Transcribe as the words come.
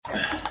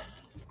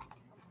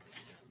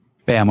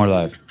Bam, we're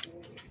live.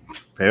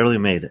 Barely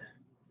made it.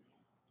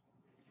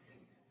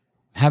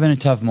 Having a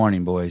tough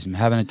morning, boys. I'm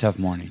having a tough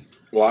morning.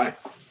 Why?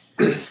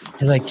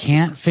 Because I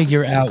can't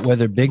figure out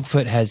whether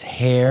Bigfoot has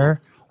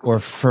hair or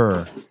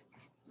fur.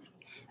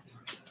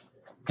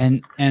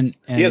 And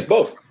he has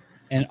both.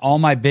 And all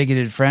my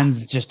bigoted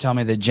friends just tell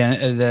me that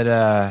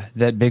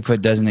that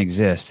Bigfoot doesn't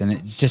exist, and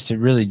it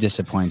really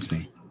disappoints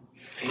me.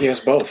 He has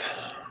both.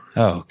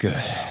 Oh,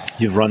 good.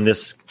 You've run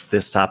this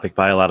topic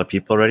by a lot of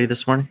people already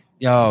this morning?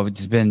 Oh,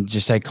 it's been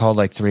I called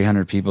like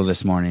 300 people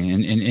this morning,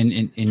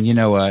 and you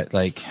know what?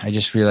 Like, I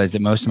just realized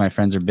that most of my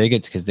friends are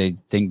bigots because they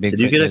think Bigfoot. Did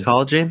you get a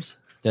call, James?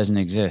 Doesn't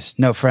exist.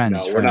 No,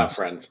 friends. No, we're not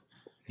friends.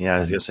 Yeah, I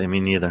was gonna say me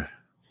neither.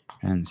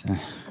 Friends.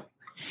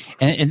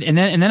 And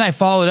then I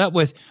followed up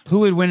with who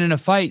would win in a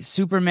fight,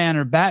 Superman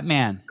or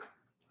Batman?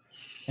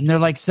 And they're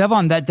like,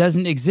 Sevon, that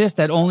doesn't exist.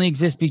 That only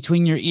exists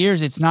between your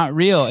ears. It's not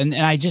real. And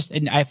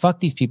I fuck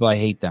these people. I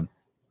hate them.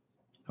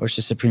 I wish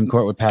the Supreme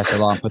Court would pass a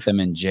law and put them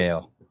in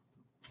jail.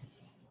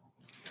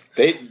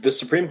 The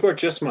Supreme Court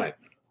just might.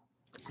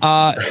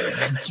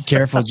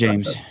 Careful,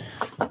 James.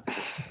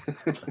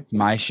 It's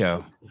my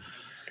show.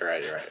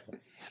 You're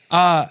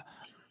right.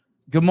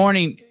 Good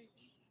morning.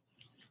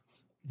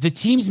 The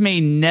teams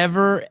may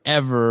never,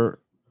 ever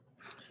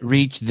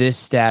reach this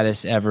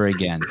status ever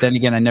again. Then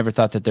again, I never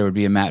thought that there would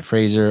be a Matt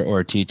Fraser or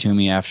a T.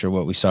 Toomey after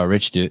what we saw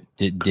Rich done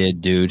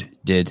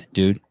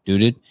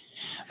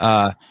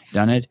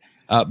it.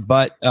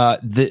 But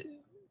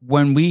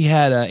when we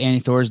had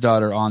Annie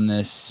Thorsdottir on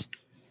this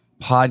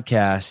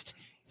podcast,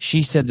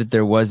 she said that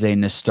there was a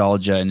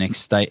nostalgia and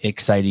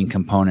exciting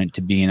component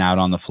to being out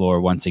on the floor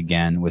once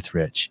again with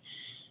Rich.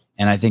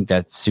 And I think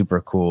that's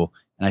super cool.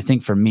 And I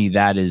think for me,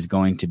 that is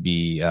going to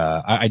be,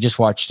 I just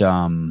watched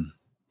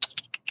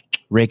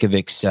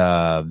Reykjavik's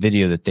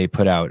video that they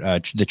put out.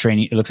 The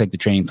training, it looks like the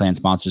training plan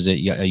sponsors it.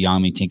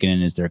 Yami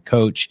Tinkinen is their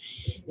coach.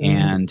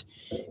 And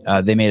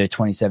they made a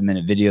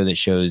 27-minute video that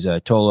shows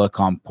Tola,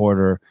 Com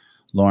Porter,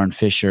 Lauren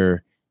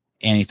Fisher,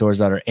 Annie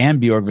Thorsdottir,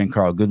 and Bjorgvin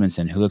Carl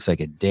Gudmundsson, who looks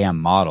like a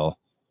damn model.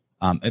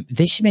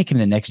 They should make him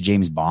the next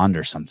James Bond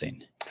or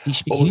something. He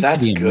needs to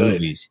be in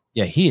movies.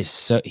 Yeah, he's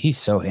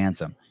so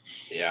handsome.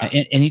 Yeah,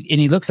 and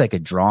he looks like a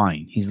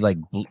drawing. He's like,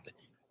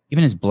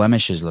 even his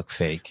blemishes look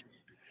fake.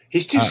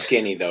 He's too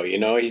skinny though, you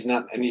know. He's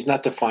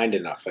not defined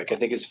enough. Like, I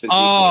think his physique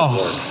would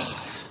work.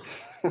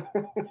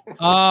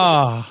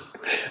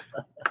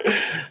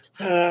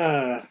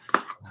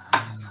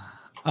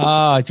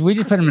 We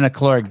just put him in a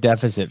caloric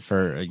deficit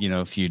for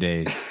a few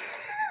days.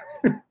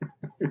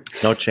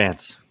 No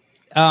chance.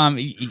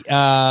 It's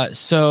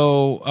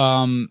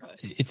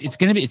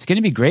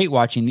gonna be great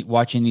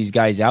watching these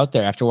guys out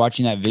there. After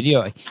watching that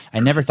video, I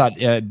never thought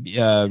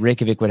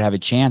Reykjavik would have a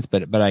chance,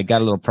 but I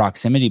got a little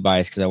proximity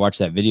bias because I watched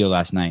that video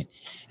last night,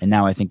 and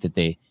now I think that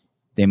they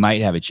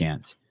might have a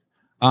chance.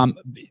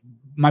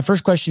 My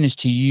first question is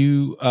to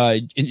you,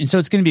 and so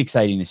it's going to be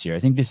exciting this year. I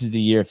think this is the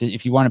year.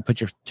 If you want to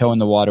put your toe in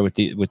the water with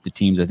the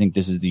teams, I think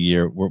this is the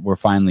year we're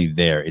finally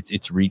there.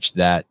 It's reached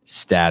that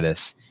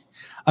status.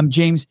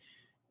 James,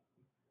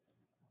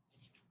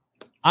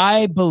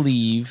 I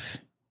believe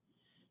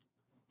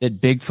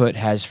that Bigfoot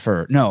has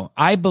fur. No,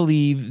 I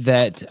believe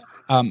that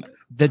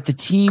that the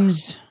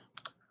teams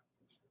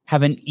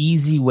have an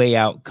easy way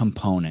out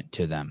component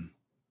to them.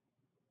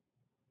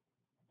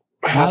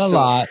 Not a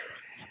lot,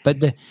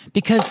 but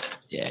because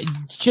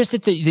just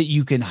that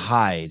you can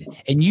hide,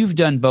 and you've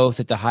done both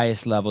at the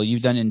highest level.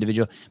 You've done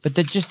individual, but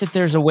that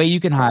there's a way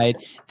you can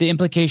hide. The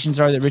implications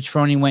are that Rich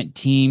Froning went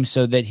team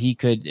so that he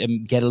could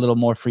get a little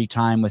more free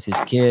time with his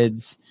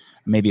kids.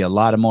 Maybe a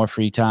lot of more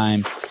free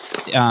time.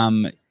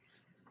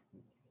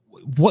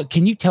 What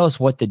can you tell us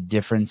what the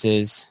difference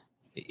is?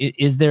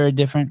 Is there a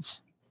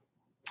difference?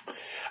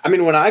 I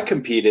mean, when I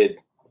competed,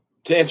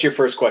 to answer your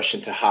first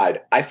question, to hide,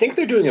 I think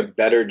they're doing a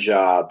better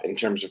job in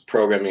terms of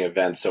programming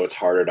events, so it's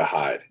harder to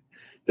hide.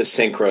 The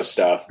synchro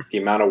stuff, the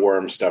amount of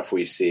worm stuff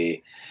we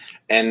see.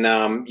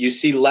 And you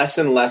see less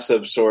and less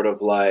of sort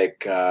of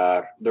like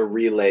the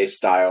relay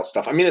style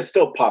stuff. I mean, it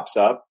still pops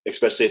up,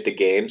 especially at the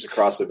games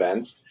across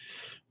events.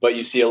 But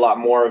you see a lot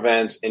more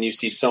events, and you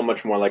see so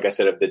much more, like I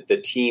said, of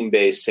the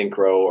team-based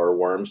synchro or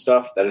worm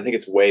stuff that I think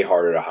it's way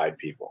harder to hide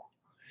people.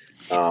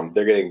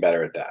 They're getting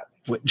better at that.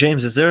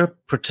 James, is there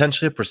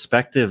potentially a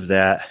perspective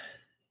that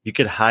you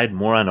could hide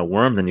more on a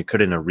worm than you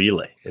could in a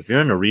relay? If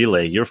you're in a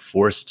relay, you're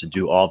forced to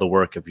do all the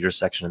work of your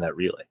section of that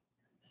relay.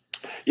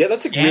 Yeah,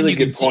 that's a really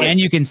good point.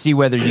 And you can see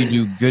whether you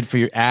do good for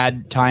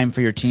add time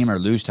for your team or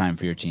lose time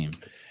for your team.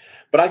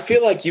 But I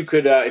feel like you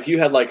could, if you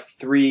had like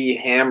 3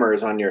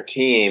 hammers on your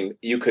team,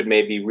 you could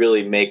maybe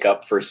really make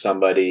up for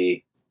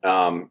somebody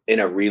in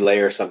a relay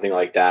or something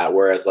like that.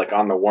 Whereas like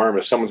on the worm,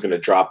 if someone's going to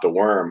drop the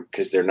worm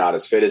because they're not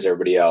as fit as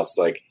everybody else,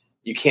 like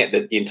you can't,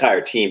 the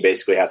entire team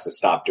basically has to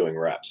stop doing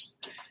reps.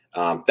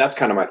 That's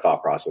kind of my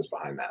thought process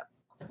behind that.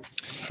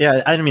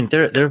 Yeah, I mean,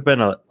 there have been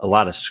a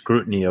lot of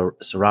scrutiny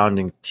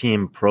surrounding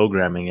team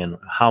programming and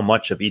how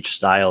much of each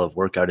style of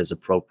workout is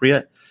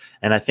appropriate.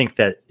 And I think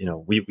that,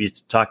 we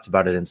talked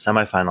about it in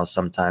semifinals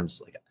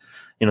sometimes. Like,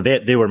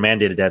 they were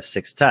mandated to have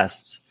 6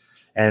 tests,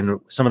 and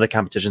some of the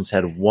competitions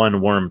had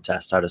 1 worm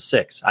test out of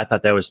 6. I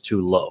thought that was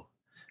too low.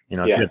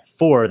 If you had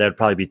 4, that'd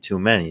probably be too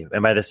many.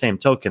 And by the same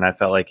token, I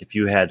felt like if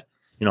you had,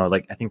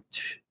 I think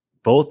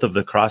both of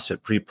the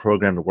CrossFit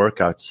pre-programmed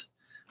workouts,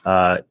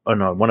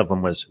 one of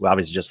them was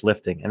obviously just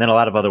lifting, and then a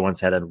lot of other ones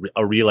had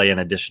a relay in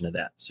addition to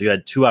that. So you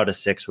had 2 out of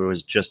 6 where it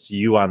was just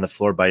you on the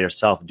floor by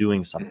yourself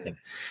doing something.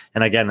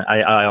 And again,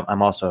 I'm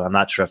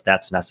not sure if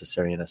that's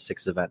necessary in a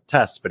 6-event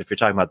test, but if you're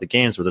talking about the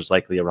games where there's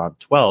likely around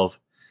 12,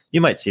 you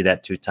might see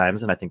that 2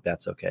 times, and I think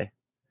that's okay.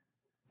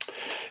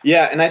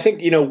 Yeah, and I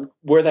think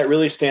where that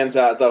really stands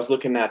out is I was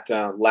looking at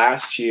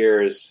last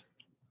year's,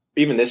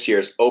 even this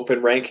year's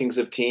open rankings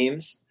of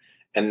teams,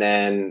 and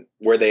then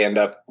where they end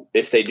up,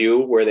 if they do,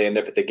 where they end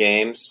up at the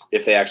games,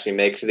 if they actually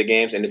make it to the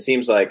games. And it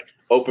seems like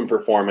open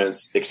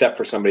performance, except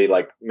for somebody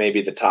like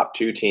maybe the top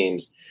 2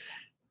 teams,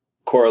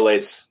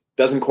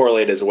 doesn't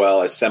correlate as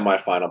well as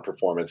semifinal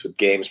performance with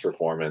games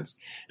performance.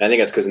 And I think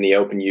that's because in the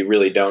open, you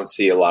really don't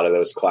see a lot of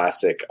those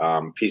classic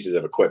pieces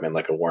of equipment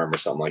like a worm or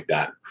something like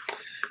that.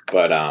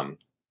 But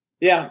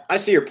yeah, I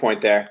see your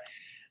point there.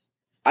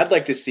 I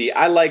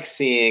like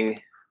seeing,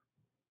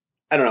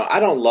 I don't know.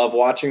 I don't love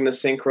watching the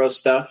synchro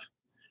stuff.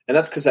 And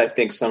that's because I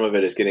think some of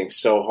it is getting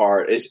so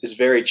hard. It's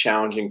very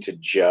challenging to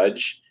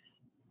judge.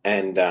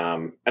 And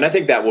I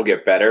think that will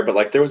get better. But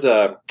like there was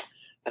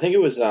I think it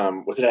was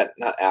it at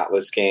not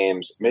Atlas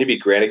Games, maybe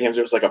Granite Games.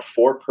 There was like a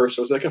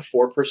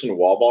 4-person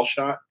wall ball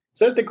shot. Was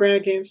that at the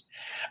Granite Games?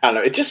 I don't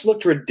know. It just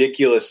looked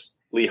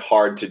ridiculously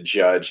hard to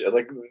judge.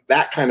 Like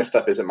that kind of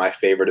stuff isn't my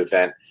favorite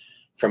event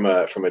from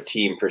a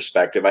team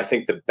perspective. I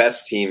think the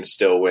best team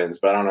still wins,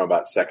 but I don't know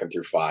about 2nd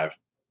through 5.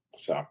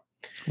 So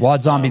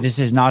Wad Zombie, this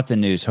is not the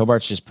news.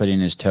 Hobart's just putting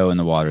his toe in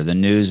the water. The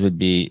news would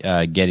be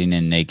getting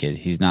in naked.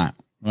 We're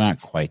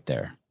not quite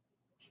there.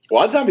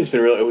 Wad Zombie's it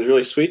was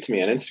really sweet to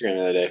me on Instagram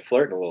the other day,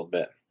 flirting a little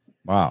bit.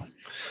 Wow.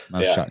 No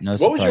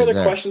what was your other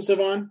there. question,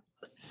 Savon?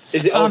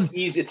 Is it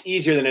it's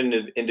easier than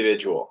an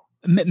individual?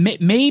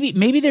 Maybe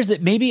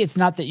it's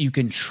not that you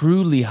can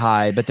truly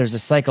hide, but there's a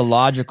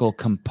psychological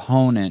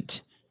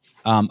component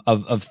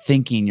of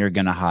thinking you're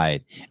going to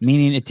hide,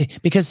 meaning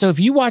because so if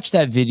you watch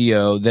that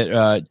video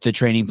that the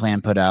training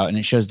plan put out and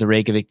it shows the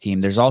Reykjavik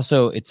team, it's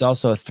also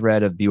a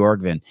thread of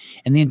Bjorgvin,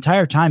 and the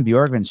entire time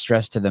Bjorgvin's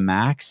stressed to the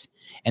max,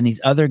 and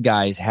these other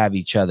guys have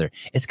each other.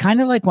 It's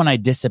kind of like when I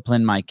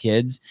discipline my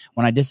kids,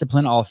 when I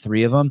discipline all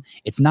 3 of them,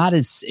 it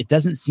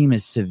doesn't seem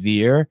as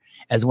severe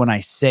as when I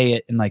say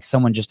it and like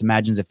someone just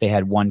imagines if they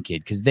had 1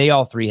 kid, because they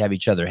all 3 have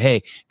each other.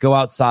 Hey, go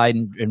outside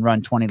and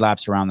run 20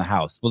 laps around the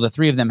house. Well, the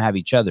 3 of them have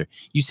each other.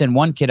 You send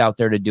 1 kid out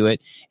there to do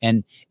it,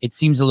 and it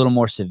seems a little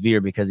more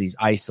severe because he's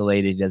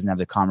isolated. He doesn't have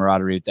the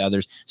camaraderie with the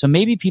others. So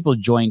maybe people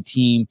join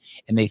team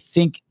and they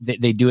think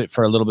that they do it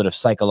for a little bit of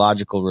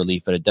psychological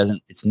relief, but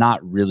it's not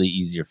really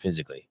easier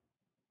physically.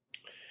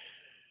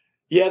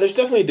 Yeah, there's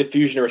definitely a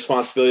diffusion of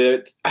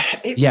responsibility.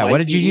 What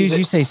did you use?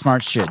 You say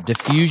smart shit.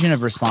 Diffusion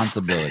of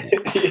responsibility.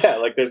 Yeah,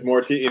 like there's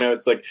more to,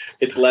 it's like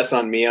it's less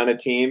on me on a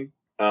team.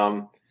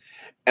 And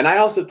I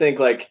also think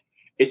like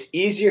it's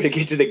easier to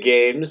get to the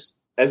games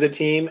as a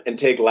team and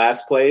take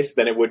last place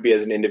than it would be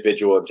as an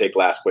individual and take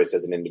last place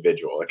as an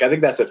individual. Like I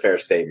think that's a fair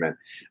statement.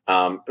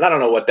 And I don't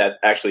know what that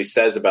actually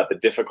says about the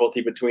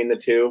difficulty between the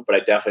two, but I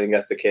definitely think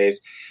that's the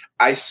case.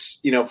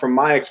 From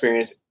my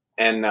experience,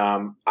 and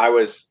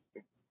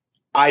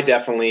I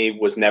definitely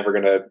was never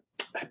going to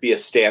be a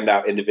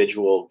standout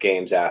individual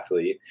games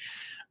athlete.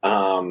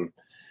 And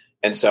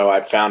so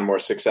I found more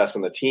success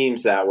on the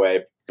teams that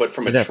way. But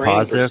from a training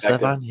perspective,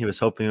 Stefan? He was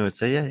hoping you would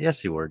say, yeah,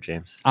 yes, you were,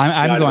 James.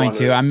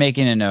 I'm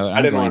making a note.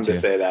 I didn't want him to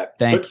say that.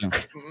 Thank you.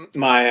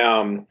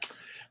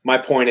 My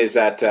point is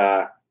that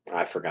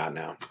I forgot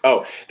now.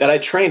 Oh, that I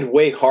trained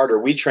way harder.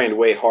 We trained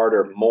way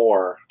harder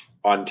more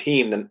on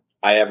team than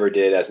I ever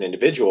did as an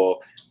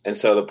individual. And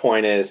so the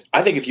point is,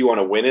 I think if you want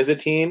to win as a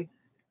team,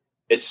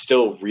 it's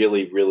still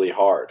really, really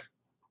hard.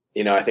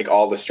 I think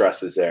all the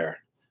stress is there.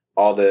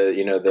 All the,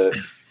 the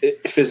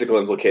physical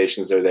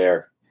implications are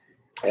there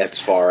as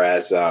far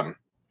as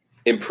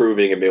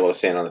improving and being able to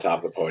stand on the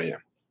top of the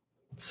podium.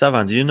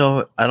 Sevan, do you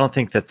know, I don't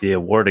think that the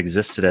award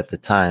existed at the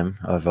time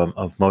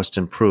of most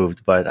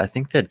improved, but I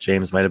think that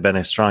James might have been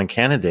a strong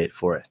candidate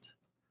for it.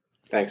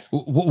 Thanks.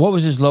 What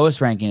was his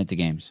lowest ranking at the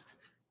games?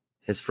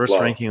 His first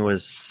ranking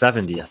was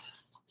 70th.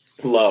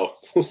 Low.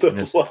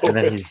 And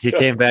then he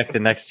came back the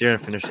next year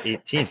and finished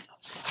 18th.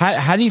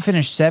 How do you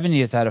finish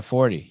 70th out of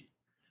 40?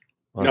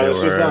 Well, no,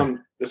 this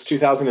was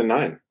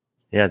 2009.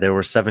 Yeah, there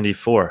were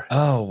 74.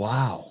 Oh,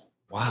 wow.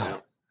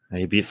 And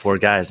he beat 4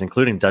 guys,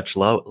 including Dutch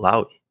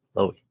Lowy.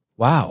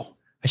 Wow.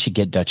 I should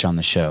get Dutch on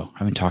the show. I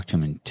haven't talked to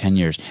him in 10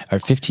 years or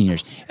 15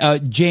 years.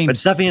 James. But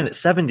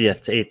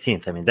 70th to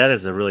 18th, I mean, that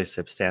is a really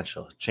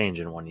substantial change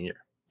in 1 year.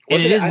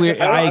 And it is weird.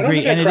 I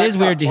agree. And it is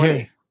weird to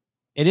hear.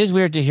 It is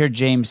weird to hear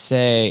James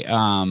say,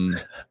 I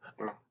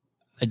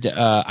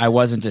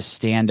wasn't a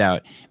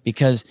standout,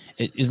 because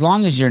as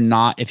long as you're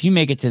not, if you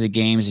make it to the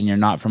games and you're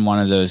not from one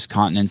of those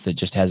continents that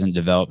just hasn't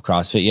developed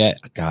CrossFit yet,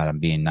 God, I'm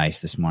being nice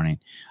this morning.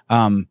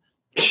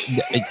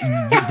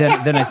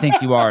 then I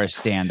think you are a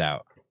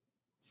standout.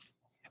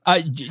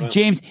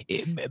 James,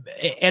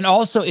 and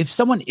also if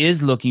someone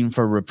is looking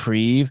for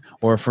reprieve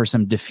or for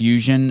some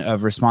diffusion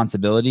of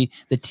responsibility,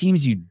 the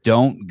teams you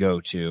don't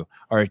go to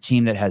are a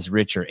team that has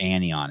Rich or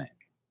Annie on it.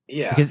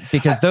 Yeah,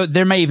 because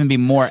there may even be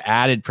more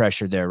added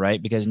pressure there,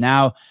 right? Because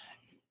now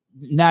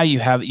you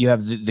have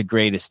the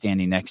greatest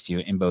standing next to you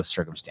in both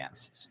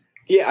circumstances.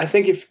 Yeah, I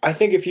think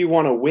if you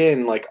want to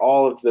win, like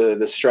all of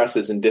the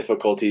stresses and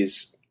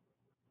difficulties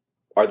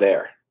are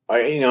there.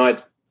 I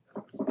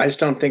just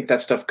don't think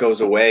that stuff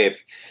goes away.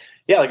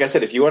 Like I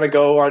said, if you want to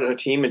go on a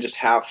team and just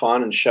have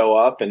fun and show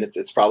up, and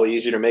it's probably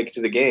easier to make it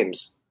to the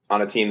games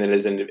on a team that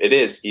it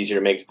is easier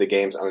to make it to the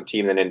games on a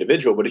team than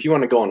individual. But if you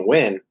want to go and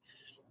win,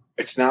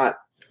 it's not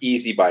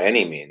easy by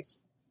any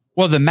means.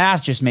 Well, the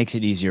math just makes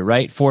it easier,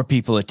 right? 4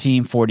 people a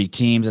team, 40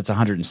 teams. That's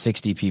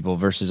 160 people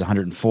versus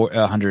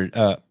 100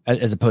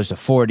 as opposed to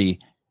 40,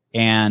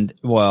 and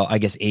well, I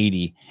guess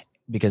 80.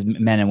 Because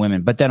men and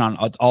women, but then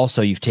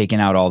also you've taken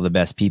out all the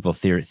best people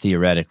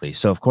theoretically.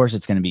 So of course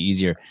it's going to be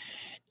easier.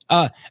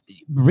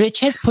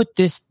 Rich has put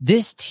this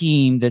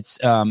team that's,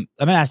 I'm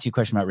going to ask you a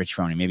question about Rich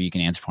Froning. Maybe you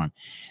can answer for him.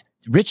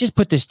 Rich has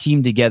put this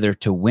team together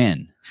to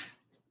win.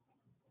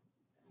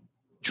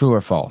 True or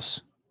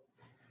false?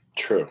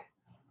 True.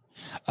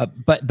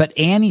 But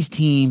Annie's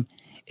team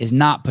is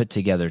not put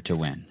together to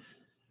win.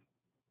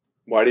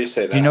 Why do you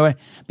say that? You know what?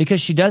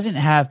 Because she doesn't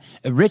have,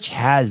 Rich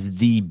has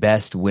the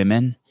best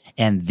women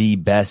and the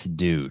best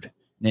dude.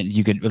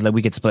 We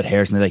could split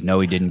hairs and be like, no,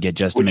 he didn't get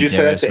Justin. Would you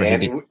say that to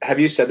Annie? Have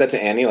you said that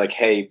to Annie? Like,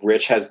 hey,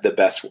 Rich has the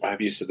best. Have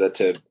you said that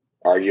to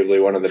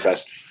arguably one of the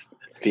best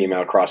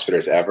female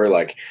CrossFitters ever?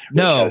 Like,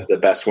 Rich has the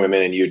best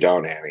women and you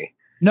don't, Annie.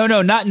 No,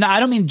 I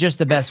don't mean just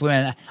the best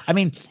women. I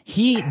mean,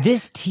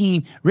 this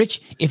team,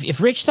 Rich,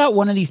 if Rich thought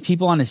one of these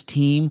people on his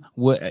team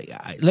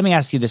let me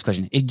ask you this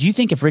question. Do you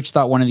think if Rich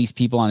thought one of these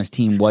people on his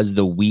team was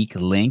the weak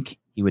link,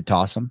 he would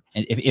toss them?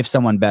 And if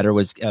someone better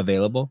was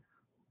available?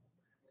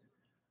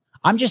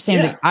 I'm just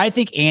saying that I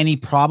think Annie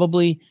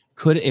probably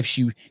could, if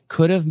she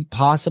could have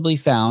possibly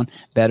found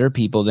better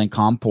people than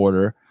Com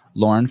Porter,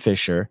 Lauren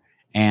Fisher,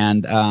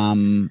 and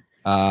Tola.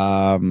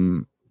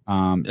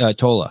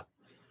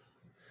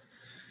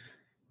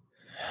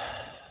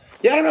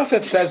 Yeah, I don't know if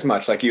that says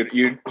much. Like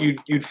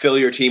you'd fill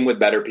your team with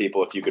better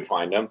people if you could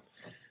find them.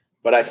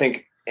 But I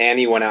think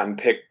Annie went out and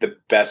picked the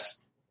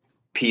best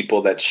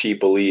people that she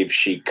believed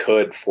she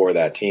could for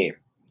that team.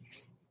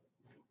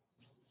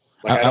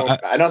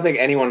 Like I don't think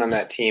anyone on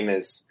that team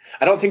is.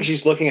 I don't think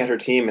she's looking at her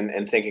team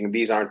and thinking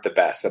these aren't the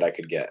best that I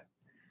could get.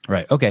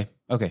 Right. Okay.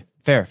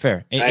 Fair.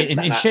 I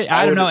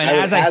don't know. And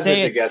as I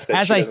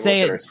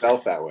say it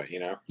herself that way, you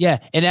know. Yeah,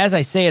 and as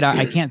I say it,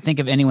 I can't think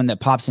of anyone that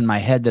pops in my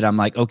head that I'm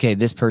like, okay,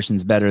 this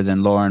person's better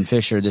than Lauren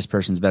Fisher. This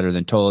person's better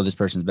than Tola. This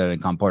person's better than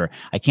Com Porter.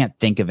 I can't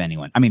think of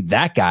anyone. I mean,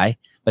 that guy,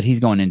 but he's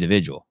going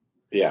individual.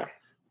 Yeah.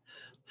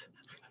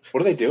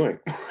 What are they doing?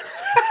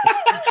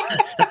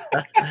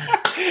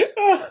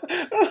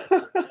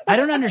 I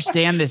don't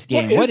understand this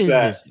game. What is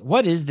this?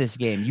 What is this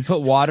game? You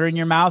put water in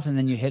your mouth and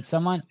then you hit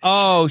someone?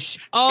 Oh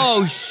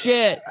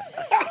shit.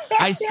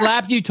 I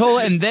slapped you,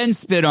 Tola, and then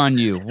spit on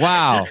you.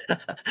 Wow.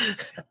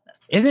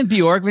 Isn't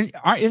Bjorkman,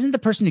 isn't the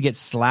person who gets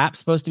slapped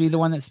supposed to be the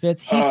one that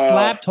spits? He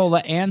slapped Tola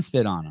and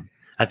spit on him.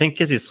 I think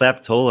because he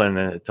slapped Tola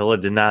and Tola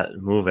did not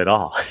move at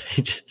all.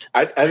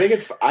 I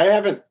think I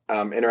haven't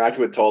interacted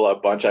with Tola a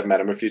bunch. I've met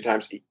him a few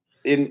times.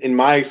 In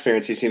my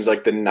experience, he seems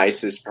like the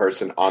nicest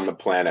person on the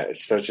planet.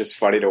 So it's just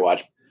funny to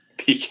watch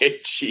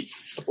BKG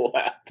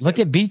slap. Look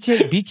at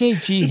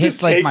BKG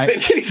hits like my in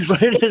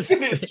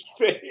his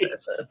face.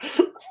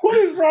 What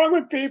is wrong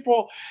with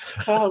people?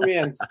 Oh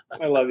man,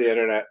 I love the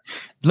internet.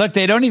 Look,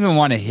 they don't even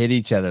want to hit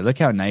each other. Look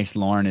how nice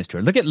Lauren is to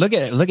her. Look at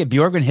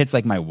Bjorkman hits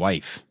like my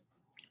wife.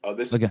 Oh,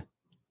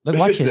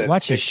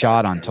 watch his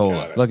shot on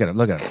Tola. Look at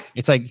him.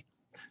 It's like.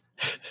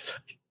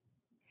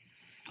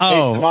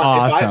 Oh, hey,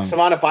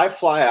 awesome. If I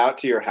fly out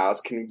to your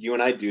house, can you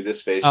and I do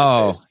this face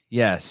to face?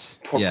 Yes.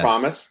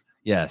 Promise?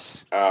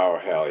 Yes. Oh,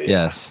 hell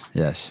yeah.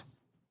 Yes.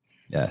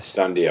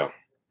 Done deal.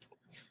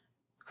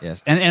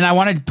 Yes. And I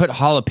wanted to put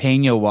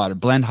blend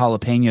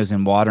jalapenos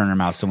in water in our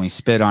mouth so when we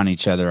spit on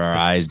each other, our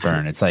eyes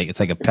burn. It's like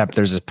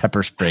there's a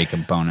pepper spray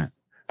component.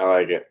 I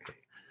like it.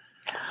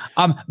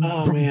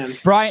 Man.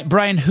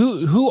 Brian,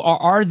 who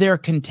are there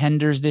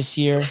contenders this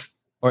year?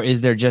 Or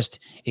is there just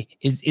do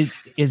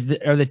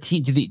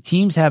the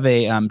teams have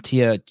a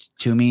Tia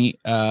Toomey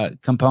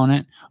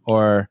component,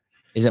 or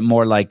is it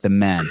more like the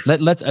men?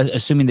 Let's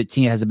assuming that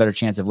Tia has a better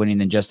chance of winning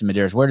than Justin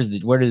Medeiros.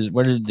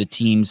 Where do the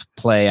teams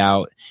play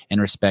out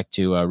in respect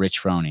to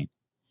Rich Froning?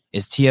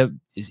 Does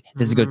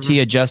it go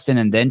Tia, Justin,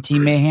 and then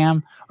Team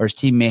Mayhem, or does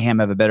Team Mayhem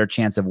have a better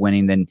chance of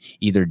winning than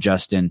either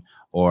Justin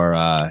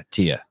or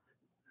Tia?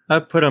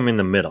 I'd put them in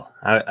the middle.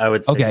 I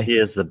would say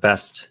Tia is the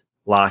best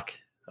lock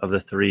of the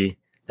three.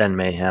 Then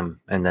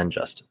Mayhem, and then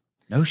Justin.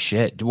 No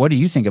shit. What do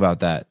you think about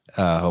that,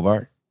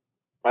 Hobart?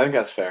 I think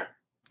that's fair.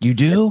 You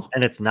do?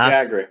 And it's not. Yeah,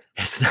 I agree.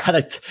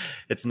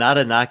 It's not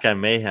a knock on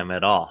Mayhem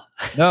at all.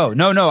 No.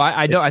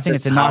 I don't. I think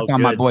it's a knock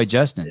on my boy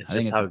Justin. It's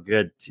just how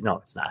good. No,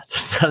 it's not.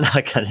 It's not a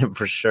knock on him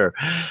for sure.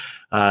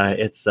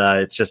 It's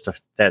just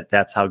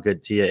that's how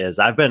good Tia is.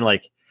 I've been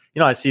like,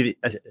 I see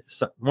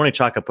Morning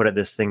Chalk put it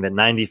this thing that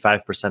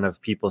 95%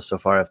 of people so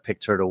far have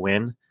picked her to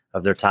win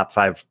of their top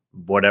 5,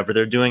 whatever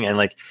they're doing, and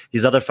like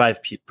these other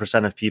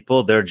 5% of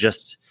people, they're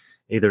just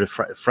either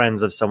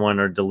friends of someone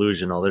or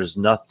delusional. There is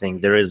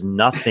nothing.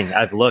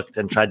 I've looked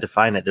and tried to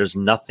find it. There's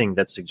nothing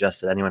that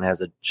suggests that anyone has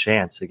a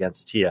chance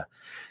against Tia.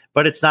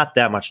 But it's not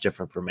that much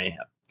different for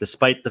Mayhem,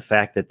 despite the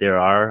fact that there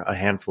are a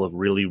handful of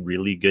really,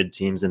 really good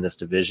teams in this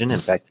division. In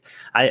fact,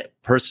 I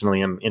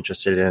personally am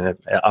interested in it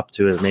up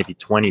to maybe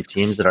 20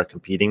 teams that are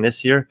competing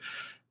this year.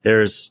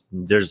 There's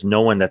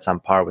no one that's on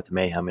par with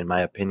Mayhem, in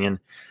my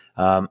opinion.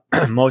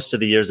 Most of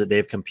the years that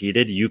they've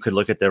competed, you could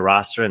look at their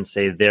roster and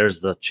say, there's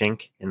the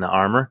chink in the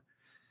armor.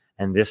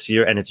 And this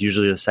year, and it's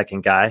usually the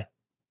second guy.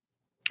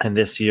 And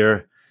this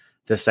year,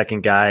 the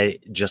second guy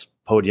just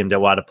podiumed at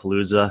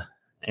Wadapalooza,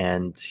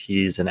 and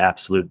he's an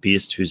absolute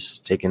beast who's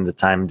taken the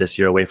time this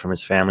year away from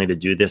his family to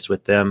do this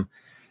with them.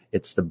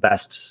 It's the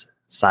best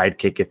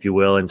sidekick, if you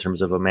will, in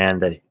terms of a man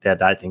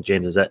that I think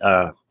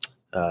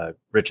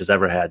Rich has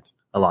ever had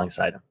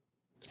alongside him.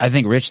 I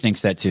think Rich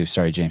thinks that too.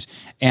 Sorry, James.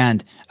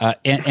 And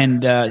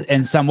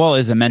Samuel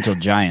is a mental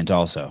giant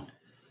also.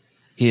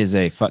 He is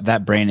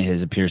that brain of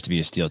his appears to be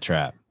a steel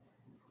trap.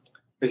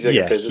 Is he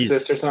like a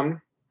physicist or something?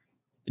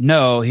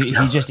 No, he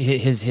just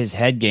his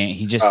head game.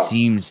 He just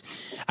seems.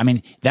 I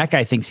mean, that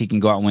guy thinks he can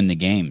go out and win the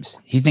games.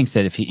 He thinks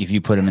that if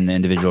you put him in the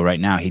individual right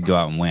now, he'd go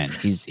out and win.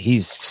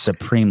 He's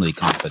supremely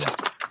confident.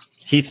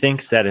 He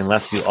thinks that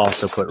unless you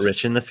also put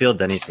Rich in the field,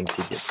 then he thinks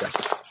he gets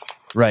second.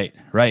 Right.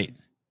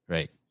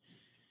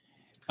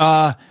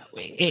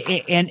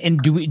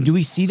 And do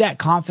we see that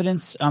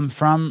confidence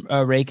from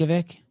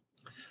Reykjavik?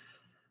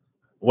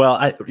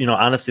 Well,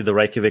 honestly, the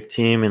Reykjavik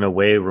team in a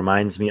way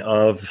reminds me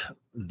of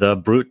the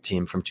Brute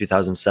team from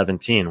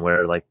 2017,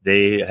 where like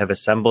they have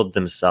assembled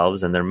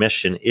themselves and their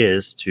mission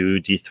is to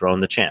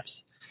dethrone the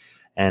champs.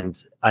 And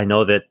I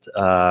know that,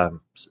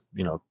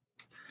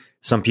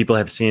 some people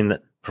have seen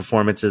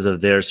performances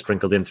of theirs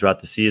sprinkled in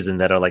throughout the season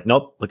that are like,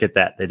 nope, look at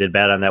that. They did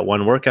bad on that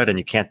one workout, and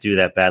you can't do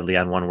that badly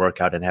on one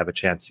workout and have a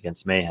chance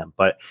against Mayhem.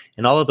 But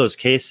in all of those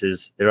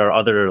cases, there are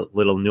other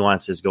little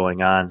nuances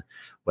going on,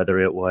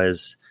 whether it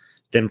was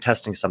them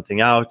testing something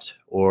out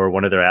or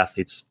one of their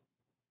athletes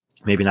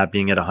maybe not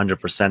being at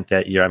 100%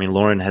 that year. I mean,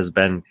 Lauren has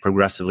been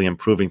progressively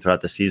improving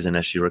throughout the season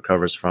as she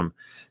recovers from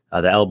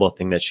the elbow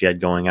thing that she had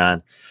going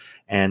on.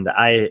 And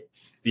I,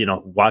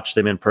 watched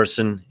them in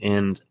person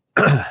in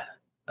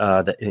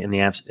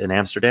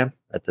Amsterdam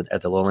at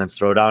the Lowlands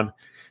Throwdown.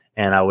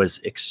 And I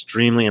was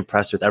extremely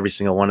impressed with every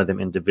single one of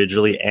them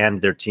individually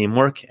and their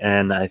teamwork.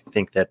 And I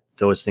think that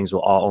those things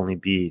will all only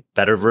be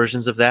better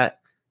versions of that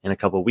in a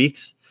couple of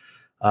weeks.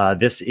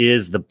 This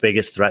is the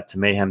biggest threat to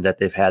Mayhem that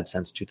they've had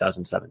since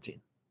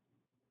 2017.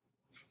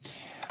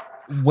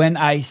 When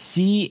I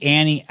see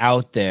Annie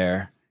out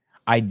there,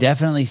 I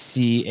definitely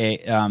see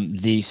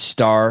the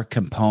star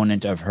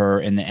component of her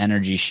and the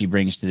energy she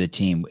brings to the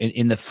team.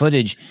 In the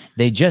footage,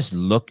 they just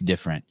look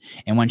different.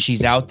 And when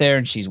she's out there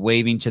and she's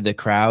waving to the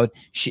crowd,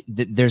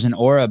 there's an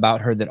aura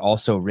about her that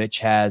also Rich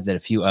has, that a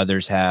few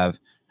others have,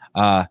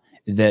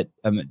 that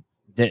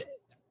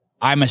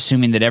I'm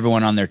assuming that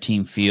everyone on their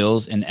team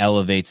feels and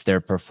elevates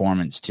their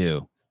performance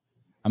too.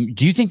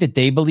 Do you think that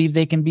they believe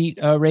they can beat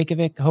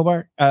Reykjavik,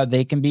 Hobart?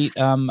 They can beat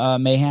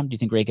Mayhem? Do you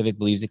think Reykjavik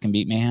believes it can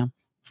beat Mayhem?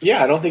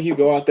 Yeah, I don't think you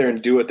go out there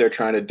and do what they're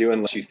trying to do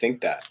unless you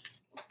think that.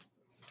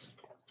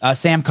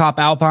 Sam Kopp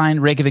Alpine,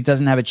 Reykjavik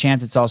doesn't have a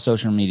chance. It's all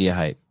social media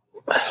hype.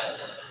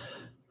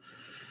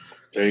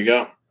 There you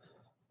go.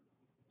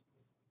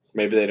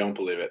 Maybe they don't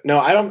believe it. No,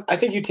 I don't. I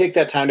think you take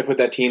that time to put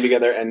that team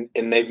together, and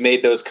they've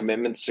made those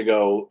commitments to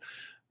go,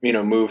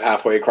 move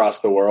halfway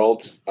across the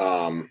world.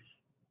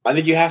 I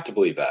think you have to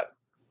believe that.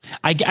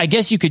 I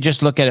guess you could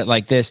just look at it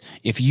like this: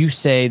 if you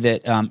say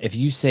that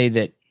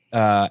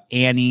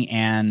Annie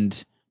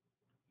and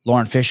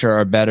Lauren Fisher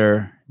are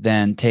better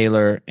than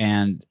Taylor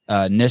and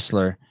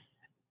Nisler,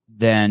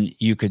 then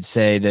you could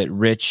say that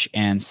Rich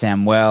and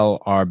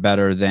Samuel are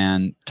better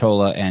than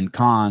Tola and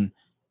Khan,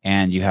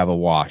 and you have a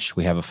wash.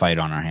 We have a fight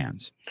on our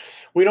hands.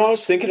 I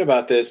was thinking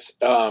about this.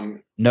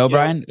 No,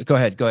 Brian? Go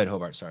ahead,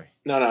 Hobart. Sorry.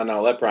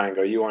 No. Let Brian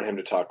go. You want him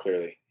to talk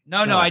clearly. No,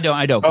 I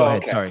don't. Go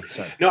ahead. Okay.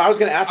 Sorry. No, I was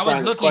going to ask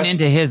Brian this question. I was looking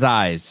into his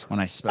eyes when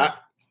I spoke.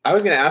 I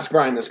was going to ask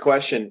Brian this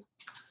question,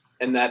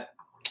 and that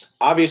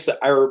obviously,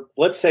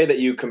 let's say that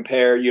you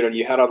compare,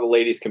 you had all the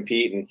ladies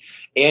compete, and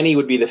Annie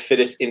would be the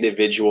fittest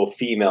individual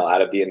female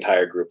out of the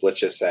entire group, let's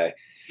just say.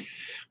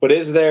 But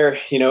is there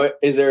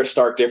a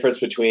stark difference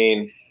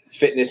between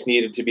fitness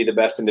needed to be the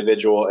best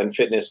individual and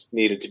fitness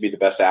needed to be the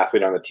best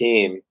athlete on the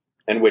team,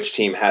 and which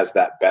team has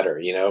that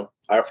better?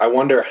 I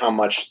wonder how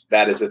much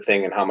that is a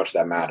thing and how much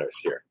that matters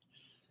here.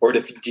 Or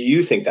do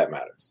you think that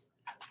matters?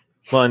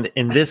 Well,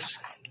 in this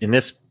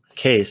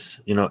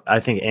case, I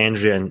think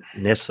Andrea and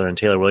Nisler and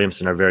Taylor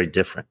Williamson are very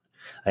different.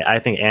 I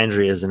think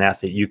Andrea is an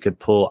athlete you could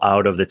pull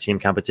out of the team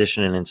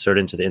competition and insert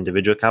into the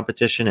individual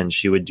competition, and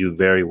she would do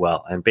very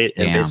well. And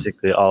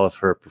basically all of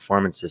her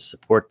performances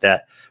support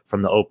that,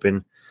 from the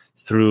open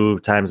through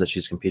times that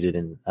she's competed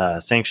in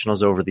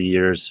sanctionals over the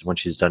years, when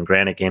she's done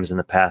granite games in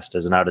the past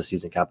as an out of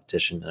season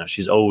competition.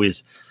 She's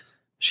always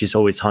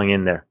hung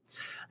in there.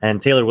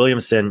 And Taylor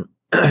Williamson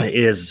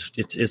is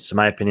to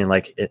my opinion,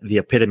 like the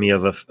epitome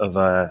of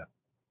a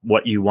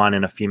what you want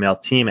in a female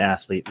team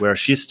athlete, where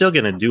she's still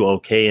going to do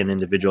okay in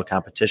individual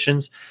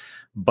competitions,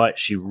 but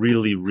she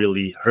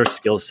really, her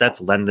skill sets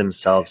lend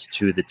themselves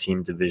to the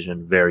team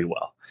division very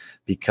well,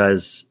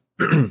 because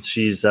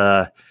she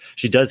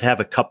does have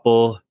a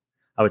couple,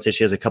 I would say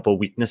she has a couple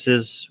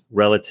weaknesses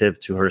relative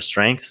to her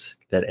strengths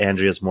that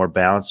Andrea is more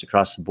balanced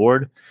across the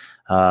board.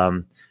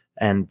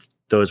 And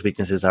those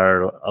weaknesses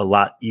are a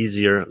lot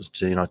easier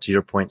to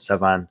your point,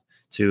 Sevan,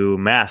 to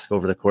mask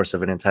over the course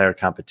of an entire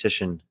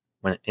competition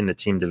when in the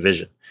team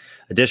division.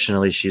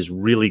 Additionally, she's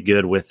really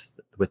good with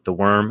the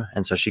worm,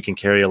 and so she can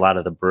carry a lot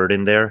of the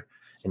burden there.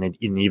 And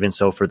even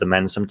so for the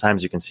men,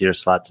 sometimes you can see her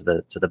slot to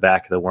the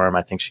back of the worm.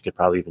 I think she could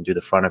probably even do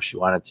the front if she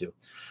wanted to.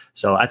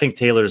 So I think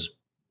Taylor's,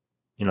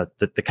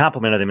 the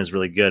complement of them is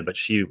really good, but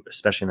she,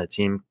 especially in the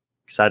team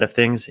side of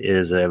things,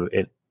 is a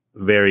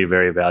very,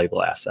 very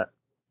valuable asset.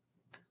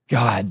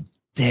 God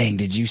dang,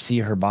 did you see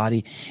her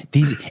body?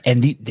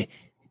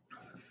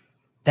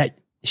 That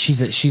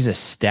she's a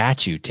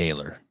statue,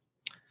 Taylor.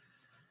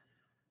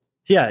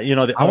 Yeah,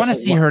 I want to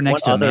see her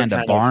next to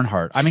Amanda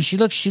Barnhart. I mean, she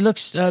looks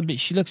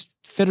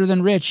fitter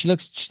than Rich.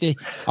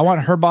 I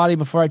want her body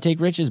before I take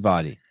Rich's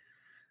body.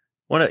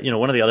 One of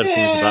the other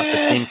things about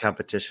the team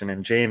competition,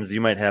 and James,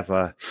 you might have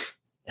a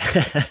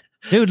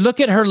dude. Look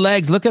at her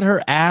legs. Look at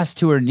her ass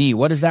to her knee.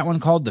 What is that one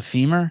called? The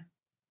femur.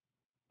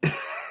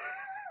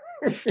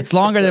 It's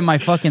longer than my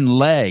fucking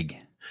leg.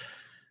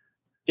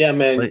 Yeah,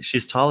 man.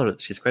 She's taller.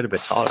 She's quite a bit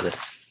taller than.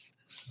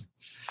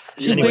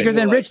 She's bigger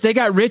than Rich. They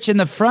got Rich in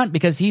the front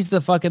because he's the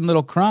fucking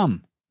little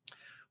crumb.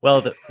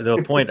 Well,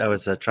 the point I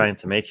was trying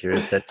to make here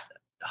is that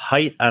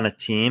height on a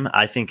team,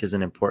 I think, is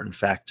an important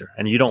factor.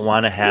 And you don't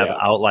want to have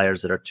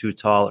outliers that are too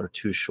tall or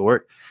too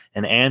short.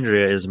 And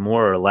Andrea is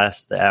more or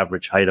less the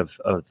average height of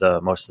the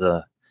most of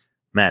the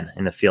men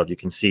in the field. You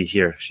can see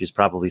here, she's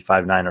probably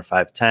 5'9" or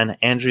 5'10".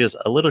 Andrea's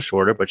a little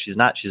shorter, but she's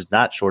not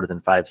shorter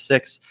than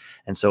 5'6".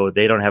 And so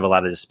they don't have a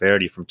lot of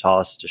disparity from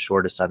tallest to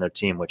shortest on their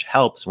team, which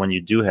helps when you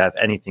do have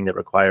anything that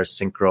requires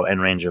synchro and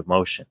range of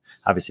motion.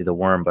 Obviously the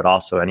worm, but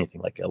also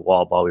anything like a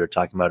wall ball we were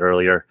talking about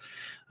earlier,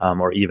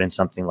 or even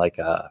something like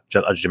a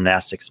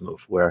gymnastics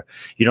move where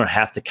you don't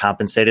have to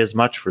compensate as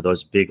much for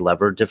those big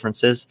lever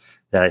differences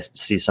that I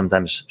see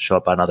sometimes show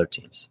up on other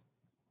teams.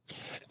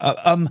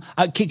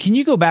 Can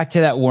you go back to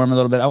that worm a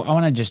little bit? I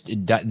want to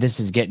this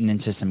is getting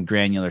into some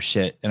granular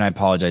shit, and I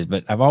apologize,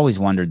 but I've always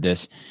wondered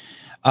this.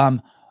 How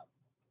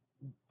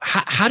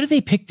do they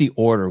pick the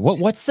order?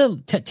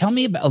 Tell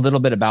me a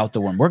little bit about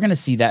the worm. We're going to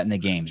see that in the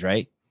games,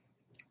 right?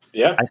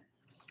 Yeah.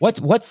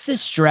 What's the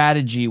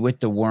strategy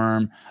with the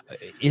worm?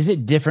 Is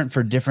it different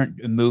for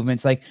different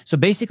movements? So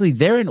basically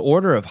they're in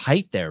order of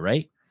height there,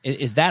 right?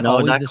 Is that no,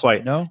 always not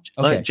quite? No.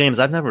 Okay. James,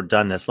 I've never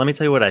done this. Let me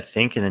tell you what I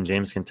think, and then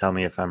James can tell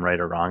me if I'm right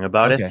or wrong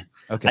about it.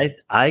 Okay.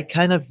 I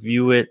kind of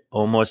view it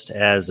almost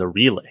as a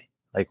relay,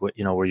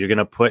 where you're going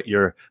to put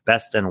your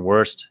best and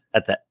worst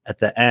at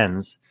the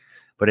ends.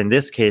 But in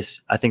this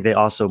case, I think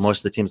most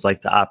of the teams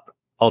like to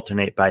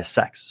alternate by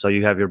sex. So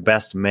you have your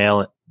best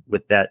male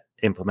with that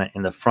implement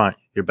in the front,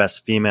 your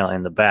best female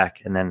in the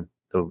back, and then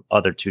the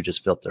other two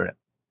just filter in.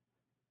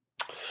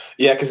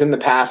 Yeah, because in the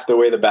past, the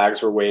way the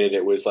bags were weighted,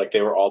 it was like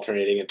they were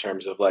alternating in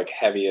terms of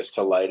heaviest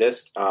to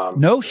lightest.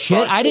 No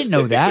shit, I didn't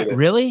know that.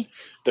 Really?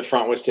 The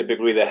front was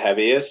typically the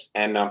heaviest,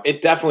 and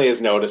it definitely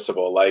is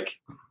noticeable.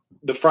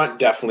 The front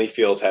definitely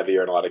feels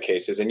heavier in a lot of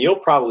cases, and you'll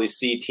probably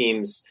see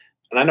teams,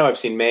 and I know I've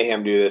seen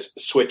Mayhem do this,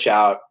 switch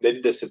out. They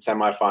did this at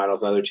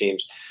semifinals, and other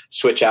teams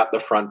switch out the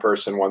front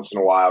person once in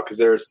a while because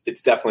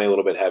it's definitely a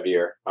little bit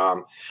heavier.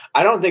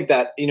 I don't think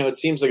that it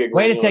seems like a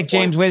wait a sec,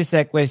 James. Wait a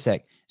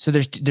sec. So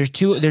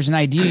there's an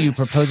idea you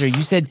proposed, or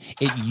you said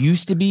it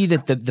used to be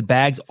that the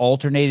bags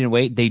alternated in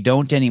weight. They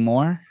don't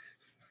anymore.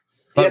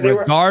 But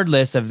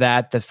regardless of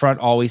that, the front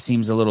always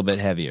seems a little bit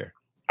heavier.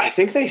 I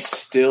think they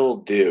still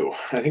do.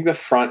 I think the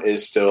front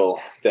is still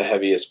the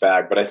heaviest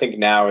bag, but I think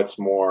now it's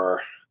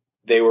more.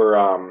 They were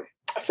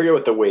I forget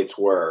what the weights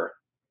were,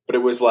 but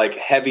it was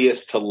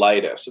heaviest to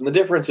lightest, and the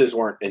differences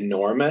weren't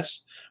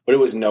enormous, but it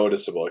was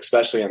noticeable,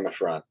 especially on the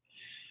front.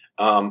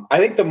 I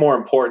think the more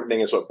important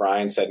thing is what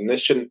Brian said, and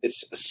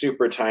it's a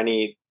super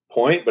tiny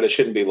point, but it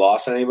shouldn't be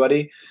lost on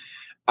anybody.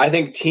 I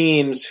think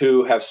teams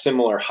who have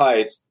similar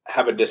heights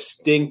have a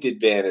distinct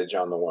advantage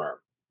on the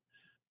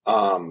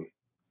worm,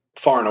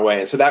 far and away.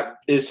 And so that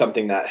is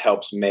something that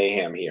helps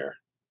Mayhem here.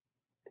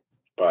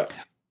 But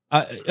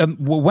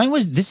when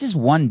was this? Is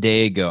 1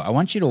 day ago. I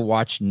want you to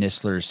watch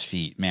Nistler's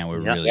feet.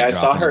 Man, I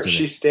saw her.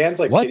 She stands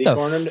what kitty the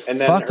cornered, and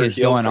then fuck her is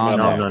going on?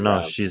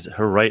 No.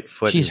 Her right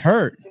foot. She's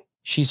hurt.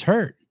 She's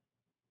hurt.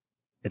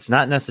 It's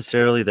not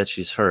necessarily that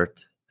she's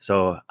hurt.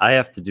 So I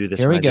have to do this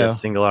Here when we I do go. a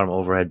single arm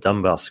overhead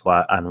dumbbell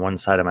squat on one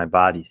side of my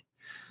body.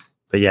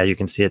 But yeah, you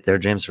can see it there,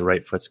 James. Her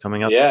right foot's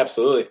coming up. Yeah,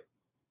 absolutely.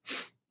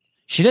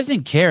 She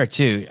doesn't care,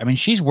 too. I mean,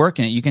 she's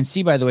working it. You can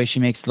see by the way she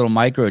makes little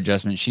micro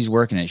adjustments. She's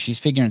working it. She's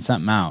figuring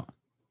something out.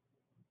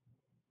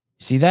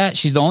 See that?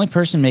 She's the only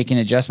person making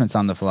adjustments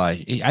on the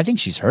fly. I think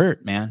she's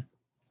hurt, man.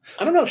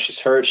 I don't know if she's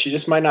hurt. She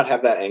just might not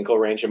have that ankle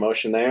range of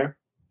motion there.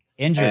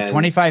 Injured.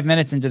 25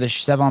 minutes into the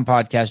Sevon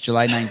podcast,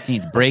 July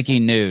 19th.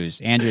 Breaking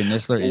news. Andrea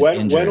Nisler is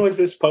injured. When was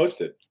this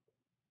posted?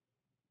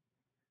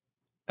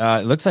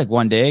 It looks like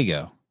one day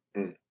ago.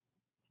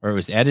 Or it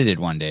was edited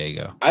one day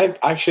ago.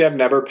 I've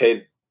never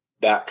paid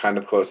that kind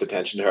of close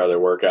attention to her other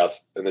workouts.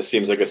 And this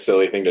seems like a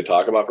silly thing to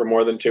talk about for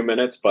more than 2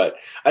 minutes, but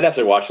I'd have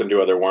to watch them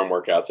do other warm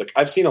workouts. Like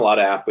I've seen a lot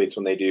of athletes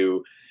when they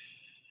do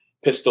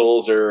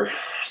pistols or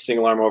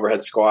single arm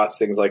overhead squats,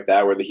 things like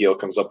that, where the heel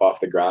comes up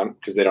off the ground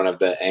because they don't have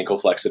the ankle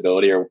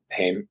flexibility or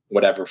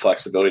whatever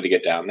flexibility to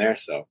get down there.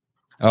 So,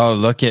 oh,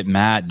 look at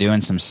Matt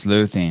doing some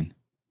sleuthing.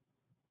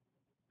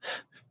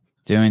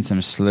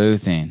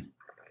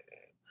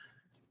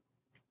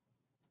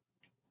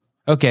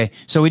 Okay,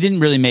 so we didn't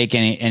really make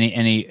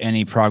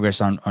any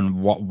progress on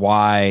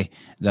why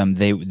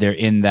they're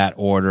in that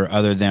order,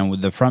 other than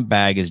the front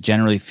bag is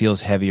generally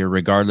feels heavier,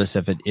 regardless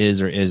if it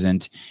is or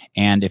isn't,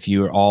 and if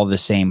you are all the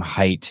same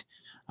height,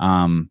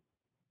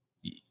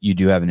 you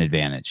do have an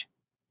advantage.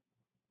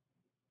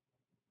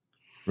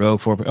 Row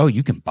 4. Oh,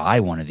 you can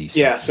buy one of these.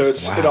 Yeah, so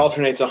wow. It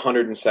alternates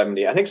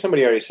 170. I think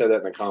somebody already said that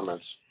in the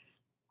comments.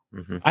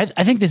 Mm-hmm. I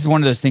think this is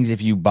one of those things.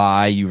 If you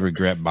buy, you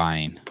regret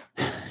buying.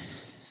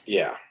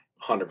 Yeah.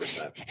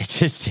 100%. It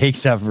just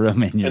takes up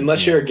room in your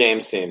unless gym. you're a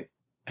games team.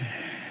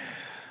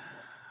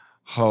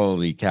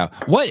 Holy cow!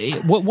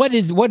 What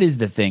is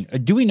the thing?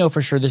 Do we know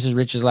for sure this is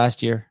Rich's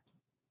last year?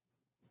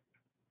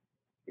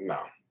 No,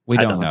 we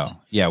don't know.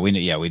 Yeah,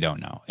 we don't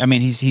know. I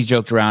mean, he's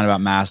joked around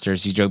about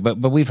Masters. He's joked, but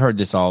we've heard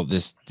this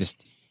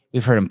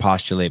we've heard him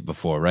postulate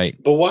before,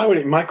 right? But why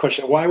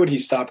would he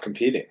stop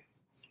competing?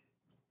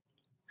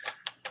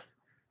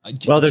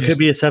 Well, there could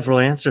be several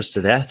answers to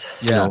that.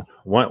 Yeah.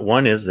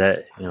 One is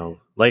that,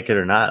 like it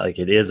or not, like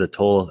it is a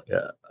toll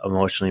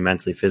emotionally,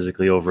 mentally,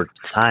 physically over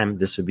time.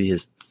 This would be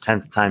his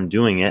 10th time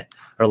doing it,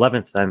 or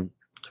 11th time,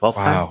 12th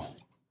time,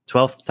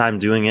 12th time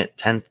doing it,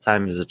 10th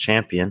time as a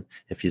champion,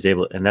 if he's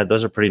able. And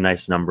those are pretty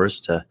nice numbers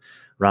to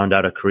round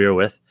out a career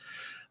with.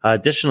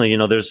 Additionally,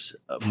 there's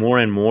more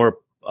and more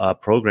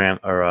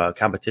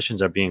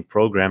competitions are being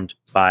programmed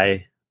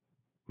by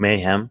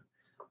Mayhem.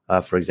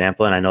 For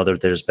example, and I know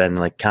that there's been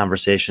like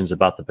conversations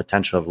about the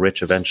potential of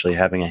Rich eventually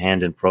having a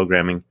hand in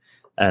programming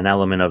an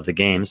element of the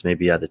games,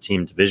 maybe the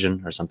team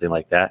division or something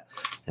like that.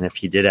 And if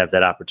he did have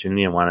that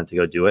opportunity and wanted to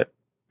go do it,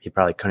 he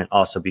probably couldn't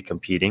also be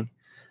competing.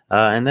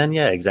 And then,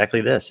 yeah,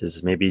 exactly. This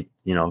is maybe,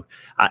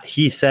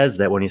 he says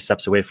that when he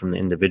steps away from the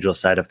individual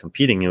side of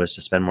competing, it was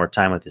to spend more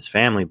time with his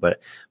family. But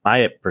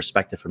my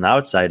perspective from the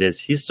outside is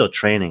he's still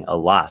training a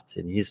lot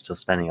and he's still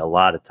spending a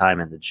lot of time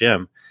in the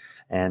gym.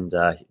 And,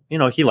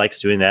 he likes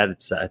doing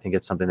that. I think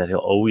it's something that he'll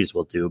always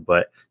will do,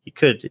 but he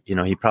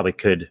probably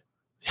could,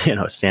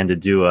 stand to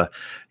do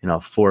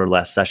 4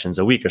 less sessions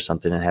a week or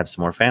something and have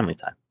some more family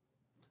time.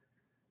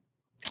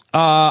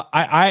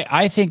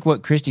 I think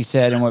what Christy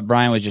said and what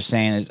Brian was just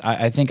saying is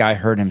I think I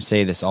heard him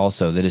say this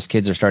also, that his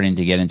kids are starting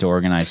to get into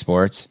organized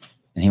sports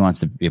and he wants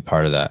to be a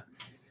part of that.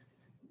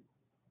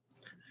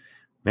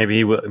 Maybe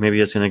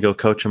he's going to go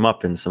coach him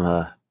up in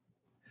some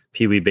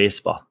Pee-wee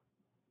baseball.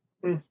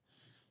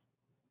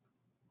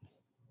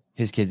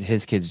 His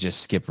kids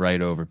just skip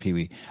right over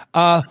Pee-wee.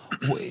 I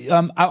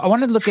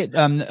wanted to look at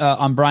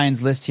on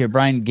Brian's list here.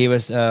 Brian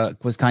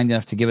was kind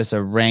enough to give us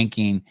a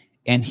ranking,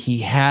 and he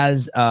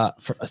has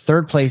for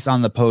third place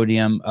on the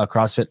podium,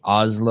 CrossFit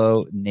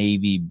Oslo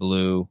Navy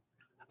Blue,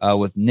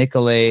 with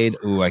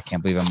Nicolade. Ooh, I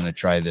can't believe I'm going to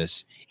try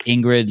this.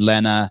 Ingrid,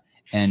 Lena,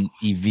 and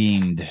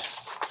Evind.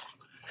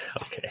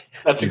 Okay,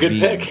 that's a good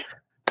pick.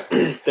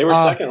 They were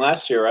second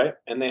last year, right?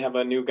 And they have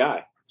a new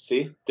guy.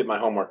 See, did my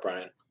homework,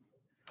 Brian.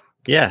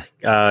 Yeah,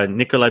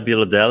 Nikolai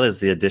Biladel is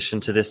the addition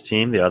to this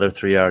team. The other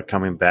 3 are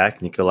coming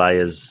back. Nikolai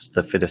is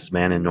the fittest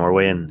man in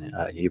Norway, and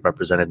he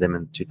represented them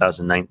in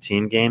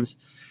 2019 games.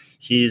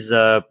 He's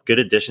a good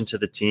addition to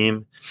the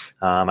team.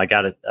 They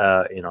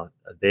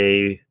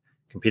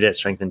competed at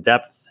strength and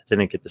depth.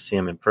 Didn't get to see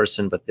him in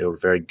person, but they were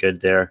very good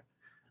there,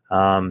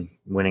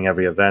 winning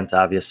every event,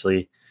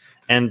 obviously.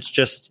 And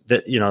just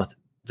that,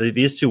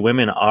 these 2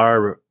 women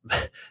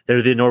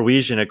they're the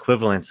Norwegian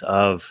equivalents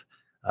of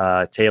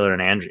Taylor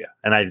and Andrea.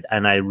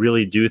 And I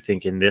really do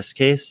think in this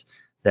case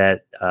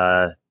that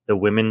the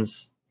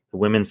women's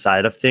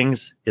side of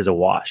things is a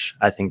wash.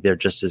 I think they're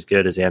just as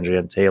good as Andrea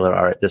and Taylor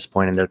are at this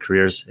point in their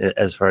careers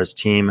as far as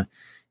team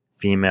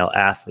female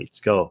athletes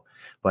go.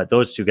 But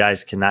those 2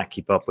 guys cannot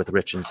keep up with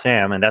Rich and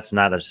Sam, and that's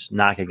not a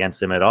knock against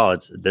them at all.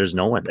 There's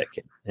no one that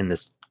can in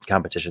this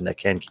competition that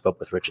can keep up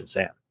with Rich and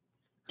Sam.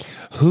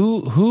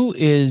 Who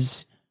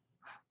is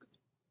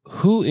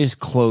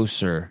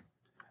closer?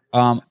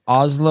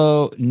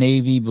 Oslo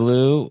Navy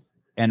Blue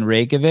and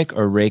Reykjavik,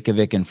 or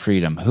Reykjavik and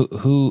Freedom?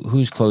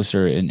 Who's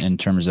closer in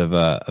terms of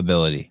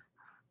ability?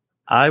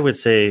 I would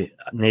say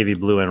Navy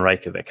Blue and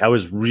Reykjavik. I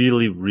was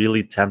really,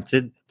 really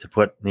tempted to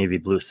put Navy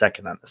Blue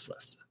second on this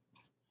list.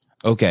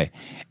 Okay,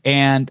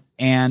 and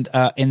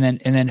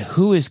then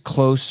who is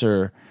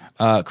closer?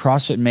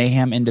 CrossFit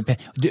Mayhem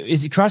Independent.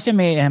 Is CrossFit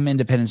Mayhem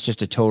Independence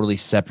just a totally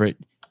separate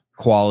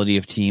quality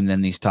of team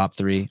than these top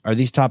three? Are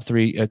these top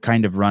three a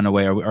kind of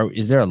runaway? Or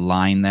is there a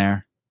line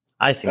there?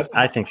 I think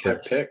high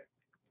pick.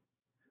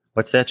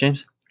 What's that,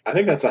 James? I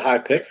think that's a high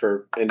pick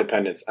for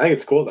Independence. I think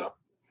it's cool though.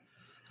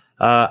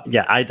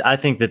 Yeah, I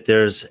think that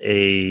there's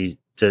a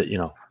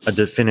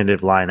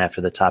definitive line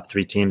after the top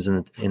three teams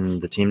in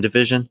the team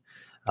division.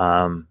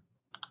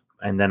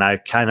 And then I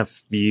kind of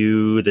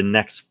view the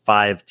next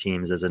 5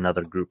 teams as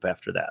another group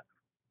after that.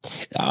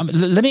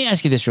 Let me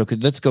ask you this real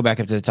quick. Let's go back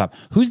up to the top.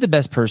 Who's the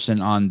best person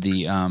on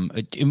the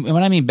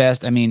when I mean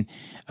best, I mean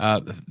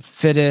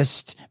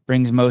fittest,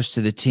 brings most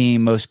to the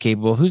team, most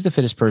capable. Who's the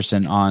fittest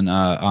person on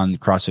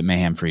CrossFit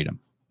Mayhem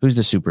Freedom? Who's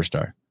the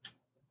superstar?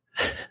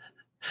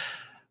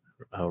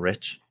 Oh,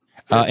 Rich.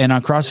 And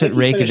on CrossFit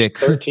Reykjavik,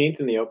 13th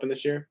in the Open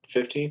this year,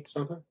 15th,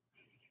 something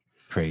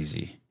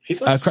crazy.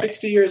 He's like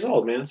 60 years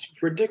old, man.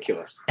 It's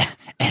ridiculous.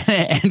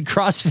 and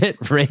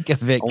CrossFit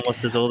Reykjavik,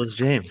 almost as old as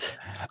James.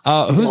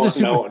 No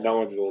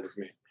one's as old as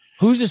me.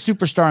 Who's the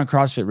superstar on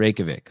CrossFit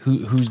Reykjavik?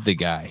 Who's the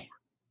guy?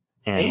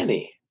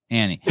 Annie.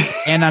 And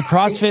on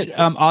CrossFit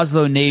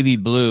Oslo Navy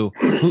Blue,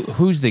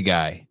 who's the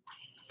guy?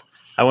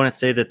 I wouldn't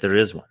say that there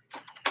is one.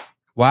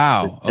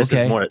 Wow.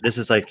 Okay. This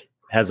is like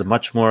has a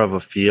much more of a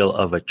feel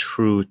of a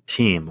true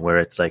team where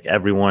it's like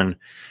everyone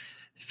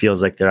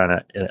feels like they're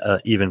on a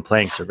even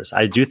playing surface.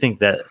 I do think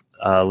that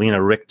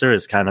Lena Richter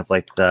is kind of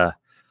like the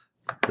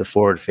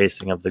forward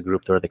facing of the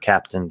group, or the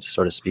captain,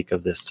 so to speak,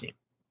 of this team.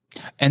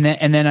 And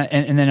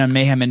then on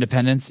Mayhem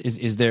Independence,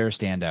 is there a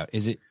standout?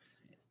 Is it?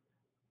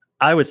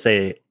 I would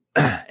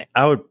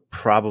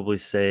probably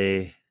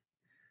say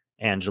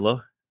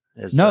Angelo.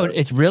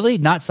 It's really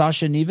not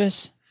Sasha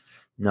Nevis.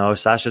 No,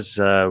 Sasha's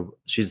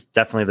she's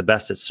definitely the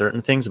best at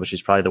certain things, but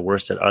she's probably the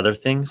worst at other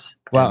things.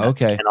 Wow.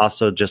 Okay. And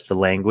also just the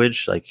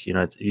language, like,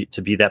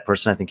 to be that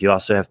person, I think you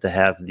also have to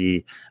have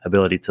the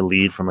ability to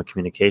lead from a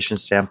communication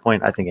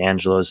standpoint. I think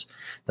Angelo's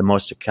the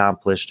most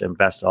accomplished and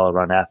best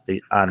all-around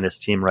athlete on this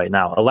team right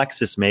now.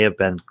 Alexis may have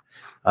been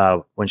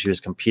when she was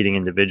competing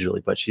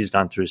individually, but she's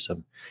gone through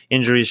some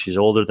injuries. She's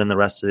older than the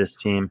rest of this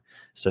team,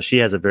 so she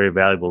has a very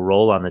valuable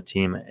role on the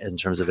team in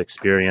terms of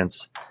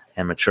experience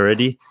and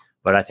maturity.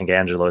 But I think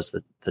Angelo is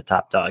the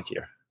top dog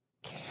here.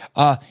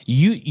 Would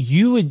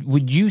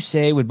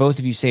both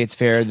of you say it's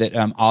fair that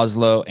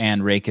Oslo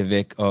and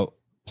Reykjavik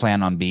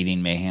plan on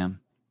beating Mayhem?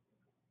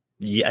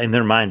 Yeah, in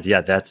their minds,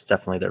 yeah, that's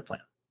definitely their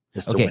plan.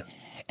 Is to win.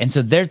 And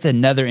so there's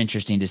another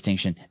interesting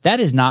distinction. That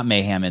is not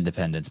Mayhem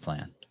Independence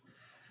plan.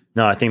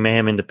 No, I think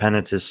Mayhem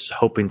Independence is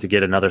hoping to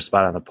get another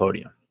spot on the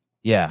podium.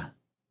 Yeah.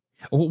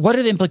 What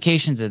are the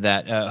implications of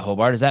that,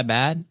 Hobart? Is that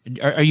bad?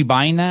 Are you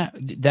buying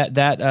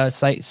that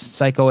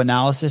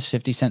psychoanalysis,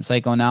 50 Cent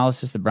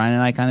psychoanalysis that Brian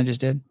and I kind of just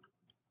did?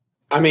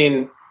 I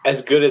mean,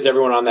 as good as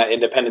everyone on that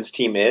Independence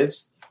team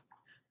is,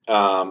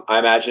 I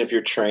imagine if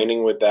you're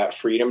training with that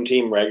Freedom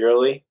team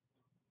regularly,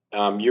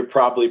 you're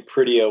probably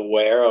pretty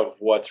aware of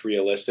what's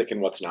realistic and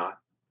what's not.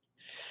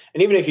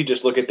 And even if you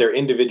just look at their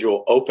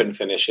individual open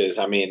finishes,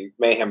 I mean,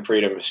 Mayhem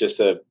Freedom is just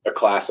a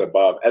class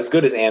above. As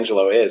good as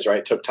Angelo is,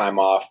 right? Took time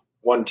off.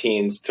 Won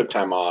teens, took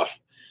time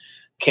off,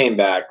 came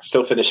back,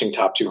 still finishing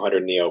top 200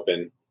 in the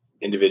Open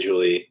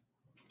individually,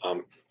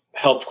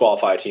 helped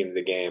qualify a team to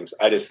the games.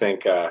 I just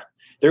think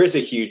there is a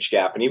huge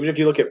gap. And even if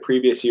you look at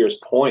previous year's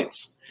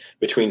points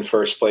between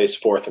first place,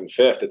 fourth, and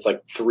fifth, it's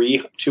like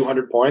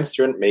 200 points,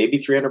 300, maybe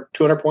 300,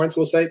 200 points,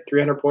 we'll say,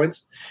 300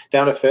 points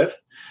down to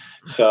fifth.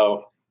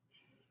 So,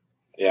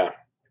 yeah.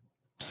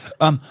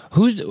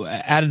 Who's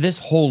out of this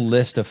whole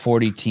list of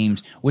 40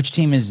 teams, which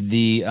team is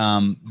the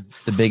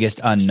biggest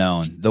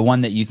unknown? The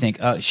one that you think,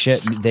 oh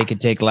shit, they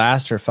could take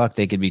last, or fuck,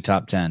 they could be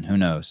top 10. Who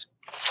knows?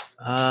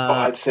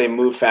 I'd say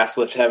Move Fast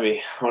Lift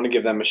Heavy. I want to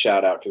give them a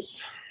shout out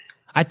because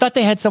I thought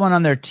they had someone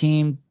on their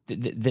team.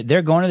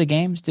 They're going to the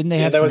games, didn't they?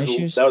 Have some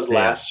issues? That was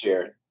last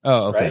year.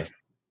 Oh, okay. Right?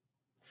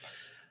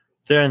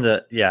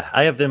 They're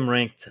I have them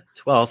ranked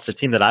 12th. The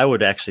team that I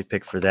would actually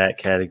pick for that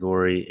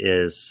category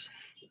is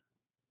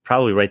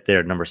probably right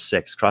there, number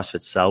 6,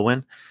 CrossFit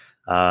Selwyn.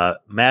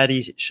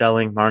 Maddie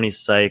Schelling, Marnie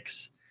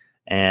Sykes,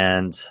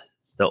 and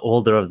the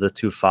older of the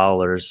two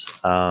Fowlers.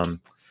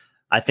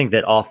 I think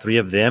that all three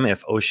of them,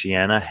 if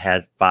Oceania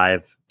had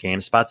 5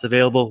 game spots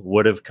available,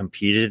 would have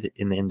competed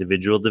in the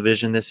individual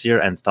division this year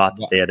and thought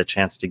that they had a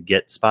chance to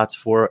get spots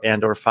 4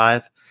 and or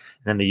 5.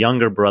 And then the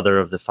younger brother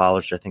of the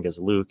Fowlers, which I think is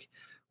Luke,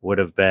 would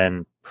have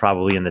been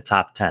probably in the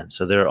top 10.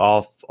 So they're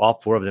all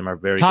 4 of them are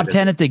very top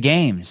 10 at the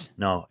games.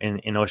 No,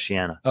 in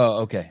Oceania. Oh,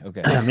 okay.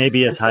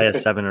 Maybe as high as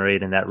 7 or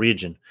 8 in that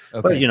region.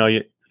 Okay. But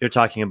you're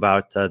talking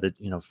about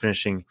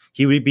finishing.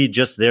 He would be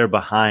just there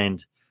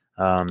behind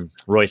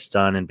Royce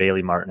Dunn and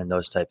Bailey Martin and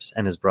those types,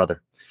 and his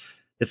brother.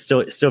 it's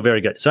still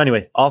very good. So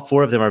anyway, all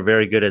 4 of them are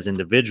very good as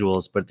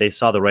individuals, but they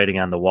saw the writing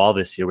on the wall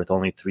this year with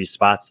only 3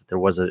 spots that there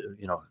was a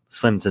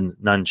slim to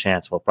none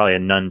chance. Well, probably a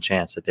none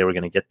chance that they were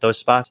going to get those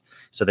spots.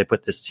 So they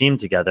put this team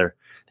together.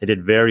 They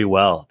did very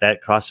well.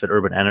 That CrossFit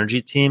Urban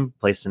Energy team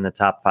placed in the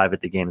top 5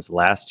 at the games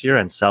last year,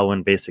 and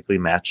Selwyn basically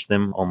matched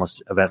them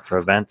almost event for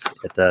event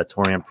at the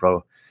Torian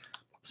Pro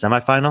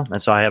semifinal.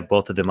 And so I have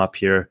both of them up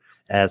here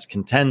as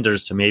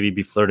contenders to maybe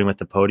be flirting with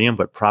the podium,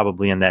 but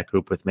probably in that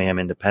group with Mayhem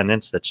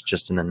Independence. That's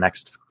just in the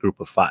next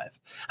group of 5.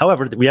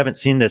 However, we haven't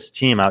seen this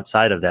team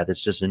outside of that.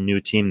 It's just a new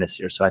team this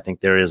year. So I think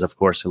there is, of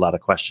course, a lot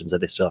of questions that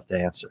they still have to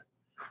answer.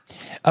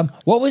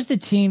 What was the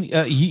team?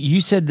 You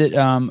said that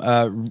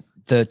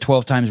the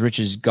 12 times Rich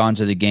has gone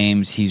to the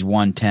games. He's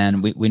won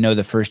 10. We know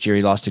the first year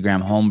he lost to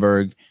Graham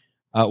Holmberg.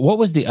 What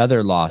was the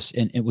other loss?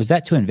 And was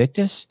that to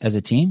Invictus as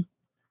a team?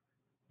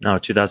 No,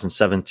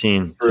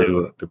 2017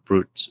 to the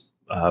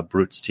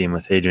Brute's team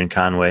with Adrian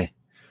Conway.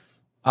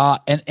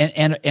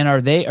 And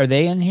are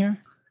they in here?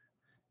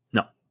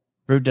 No,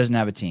 Brute doesn't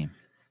have a team.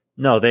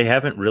 No, they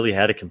haven't really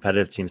had a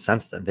competitive team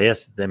since then.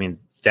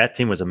 That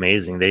team was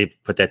amazing. They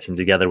put that team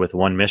together with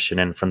one mission,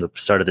 and from the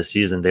start of the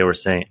season, they were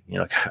saying,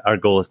 our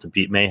goal is to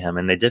beat Mayhem,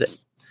 and they did it.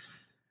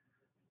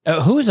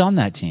 Who was on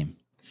that team?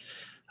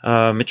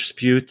 Mitch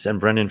Spute and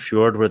Brendan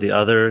Fjord were the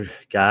other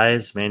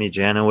guys. Manny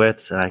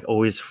Janowitz, and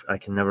I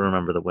can never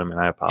remember the women.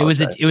 I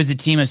apologize. It was a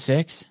team of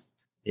 6.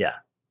 Yeah.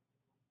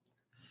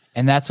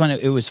 And that's when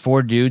it was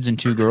 4 dudes and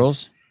 2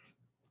 girls.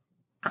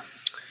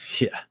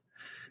 Yeah.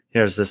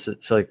 Here's this.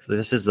 It's like,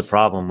 this is the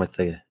problem with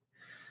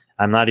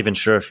I'm not even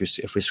sure if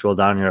we scroll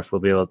down here, if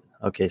we'll be able.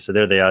 Okay. So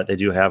there they are. They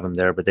do have them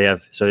there, but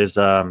there's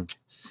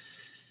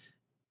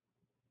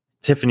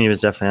Tiffany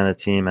was definitely on the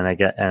team, and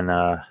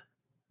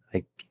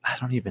I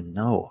don't even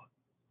know.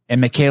 And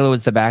Michaela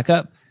was the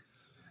backup?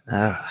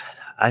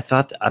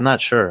 I'm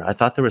not sure. I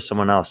thought there was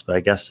someone else, but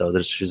I guess so.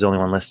 She's the only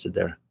one listed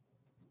there.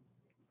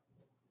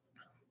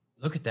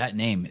 Look at that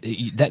name.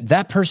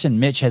 That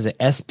person, Mitch, has an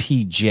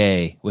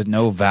SPJ with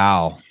no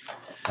vowel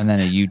and then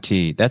a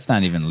UT. That's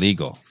not even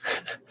legal.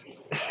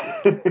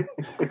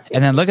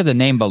 And then look at the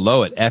name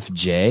below it,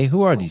 FJ.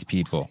 Who are these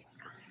people?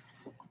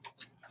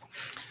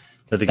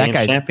 They're the game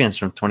champions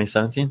from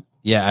 2017.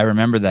 Yeah, I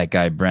remember that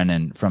guy,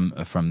 Brennan,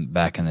 from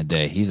back in the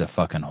day. He's a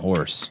fucking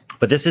horse.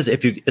 But this is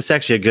it's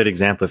actually a good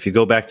example. If you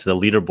go back to the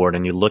leaderboard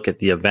and you look at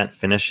the event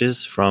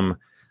finishes from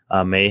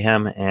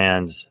Mayhem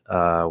and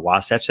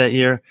Wasatch that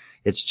year,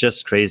 it's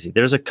just crazy.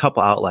 There's a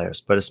couple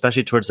outliers, but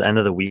especially towards the end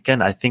of the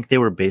weekend, I think they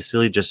were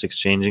basically just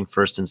exchanging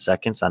first and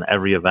seconds on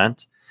every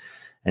event.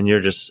 And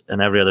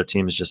every other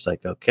team is just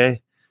like,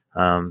 okay.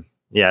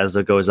 As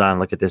it goes on,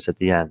 look at this at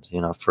the end,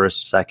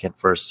 first, second,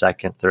 third,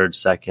 second,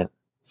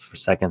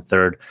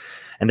 third.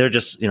 And they're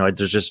just,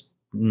 there's just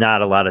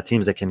not a lot of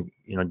teams that can,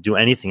 do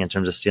anything in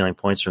terms of stealing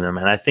points from them.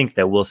 And I think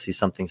that we'll see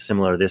something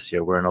similar this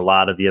year, where in a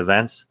lot of the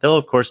events, there'll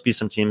of course be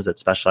some teams that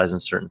specialize in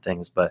certain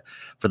things, but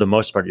for the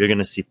most part, you're going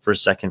to see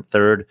first, second,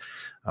 third,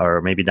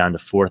 or maybe down to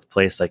 4th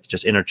place, like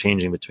just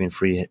interchanging between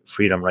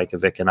Freedom,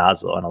 Reykjavik, and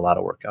Oslo on a lot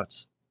of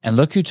workouts. And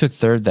look who took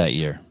 3rd that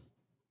year,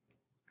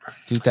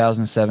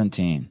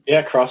 2017.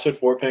 Yeah, CrossFit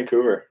Fort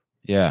Vancouver.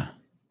 Yeah.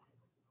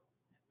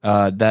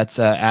 That's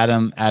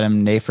Adam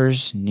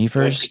Neifers.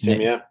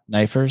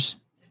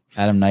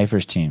 Adam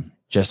Neifers' team.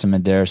 Justin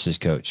Medeiros'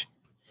 coach.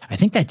 I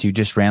think that dude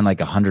just ran like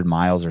 100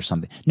 miles or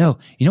something. No,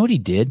 you know what he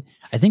did?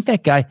 I think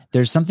that guy,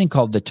 there's something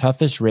called the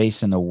toughest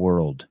race in the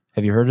world.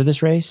 Have you heard of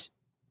this race?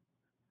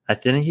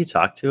 Didn't he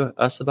talk to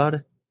us about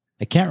it?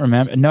 I can't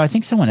remember. No, I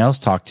think someone else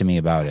talked to me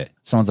about it.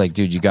 Someone's like,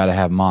 dude, you got to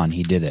have him on.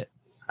 He did it.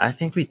 I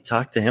think we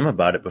talked to him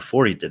about it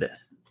before he did it.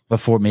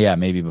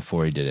 Maybe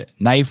before he did it.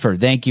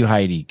 Knifer. Thank you,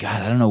 Heidi.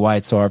 God, I don't know why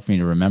it's so hard for me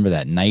to remember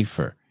that.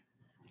 Knifer.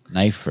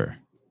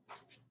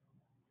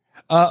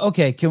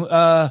 Okay.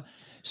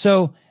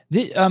 So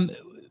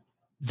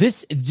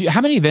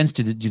how many events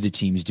do the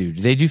teams do?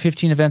 Do they do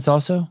 15 events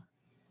also?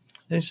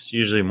 It's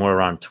usually more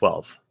around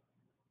 12.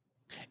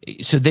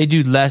 So they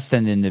do less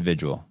than the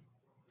individual.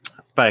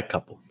 By a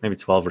couple, maybe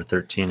 12 or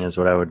 13 is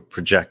what I would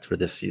project for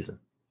this season.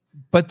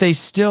 But they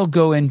still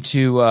go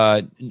into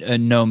a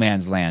no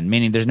man's land,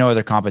 meaning there's no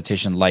other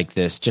competition like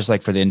this. Just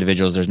like for the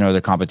individuals, there's no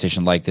other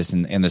competition like this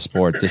in the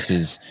sport. This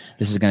is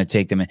going to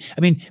take them in.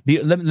 I mean,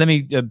 let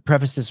me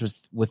preface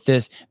this with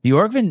this.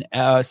 Bjorgvin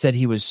said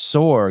he was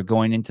sore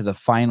going into the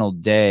final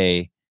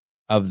day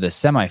of the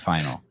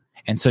semifinal,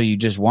 and so you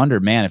just wonder,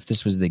 man, if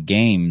this was the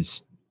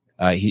games,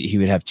 he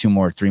would have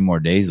 3 more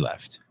days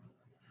left.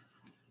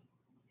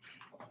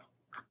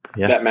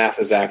 Yeah. That math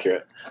is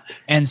accurate.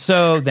 And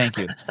so, thank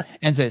you.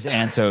 And so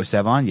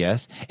Sevon,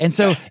 yes. And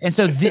so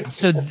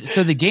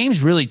the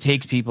games really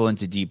takes people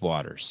into deep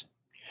waters.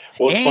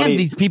 Well, it's funny.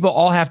 These people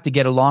all have to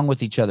get along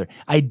with each other.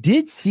 I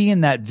did see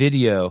in that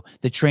video,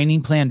 the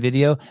training plan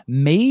video,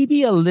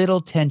 maybe a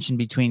little tension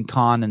between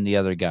Khan and the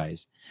other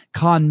guys.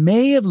 Khan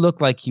may have looked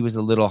like he was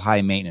a little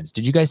high maintenance.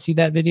 Did you guys see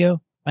that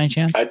video by any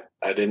chance?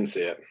 I didn't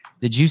see it.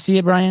 Did you see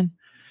it, Brian?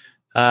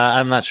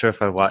 I'm not sure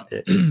if I watched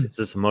it. Is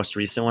this the most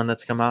recent one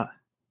that's come out?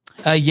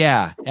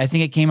 Yeah, I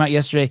think it came out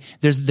yesterday.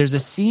 There's a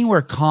scene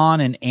where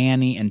Con and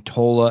Annie and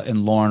Tola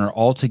and Lauren are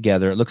all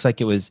together. It looks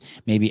like it was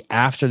maybe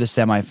after the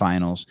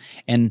semifinals.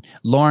 And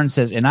Lauren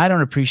says, "And I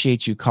don't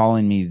appreciate you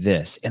calling me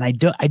this." And I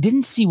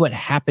didn't see what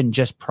happened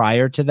just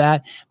prior to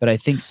that, but I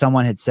think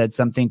someone had said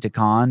something to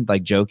Con,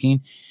 like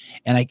joking.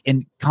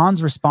 And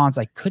Con's response,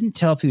 I couldn't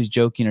tell if he was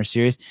joking or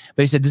serious,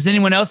 but he said, "Does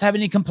anyone else have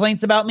any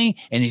complaints about me?"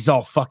 And he's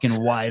all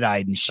fucking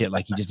wide-eyed and shit,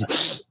 like he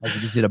just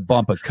did a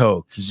bump of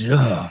coke.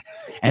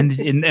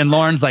 And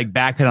Lauren's like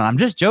backpedaling, I'm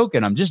just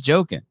joking.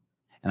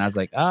 And I was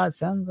like, it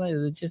sounds like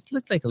it just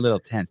looked like a little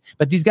tense.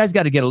 But these guys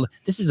got to get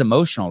this is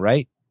emotional,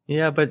 right?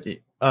 Yeah, but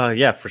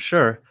yeah, for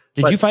sure.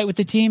 Did you fight with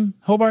the team,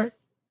 Hobart?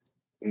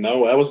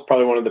 No, that was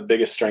probably one of the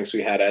biggest strengths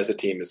we had as a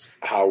team is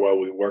how well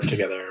we worked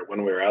together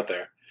when we were out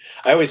there.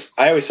 I always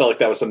felt like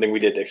that was something we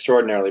did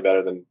extraordinarily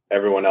better than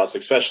everyone else,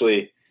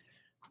 especially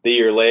the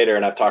year later.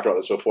 And I've talked about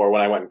this before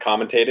when I went and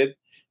commentated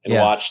and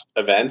watched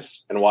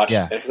events and watched,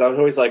 because I was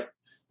always like,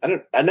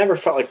 I never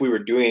felt like we were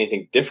doing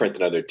anything different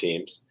than other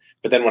teams.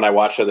 But then when I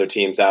watched other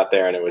teams out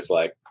there and it was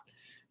like,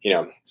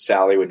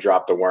 Sally would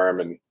drop the worm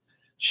and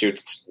she would,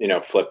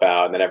 flip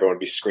out and then everyone would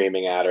be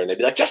screaming at her and they'd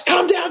be like, "Just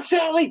calm down,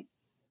 Sally."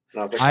 And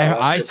I was like,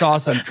 I saw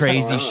some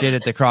crazy shit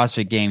at the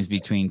CrossFit Games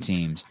between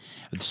teams.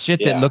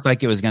 Shit that looked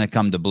like it was going to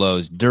come to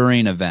blows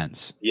during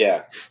events.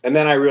 Yeah. And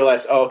then I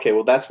realized, okay,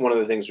 well, that's one of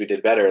the things we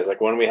did better is like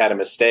when we had a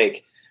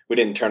mistake, we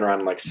didn't turn around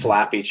and like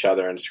slap each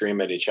other and scream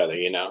at each other,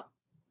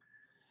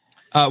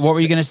 What were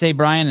you going to say,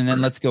 Brian? And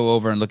then let's go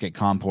over and look at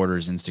Com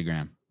Porter's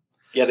Instagram.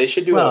 Yeah, they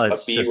should do a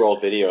B-roll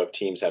video of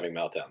teams having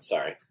meltdowns.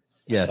 Sorry.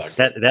 Yes.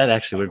 That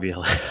actually would be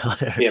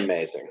hilarious. It'd be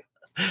amazing.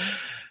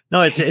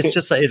 No, it's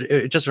just like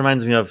it just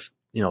reminds me of,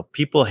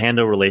 people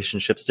handle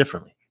relationships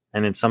differently.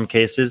 And in some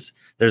cases,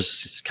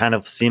 there's kind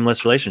of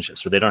seamless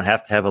relationships where they don't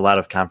have to have a lot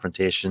of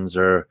confrontations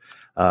or,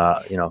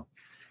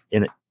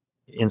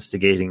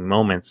 instigating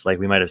moments like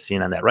we might have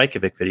seen on that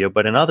Reykjavik video.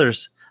 But in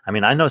others, I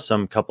mean, I know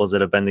some couples that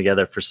have been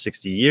together for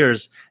 60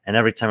 years and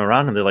every time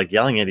around them, they're like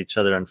yelling at each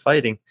other and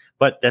fighting,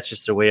 but that's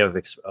just a way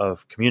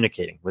of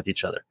communicating with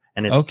each other.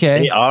 And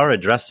they are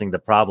addressing the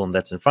problem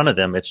that's in front of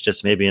them. It's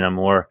just maybe in a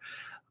more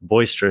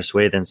boisterous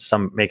way than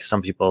makes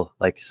some people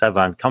like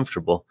Sevan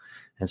comfortable.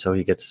 And so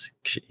he gets,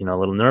 a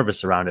little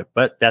nervous around it,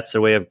 but that's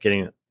a way of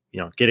getting,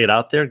 get it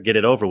out there, get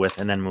it over with,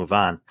 and then move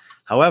on.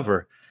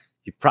 However,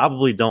 you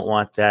probably don't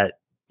want that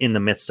in the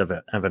midst of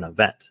an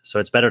event. So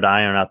it's better to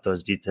iron out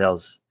those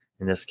details,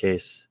 in this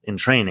case, in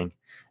training.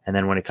 And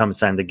then when it comes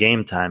time to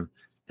game time,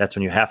 that's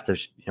when you have to,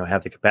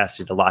 have the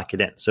capacity to lock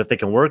it in. So if they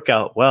can work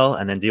out well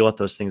and then deal with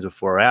those things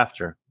before or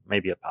after,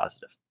 maybe a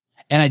positive.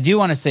 And I do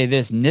want to say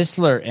this,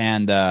 Nisler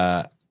and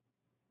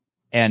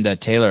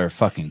Taylor are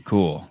fucking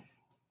cool.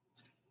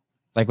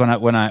 Like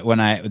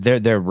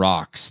they're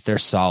rocks. They're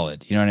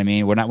solid. You know what I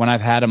mean? When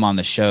I've had them on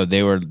the show,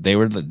 they're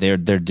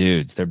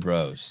dudes. They're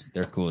bros.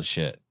 They're cool as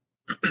shit.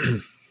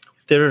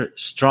 They're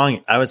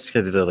strong. I would say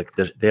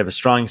they have a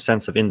strong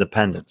sense of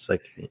independence,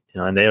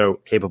 and they are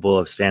capable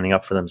of standing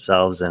up for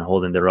themselves and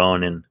holding their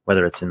own, and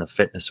whether it's in the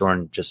fitness or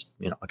in just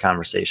a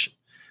conversation.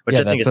 Which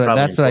I think is probably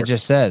that's what I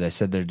just said. I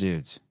said they're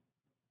dudes.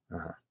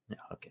 Yeah.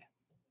 Okay.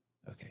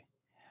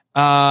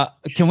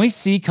 Can we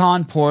see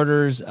Con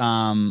Porter's?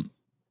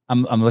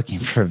 I'm looking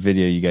for a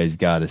video you guys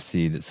got to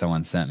see that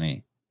someone sent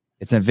me.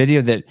 It's a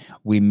video that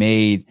we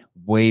made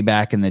way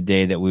back in the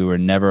day that we were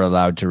never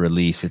allowed to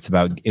release. It's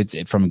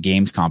from a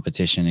games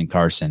competition in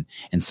Carson,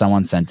 and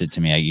someone sent it to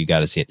me. You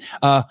got to see it.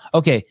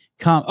 Okay.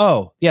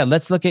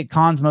 Let's look at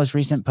Con's most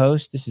recent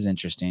post. This is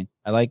interesting.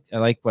 I like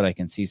what I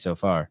can see so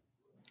far.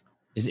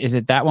 Is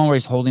it that one where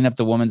he's holding up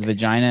the woman's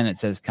vagina and it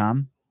says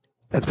 "come"?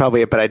 That's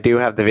probably it, but I do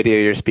have the video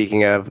you're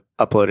speaking of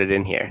uploaded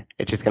in here.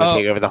 It's just going to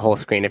take over the whole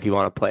screen if you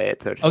want to play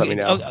it. So just let me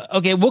know.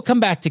 Okay, we'll come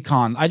back to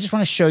Con. I just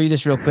want to show you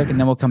this real quick, and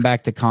then we'll come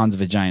back to Con's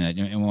vagina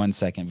in 1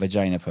 second.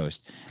 Vagina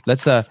post.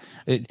 Let's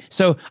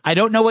so I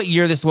don't know what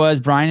year this was.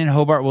 Brian and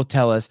Hobart will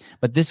tell us,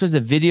 but this was a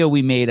video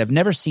we made. I've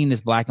never seen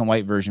this black and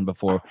white version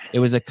before. It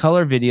was a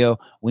color video.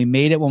 We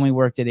made it when we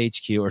worked at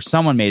HQ, or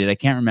someone made it. I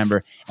can't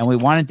remember. And we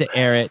wanted to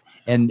air it,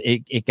 and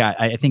it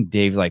got. I think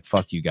Dave's like,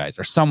 "Fuck you guys,"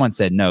 or someone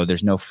said, "No,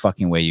 there's no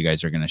fucking way you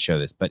guys are going to show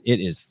this." But it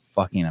is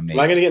fucking amazing.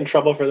 Am I going to get in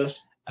trouble for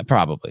this?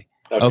 Probably.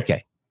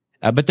 Okay.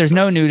 But there's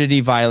no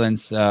nudity,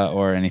 violence,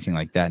 or anything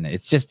like that.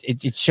 It's just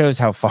it shows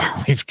how far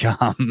we've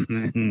come.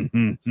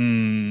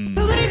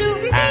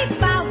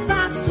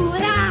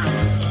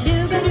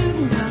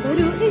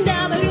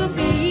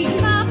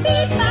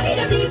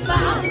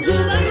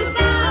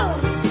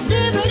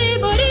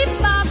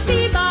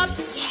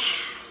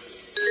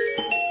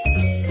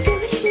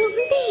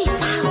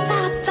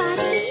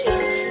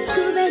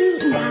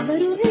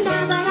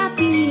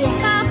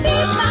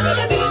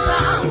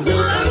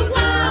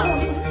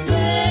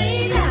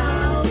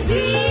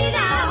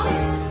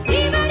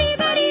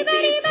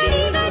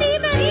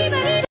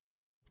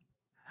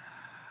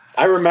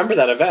 I remember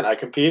that event. I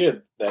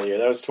competed that year.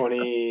 That was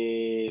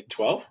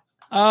 2012.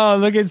 Oh,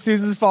 look at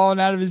Susan's falling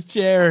out of his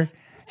chair.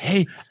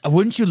 Hey,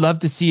 wouldn't you love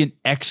to see an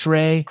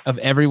X-ray of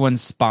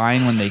everyone's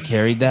spine when they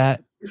carried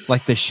that?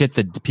 like the shit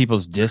that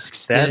people's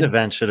discs That did.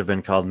 event should have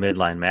been called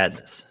Midline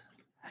Madness.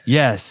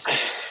 Yes.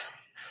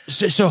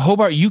 So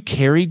Hobart, you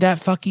carried that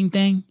fucking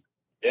thing?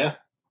 Yeah.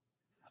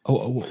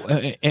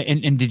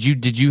 And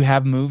did you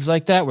have moves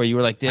like that where you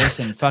were like this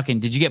and fucking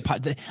did you get?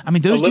 I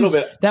mean, those A little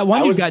dudes, bit. that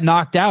one dude got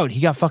knocked out.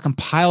 He got fucking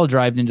pile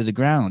drived into the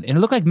ground, and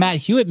it looked like Matt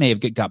Hewitt may have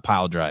got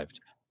pile drived.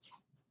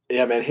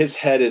 Yeah, man, his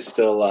head is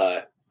still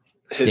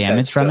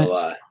damaged from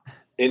it.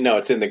 No,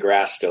 it's in the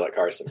grass still at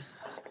Carson.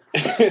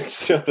 It's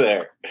still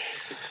there.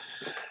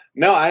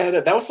 No,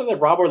 that was something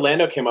that Rob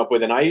Orlando came up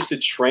with, and I used to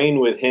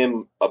train with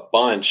him a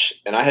bunch,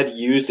 and I had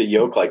used a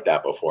yoke like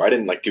that before. I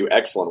didn't do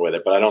excellent with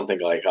it, but I don't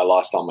think I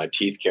lost all my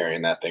teeth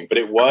carrying that thing. But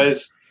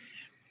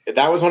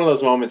that was one of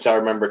those moments I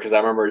remember, because I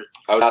remember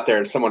I was out there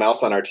and someone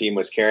else on our team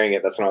was carrying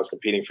it. That's when I was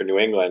competing for New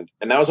England.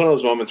 And that was one of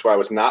those moments where I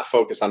was not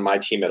focused on my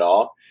team at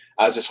all.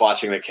 I was just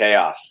watching the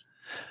chaos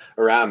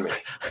around me.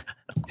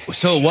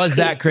 So it was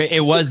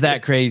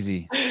that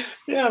crazy.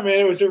 Yeah, man,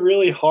 it was a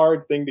really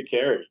hard thing to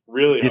carry.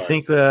 Really hard.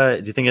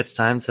 Do you think it's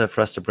time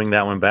for us to bring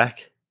that one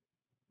back?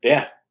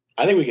 Yeah,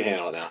 I think we can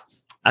handle it now.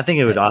 I think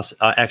it would also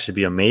actually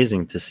be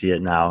amazing to see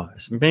it now.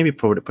 Maybe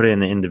put it in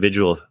the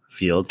individual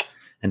field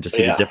and to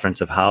see the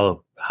difference of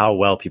how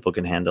well people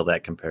can handle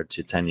that compared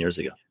to 10 years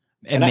ago.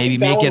 And maybe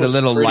make it a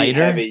little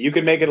lighter. Heavy. You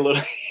could make it a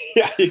little,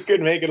 you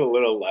could make it a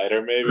little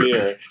lighter, maybe.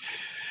 Or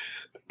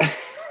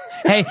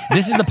hey,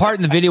 this is the part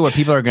in the video where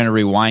people are going to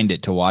rewind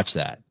it to watch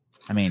that.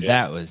 I mean,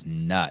 that was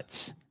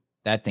nuts.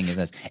 That thing is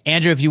nuts.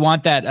 Andrew, if you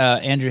want that,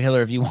 Andrew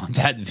Hiller, if you want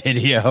that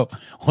video,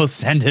 we'll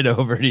send it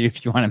over to you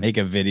if you want to make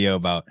a video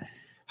about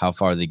how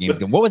far the game's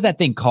going. What was that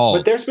thing called?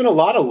 But there's been a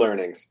lot of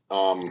learnings.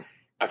 I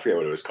forget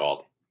what it was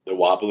called. The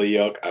wobbly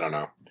yoke. I don't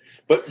know.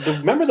 But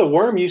remember, the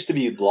worm used to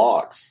be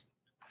logs.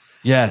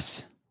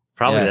 Yes.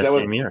 Probably that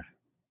same year.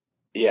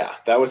 Yeah,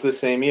 that was the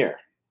same year.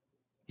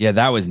 Yeah,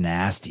 that was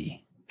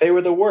nasty. They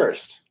were the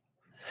worst.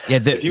 Yeah,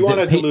 if you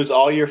wanted to lose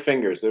all your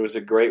fingers, there was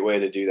a great way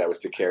to do that, was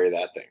to carry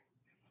that thing.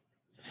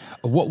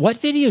 What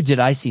video did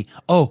I see?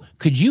 Oh,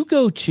 could you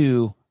go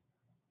to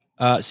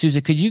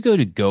Sousa? Could you go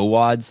to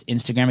GoWad's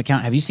Instagram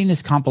account? Have you seen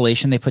this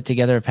compilation they put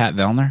together of Pat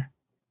Vellner?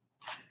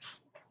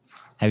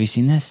 Have you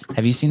seen this?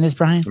 Have you seen this,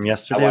 Brian? From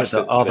yesterday with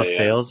all the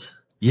fails.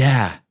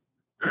 Yeah.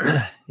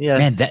 Yeah.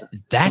 Man, that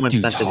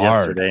dude's sent it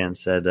hard. Yesterday and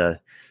said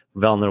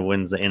Vellner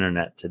wins the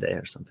internet today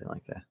or something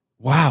like that.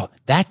 Wow,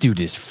 that dude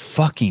is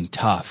fucking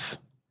tough.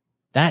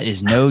 That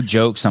is no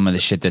joke, some of the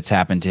shit that's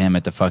happened to him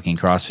at the fucking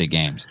CrossFit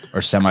Games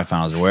or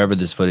semifinals or wherever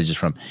this footage is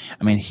from.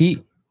 I mean,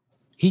 he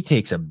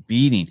takes a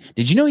beating.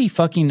 Did you know he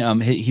fucking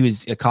he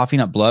was coughing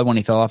up blood when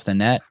he fell off the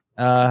net,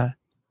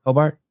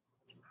 Hobart?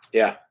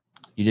 Yeah.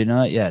 You didn't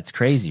know that? Yeah, it's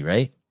crazy,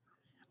 right?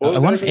 Well, I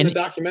wonder if the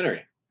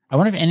documentary. I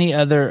wonder if any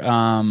other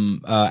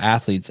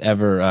athletes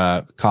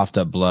ever coughed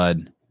up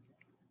blood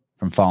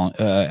from falling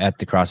at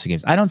the CrossFit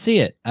Games. I don't see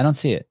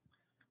it.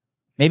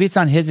 Maybe it's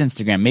on his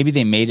Instagram. Maybe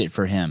they made it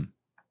for him.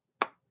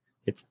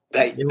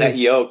 That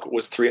yoke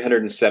was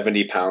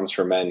 370 pounds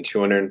for men,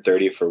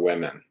 230 for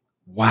women.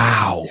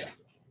 Wow.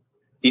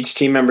 Each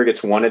team member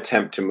gets one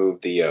attempt to move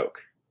the yoke.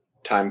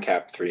 Time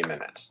cap 3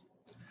 minutes.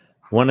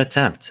 One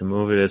attempt to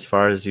move it as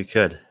far as you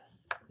could.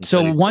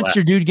 So once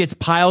your dude gets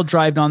pile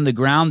drived on the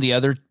ground, the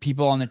other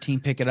people on the team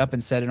pick it up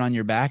and set it on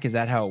your back. Is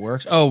that how it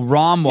works? Oh,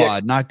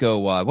 ROMWAD, not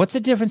GoWad. What's the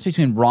difference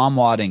between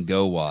ROMWAD and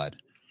GoWad?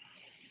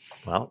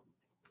 Well,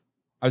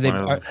 are they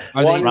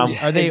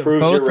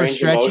improves both your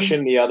range of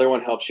motion? The other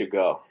one helps you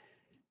go.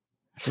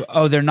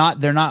 Oh, they're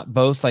not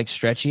both like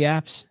stretchy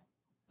apps.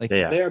 Like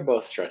they are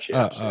both stretchy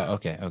apps.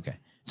 Okay.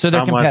 So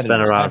they're competitive. Been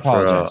around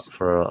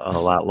for a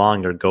lot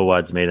longer.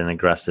 GoWad's made an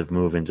aggressive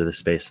move into the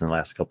space in the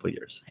last couple of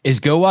years. Is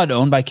GoWad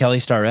owned by Kelly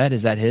Starrett?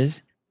 Is that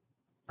his?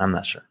 I'm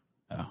not sure.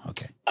 Oh,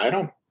 okay. I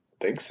don't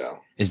think so.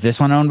 Is this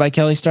one owned by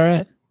Kelly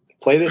Starrett?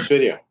 Play this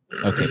video.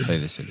 Okay, play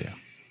this video.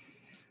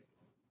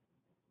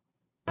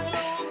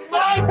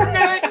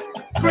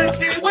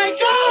 Chrissy,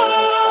 wake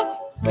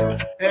up!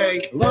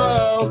 Hey,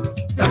 hello?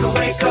 Time to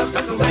wake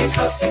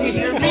up. Can you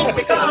hear me?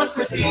 Wake up,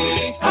 Chrissy.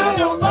 I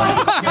don't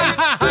like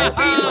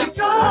Chrissy, wake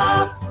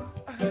up!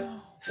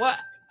 What?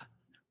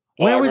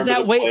 Where was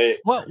that weight?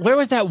 Where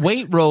was that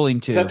weight rolling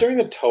to? Is that during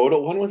the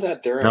total? When was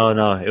that during?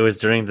 No. It was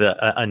during the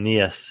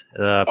Aeneas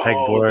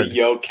pegboard, the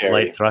yoke carry,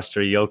 light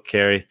thruster yoke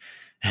carry.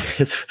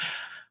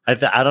 I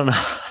don't know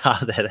how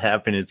that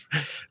happened. It's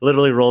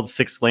literally rolled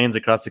 6 lanes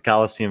across the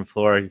Coliseum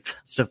floor. It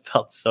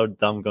felt so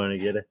dumb going to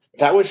get it.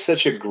 That was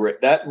such a great.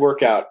 That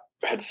workout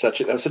had such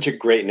a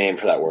great name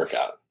for that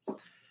workout.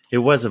 It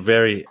was a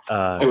very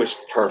it was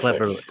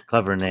perfect,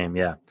 clever name.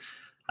 Yeah,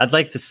 I'd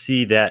like to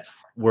see that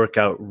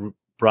workout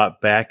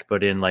brought back,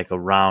 but in like a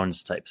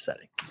rounds type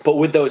setting. But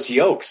with those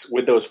yokes,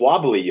 with those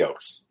wobbly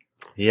yokes.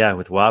 Yeah,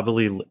 with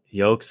wobbly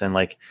yokes and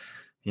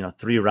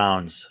 3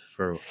 rounds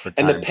for time.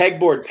 And the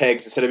pegboard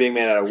pegs, instead of being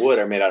made out of wood,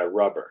 are made out of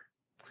rubber.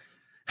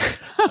 So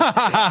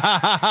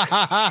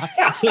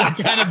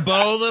kind of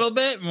bow a little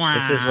bit.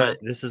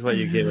 This is what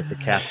you get with the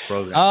CAF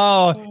program.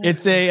 Oh,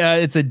 it's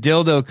a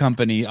dildo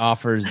company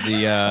offers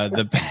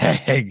the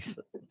pegs.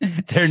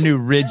 Their new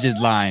rigid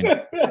line.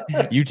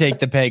 You take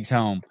the pegs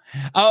home.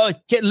 Oh,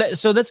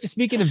 so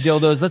speaking of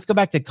dildos, let's go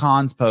back to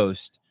Khan's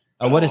post.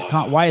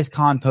 Why is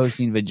Khan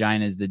posting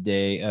vaginas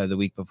the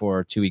week before,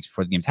 or 2 weeks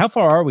before the games? How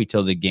far are we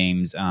till the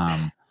games?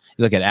 You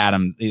look at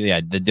Adam,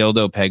 the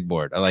dildo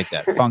pegboard. I like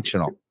that.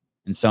 Functional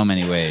in so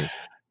many ways.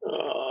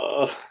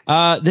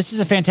 This is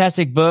a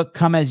fantastic book,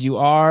 Come As You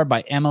Are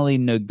by Emily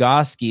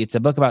Nagoski. It's a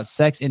book about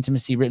sex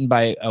intimacy written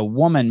by a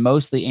woman,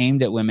 mostly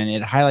aimed at women.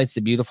 It highlights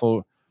the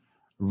beautiful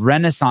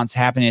renaissance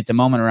happening at the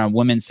moment around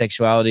women's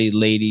sexuality.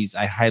 Ladies,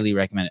 I highly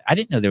recommend it. I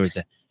didn't know there was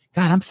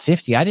I'm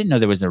 50. I didn't know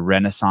there was a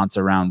renaissance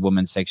around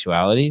women's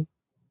sexuality.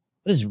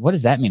 What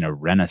does that mean, a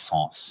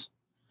renaissance?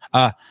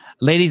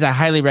 Ladies, I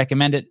highly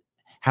recommend it.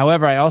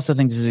 However, I also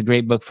think this is a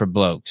great book for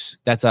blokes.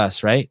 That's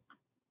us, right?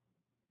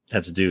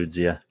 That's dudes,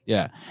 yeah.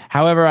 Yeah.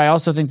 However, I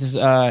also think this,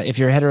 if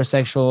you're a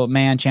heterosexual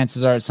man,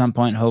 chances are at some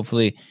point,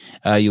 hopefully,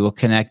 you will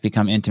connect,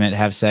 become intimate,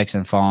 have sex,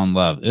 and fall in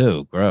love.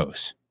 Ooh,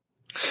 gross.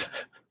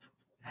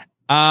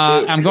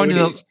 I'm going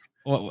cooties. to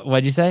the.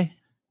 What'd you say?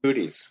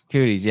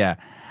 Cooties, yeah.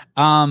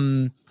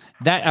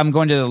 That I'm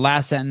going to the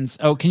last sentence.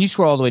 Oh, can you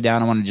scroll all the way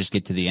down? I want to just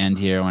get to the end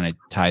here. I want to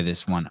tie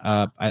this one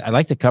up. I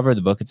like the cover of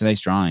the book. It's a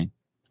nice drawing.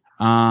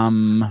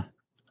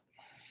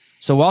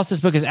 So whilst this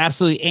book is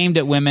absolutely aimed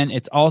at women,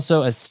 it's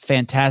also a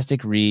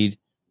fantastic read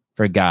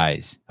for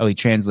guys. Oh, he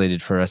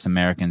translated for us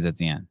Americans at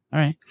the end. All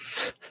right.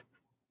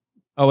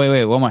 Oh,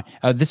 wait, one more.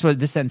 This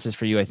sentence is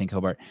for you, I think,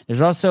 Hobart.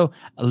 There's also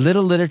a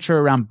little literature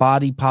around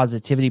body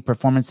positivity,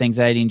 performance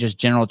anxiety, and just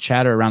general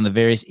chatter around the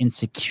various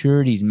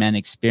insecurities men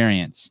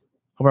experience.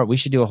 Hobart, we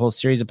should do a whole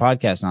series of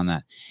podcasts on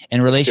that.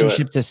 In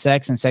relationship to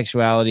sex and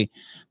sexuality,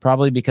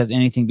 probably because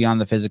anything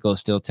beyond the physical is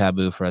still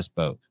taboo for us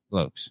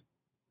blokes.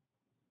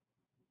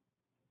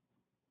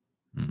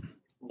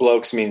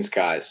 Blokes means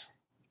guys.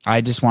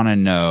 I just want to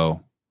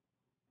know,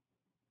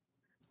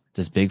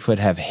 does Bigfoot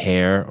have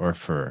hair or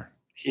fur?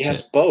 He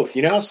has both.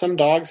 You know how some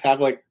dogs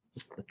have like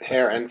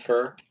hair and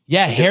fur?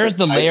 Yeah, hair is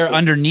the layer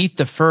underneath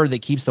the fur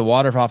that keeps the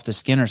water off the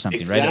skin or something,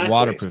 exactly. right? It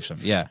waterproofs them.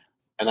 Yeah.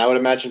 And I would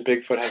imagine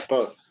Bigfoot has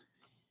both.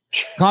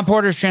 Con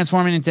Porter's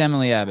transforming into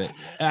Emily Abbott.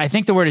 I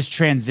think the word is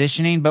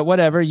transitioning, but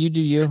whatever. You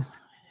do you.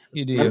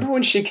 Remember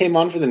when she came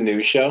on for the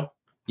news show?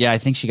 Yeah, I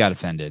think she got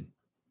offended.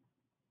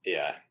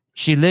 Yeah.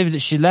 She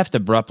left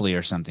abruptly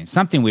or something.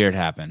 Something weird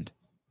happened.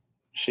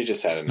 She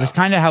just had enough. It was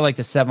kind of how like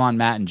the Sevon,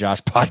 Matt, and Josh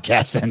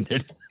podcast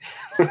ended.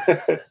 I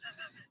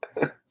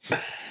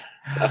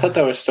thought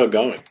that was still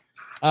going.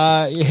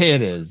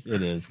 It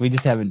is. We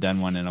just haven't done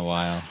one in a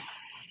while.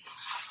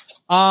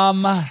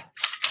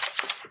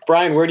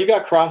 Brian, where do you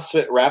got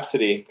CrossFit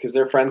Rhapsody? Because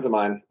they're friends of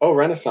mine. Oh,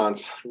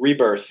 Renaissance.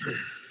 Rebirth.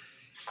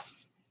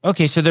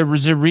 Okay, so there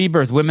was a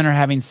rebirth. Women are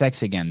having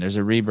sex again. There's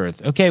a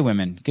rebirth. Okay,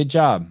 women. Good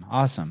job.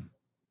 Awesome.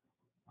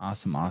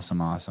 Who's your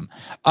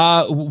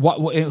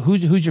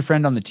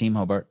friend on the team,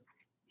 Hobart?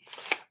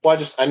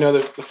 Well, I know the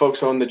folks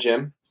who own the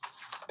gym,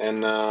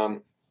 and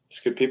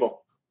it's good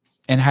people.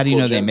 And how do you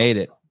know they made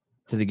it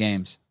to the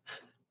games?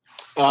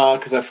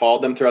 Because I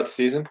followed them throughout the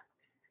season.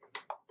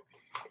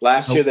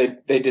 Last year,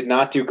 they did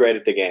not do great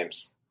at the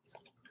games.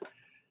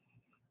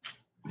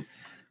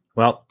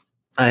 Well,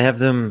 I have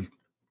them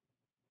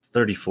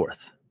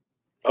 34th.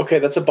 Okay,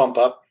 that's a bump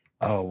up.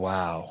 Oh,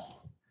 wow.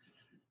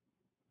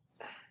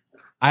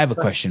 I have a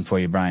question for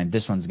you, Brian.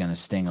 This one's going to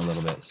sting a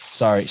little bit.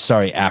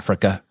 Sorry,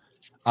 Africa.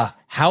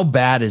 How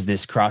bad is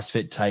this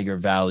CrossFit Tiger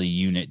Valley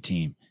unit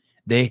team?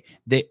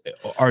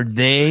 Are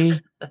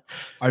they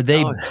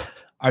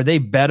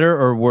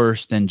better or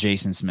worse than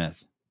Jason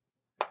Smith?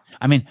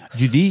 I mean,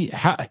 do these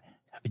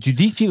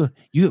people?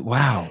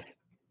 Wow.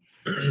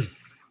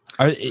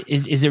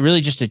 Is it really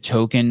just a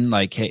token,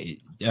 like, hey,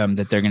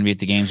 that they're going to be at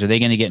the games? Are they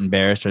going to get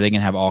embarrassed? Are they going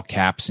to have all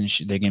caps and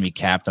they're going to be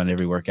capped on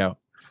every workout?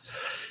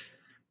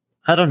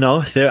 I don't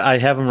know. I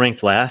have them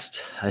ranked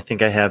last. I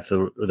think I have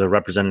the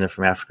representative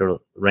from Africa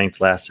ranked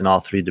last in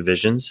all three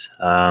divisions.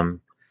 And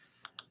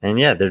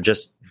yeah, they're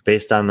just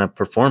based on the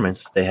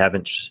performance. They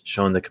haven't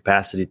shown the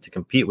capacity to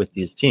compete with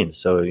these teams.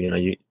 So,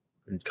 you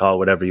call it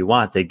whatever you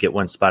want. They get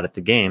one spot at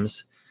the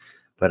games.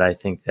 But I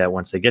think that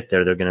once they get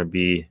there, they're going to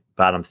be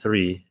bottom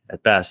three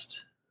at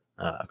best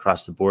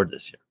across the board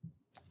this year.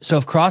 So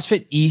if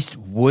CrossFit East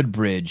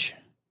Woodbridge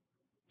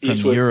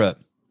from Europe.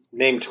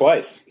 Named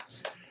twice.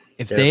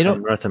 If they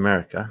don't, North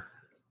America.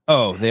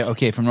 Oh,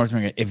 from North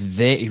America. If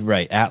they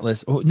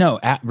Atlas. Oh, no,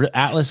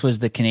 Atlas was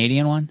the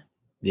Canadian one.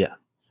 Yeah.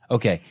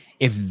 Okay.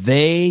 If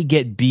they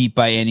get beat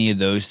by any of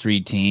those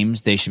three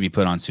teams, they should be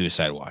put on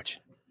suicide watch.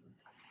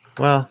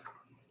 Well,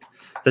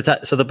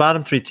 so the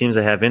bottom three teams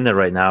I have in there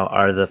right now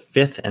are the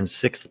 5th and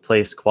 6th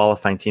place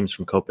qualifying teams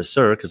from Copa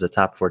Sur, because the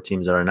top 4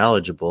 teams are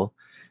ineligible,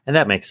 and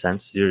that makes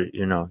sense.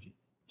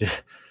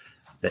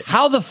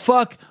 How the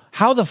fuck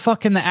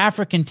can the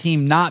African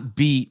team not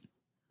beat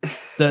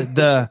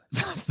the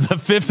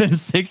 5th and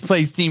 6th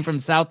place team from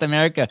South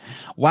America?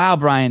 Wow,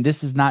 Brian,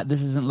 this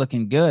isn't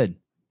looking good.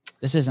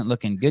 This isn't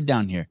looking good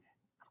down here.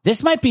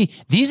 These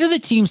are the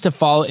teams to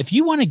follow. If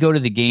you want to go to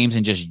the games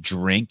and just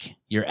drink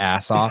your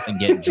ass off and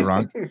get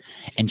drunk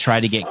and try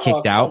to get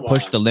kicked out,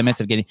 push the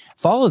limits of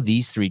follow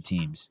these 3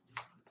 teams.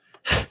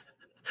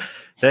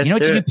 You know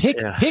what you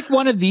do? Pick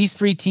one of these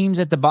 3 teams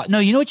at the bottom. No,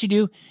 you know what you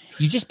do?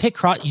 You just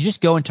pick you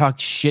just go and talk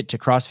shit to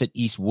CrossFit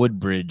East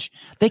Woodbridge.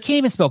 They can't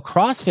even spell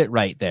CrossFit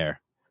right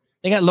there.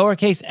 They got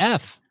lowercase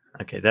f.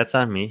 Okay, that's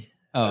on me.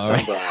 Oh,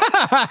 That's all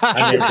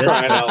on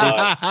Brian.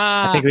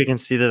 I think we can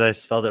see that I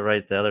spelled it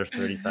right the other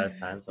 35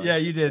 times. Yeah,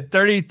 you did.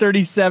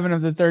 37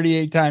 of the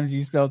 38 times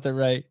you spelled it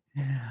right.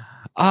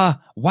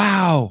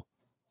 Wow.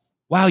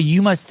 Wow,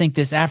 you must think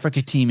this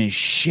Africa team is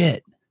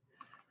shit.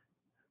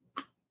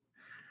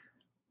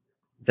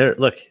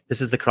 Look,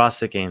 this is the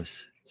CrossFit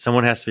Games.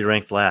 Someone has to be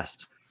ranked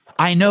last.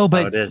 I know,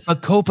 but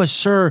Copa,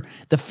 sir,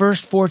 the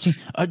first 14.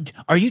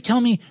 Are you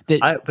telling me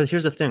that? But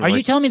here's the thing. Are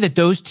you telling me that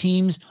those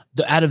teams,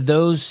 out of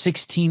those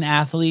 16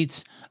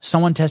 athletes,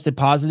 someone tested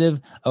positive,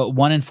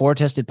 1 in 4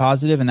 tested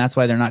positive, and that's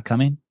why they're not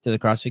coming to the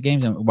CrossFit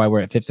Games, and why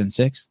we're at 5th and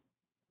 6th?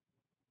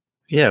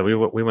 Yeah, we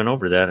went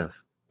over that a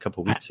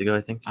couple weeks ago,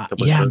 I think.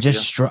 I'm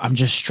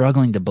just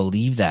struggling to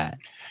believe that.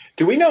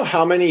 Do we know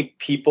how many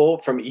people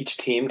from each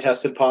team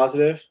tested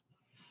positive?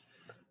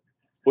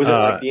 Was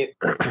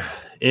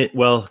it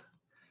Well,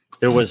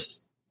 there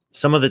was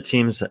some of the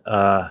teams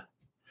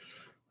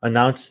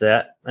announced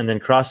that, and then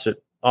CrossFit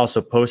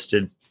also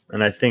posted,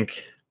 and I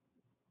think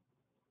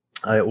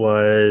it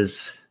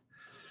was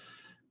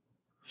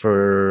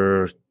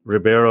for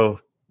Ribeiro,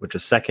 which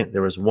was second.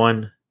 There was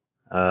one.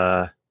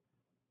 There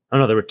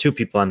were 2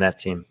 people on that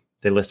team.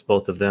 They list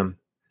both of them.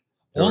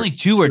 Only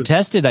 2 were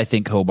tested, I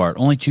think, Hobart.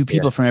 Only 2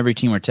 people from every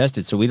team were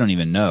tested, so we don't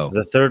even know.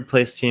 The 3rd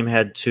place team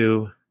had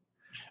 2,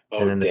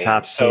 and then the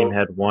top team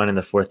had 1, and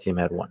the 4th team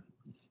had 1.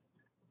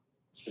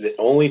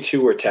 Only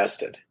 2 were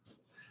tested.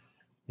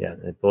 Yeah,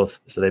 they both.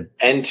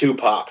 And 2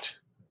 popped.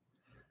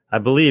 I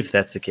believe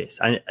that's the case.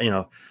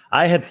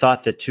 I had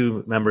thought that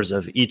 2 members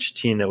of each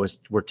team that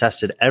were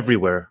tested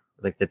everywhere,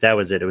 like that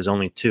was it. It was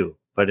only 2,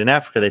 but in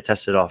Africa they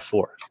tested all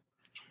 4.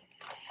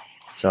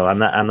 So I'm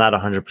not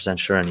 100%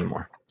 sure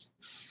anymore.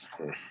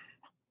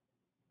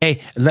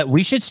 Hey,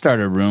 we should start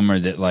a rumor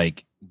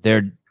that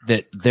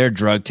their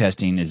drug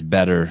testing is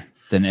better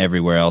than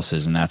everywhere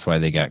else's, and that's why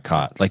they got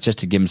caught. Like, just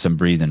to give them some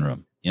breathing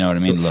room. You know what I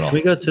mean? Can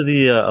we go to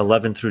the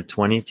 11 through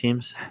 20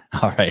 teams?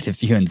 All right,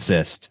 if you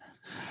insist.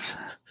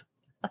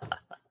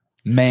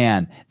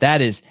 Man,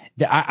 that is.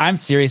 I'm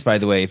serious. By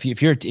the way, if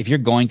you're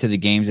going to the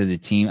games as a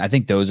team, I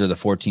think those are the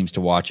 4 teams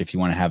to watch if you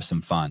want to have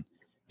some fun.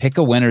 Pick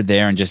a winner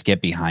there and just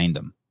get behind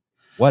them.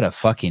 What a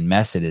fucking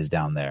mess it is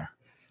down there.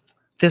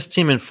 This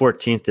team in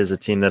 14th is a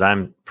team that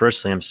I'm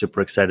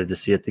super excited to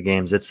see at the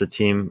games. It's the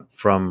team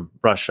from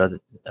Russia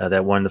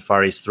that won the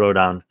Far East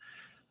Throwdown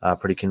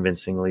pretty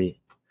convincingly.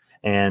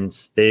 And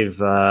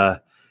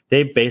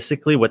they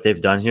basically, what they've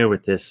done here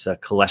with this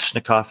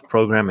Kalashnikov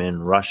program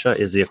in Russia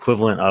is the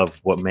equivalent of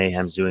what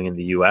Mayhem's doing in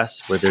the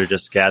U.S., where they're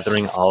just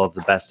gathering all of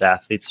the best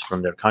athletes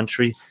from their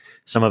country.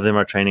 Some of them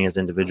are training as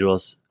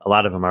individuals. A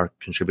lot of them are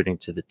contributing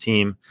to the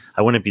team.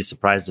 I wouldn't be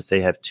surprised if they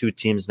have 2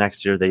 teams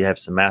next year. They have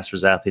some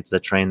masters athletes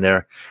that train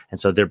there. And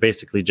so they're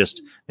basically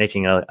just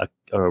making a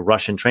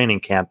Russian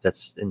training camp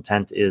that's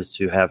intent is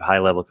to have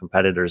high-level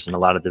competitors in a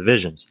lot of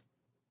divisions.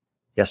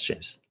 Yes,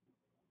 James.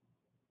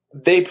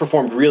 They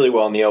performed really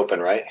well in the Open,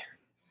 right?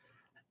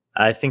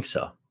 I think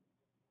so.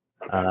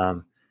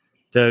 Okay.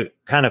 The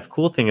kind of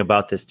cool thing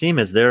about this team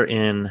is they're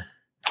in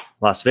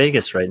Las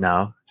Vegas right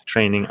now,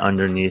 training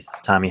underneath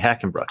Tommy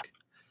Hackenbruck.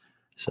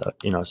 So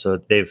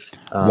they've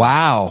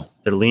they're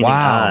leaning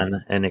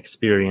on an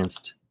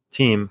experienced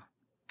team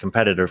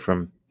competitor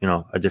from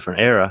a different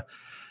era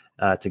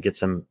to get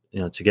some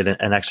to get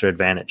an extra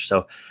advantage.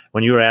 So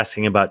when you were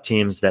asking about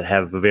teams that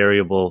have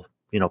variable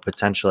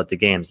potential at the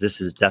games, this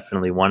is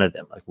definitely one of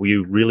them. Like, we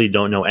really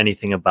don't know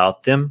anything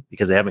about them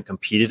because they haven't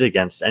competed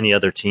against any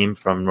other team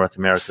from North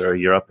America or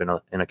Europe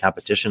in a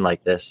competition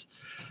like this.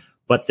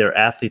 But their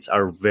athletes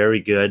are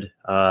very good.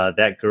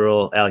 That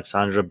girl,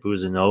 Alexandra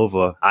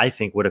Buzanova, I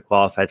think would have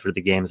qualified for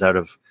the games out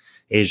of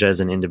Asia as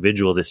an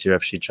individual this year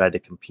if she tried to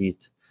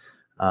compete.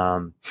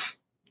 And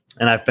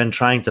I've been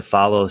trying to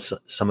follow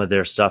some of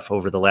their stuff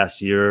over the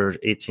last year,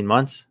 18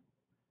 months.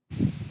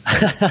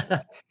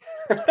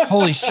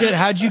 Holy shit,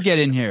 how'd you get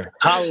in here?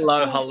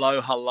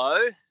 Hello.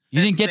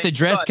 You didn't get the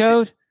dress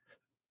code?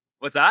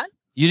 What's that?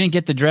 You didn't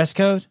get the dress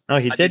code? No,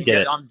 he did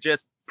get it. I'm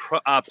just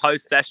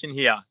post-session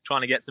here,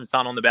 trying to get some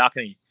sun on the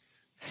balcony.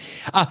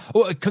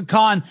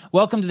 Con,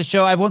 welcome to the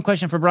show. I have one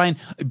question for Brian.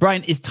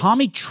 Brian, is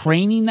Tommy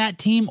training that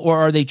team, or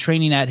are they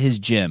training at his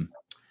gym?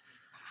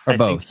 Or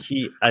both?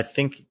 I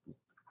think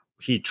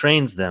he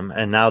trains them,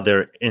 and now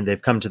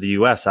they've come to the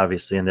U.S.,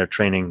 obviously, and they're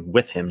training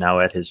with him now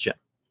at his gym.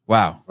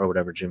 Wow. Or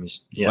whatever gym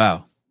he's. Yeah.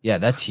 Wow. Yeah,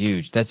 that's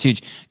huge. That's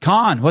huge.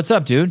 Con, what's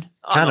up, dude?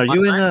 Con,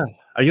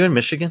 are you in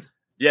Michigan?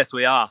 Yes,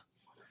 we are.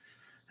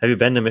 Have you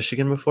been to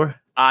Michigan before?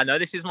 No,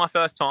 this is my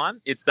first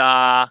time. It's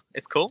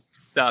cool.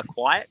 It's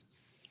quiet.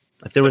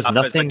 If there was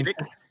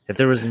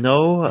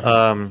no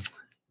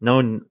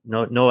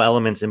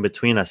elements in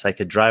between us, I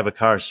could drive a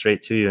car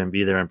straight to you and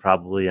be there in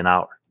probably an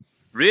hour.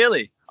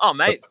 Really? Oh,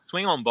 mate,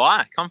 swing on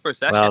by. Come for a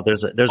session. Well,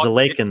 there's a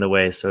lake in the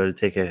way, so it'd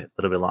take a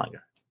little bit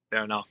longer.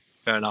 Fair enough.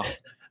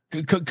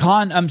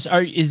 Con, I'm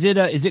sorry. Is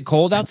it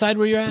cold outside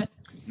where you're at?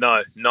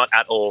 No, not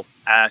at all.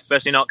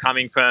 Especially not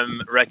coming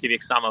from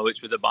Reykjavik summer,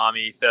 which was a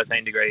balmy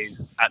 13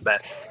 degrees at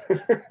best.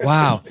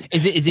 Wow.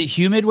 Is it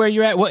humid where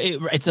you're at? What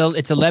it's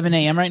 11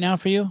 a.m. right now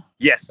for you?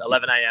 Yes,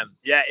 11 a.m.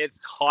 Yeah,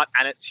 it's hot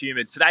and it's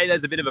humid. Today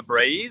there's a bit of a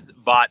breeze,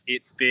 but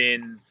it's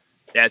been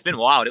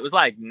wild. It was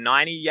like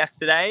 90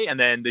 yesterday, and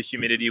then the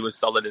humidity was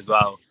solid as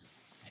well.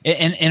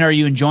 And are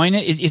you enjoying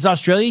it? Is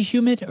Australia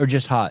humid or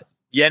just hot?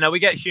 Yeah, no, we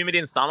get humid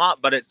in summer,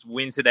 but it's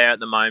winter there at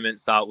the moment,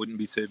 so it wouldn't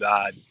be too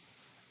bad.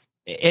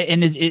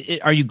 And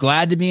are you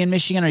glad to be in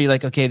Michigan? Are you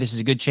like, okay, this is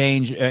a good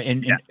change?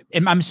 And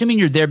I'm assuming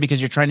you're there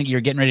because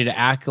you're getting ready to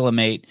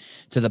acclimate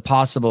to the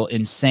possible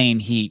insane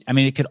heat. I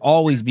mean, it could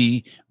always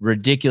be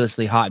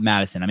ridiculously hot in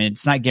Madison. I mean,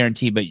 it's not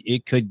guaranteed, but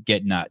it could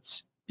get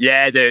nuts.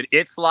 Yeah, dude,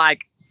 it's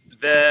like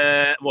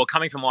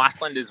coming from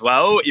Iceland as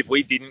well. If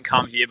we didn't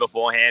come here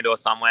beforehand or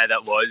somewhere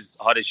that was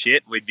hot as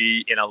shit, we'd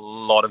be in a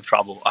lot of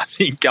trouble. I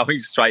think going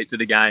straight to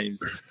the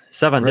games.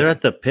 Sevan, they're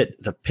at the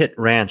Pit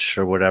Ranch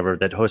or whatever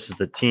that hosts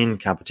the teen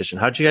competition.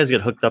 How'd you guys get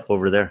hooked up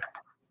over there?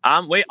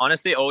 We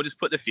honestly all just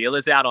put the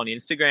feelers out on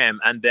Instagram,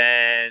 and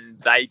then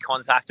they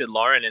contacted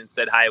Lauren and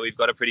said, "Hey, we've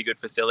got a pretty good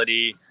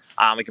facility.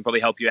 We can probably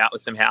help you out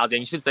with some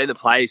housing. You should see the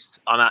place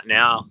I'm at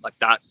now. Like,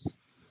 that's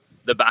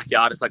the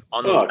backyard. It's like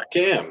on the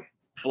damn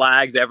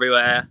flags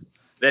everywhere.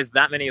 There's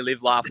that many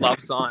live, laugh, love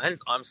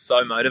signs. I'm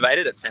so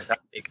motivated. It's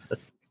fantastic.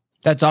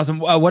 That's awesome.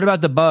 What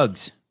about the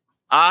bugs?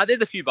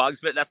 There's a few bugs,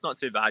 but that's not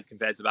too bad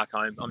compared to back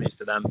home. I'm used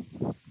to them.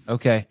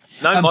 Okay.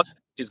 No mozzies,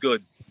 which is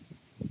good.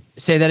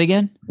 Say that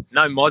again?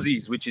 No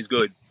mozzies, which is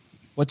good.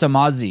 What's a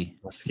mozzie?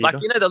 Mosquito?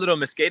 Like, you know, the little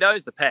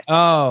mosquitoes, the pests.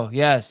 Oh,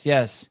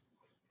 yes.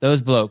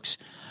 Those blokes.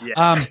 Yeah.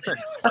 I'm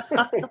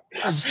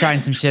just trying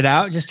some shit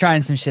out.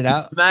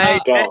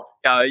 Mate,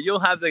 you'll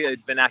have the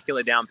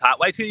vernacular down pat.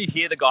 Wait till you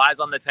hear the guys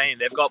on the team.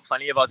 They've got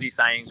plenty of Aussie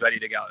sayings ready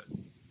to go.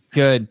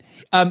 Good.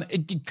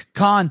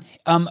 Con,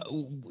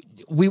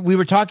 we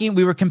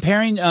were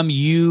comparing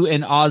you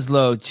and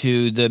Oslo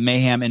to the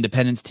Mayhem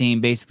Independence team.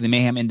 Basically, the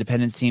Mayhem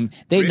Independence team.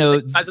 They know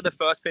you guys are the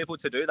first people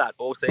to do that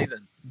all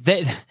season.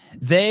 They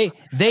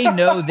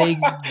know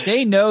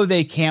they know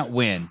they can't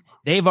win.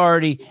 They've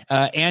already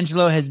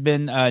Angelo has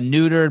been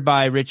neutered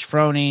by Rich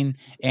Froning,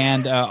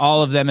 and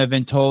all of them have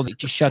been told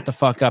to shut the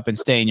fuck up and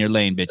stay in your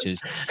lane, bitches.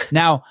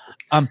 Now,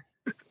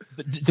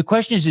 the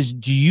question is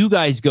do you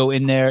guys go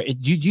in there?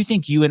 Do you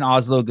think you and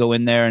Oslo go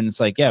in there and it's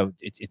like, yeah,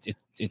 it's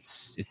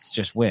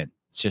just win.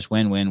 It's just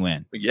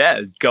win.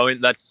 Yeah,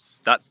 going.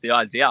 That's the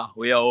idea.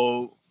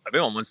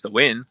 Everyone wants to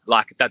win.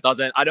 Like, that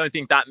doesn't. I don't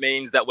think that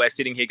means that we're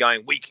sitting here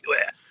going, we're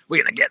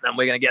gonna get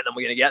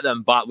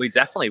them. But we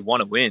definitely want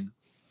to win.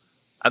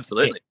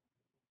 Absolutely.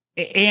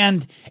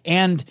 And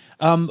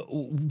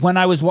when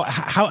I was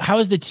how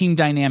is the team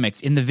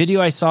dynamics in the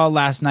video I saw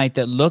last night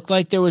that looked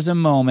like there was a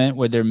moment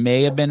where there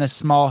may have been a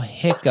small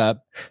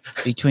hiccup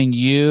between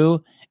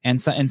you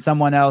and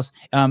someone else.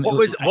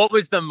 What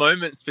was the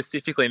moment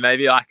specifically?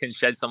 Maybe I can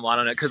shed some light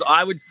on it, because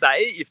I would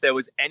say if there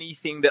was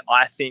anything that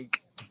I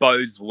think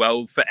bodes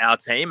well for our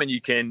team, and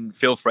you can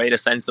feel free to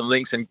send some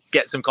links and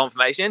get some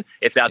confirmation,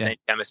 it's our team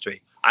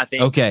chemistry. I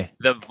think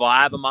the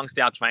vibe amongst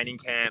our training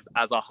camp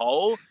as a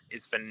whole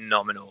is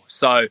phenomenal.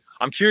 So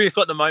I'm curious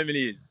what the moment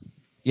is.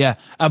 Yeah.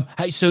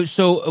 So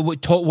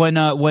when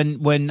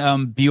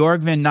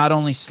Bjorgvin not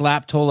only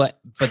slapped Tola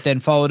but then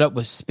followed up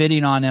with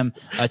spitting on him,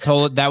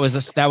 Tola, that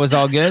was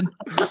all good.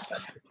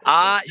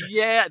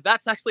 Yeah,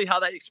 that's actually how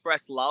they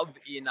express love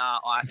in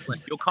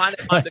Iceland. You'll kind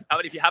of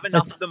undercover if you have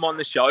enough of them on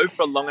the show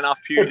for a long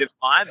enough period of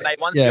time.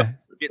 Mate, once he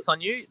spits on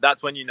you,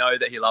 that's when you know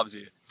that he loves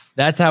you.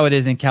 That's how it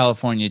is in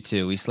California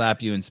too. We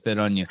slap you and spit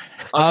on you.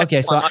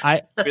 Okay, so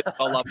I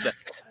love that.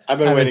 I've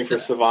been waiting for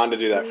Savan to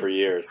do that for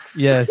years.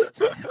 Yes.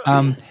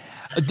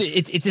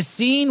 It's a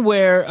scene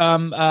where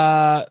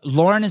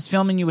Lauren is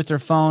filming you with her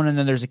phone, and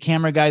then there's a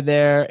camera guy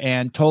there,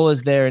 and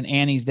Tola's there, and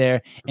Annie's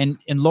there, and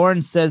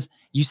Lauren says,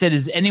 "You said,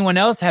 does anyone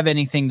else have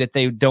anything that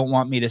they don't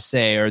want me to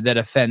say or that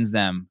offends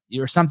them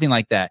or something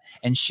like that?"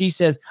 And she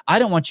says, "I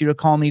don't want you to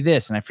call me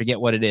this," and I forget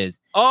what it is.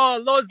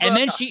 Oh, Losberg.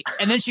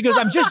 And then she goes,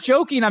 I'm just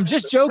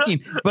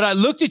joking. But I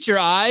looked at your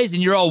eyes,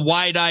 and you're all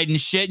wide-eyed and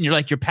shit, and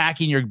you're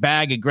packing your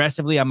bag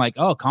aggressively. I'm like,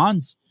 oh,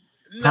 Con's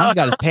got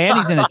his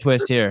panties in a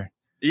twist here.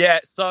 Yeah,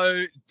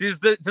 so does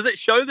it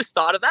show the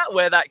start of that,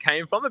 where that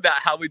came from, about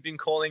how we've been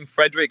calling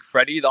Frederick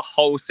Freddie the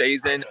whole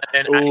season,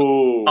 and then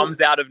Annie comes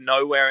out of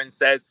nowhere and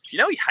says, he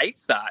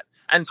hates that.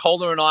 And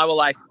Tola and I were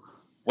like,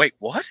 wait,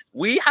 what?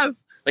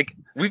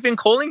 We've been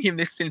calling him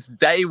this since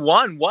day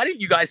one. Why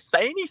didn't you guys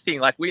say anything?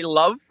 Like, we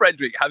love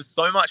Frederick, have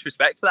so much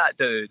respect for that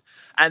dude.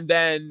 And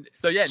then,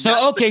 so it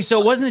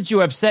wasn't that you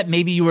were upset.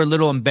 Maybe you were a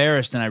little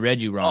embarrassed and I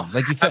read you wrong.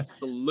 You felt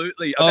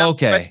absolutely.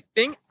 Okay.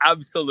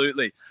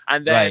 Absolutely.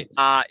 And then,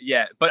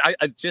 but I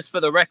just for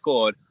the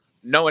record,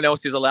 no one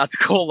else is allowed to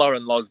call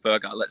Lauren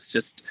Losberger. Let's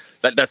just,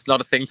 that's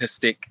not a thing to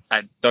stick.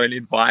 I don't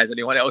advise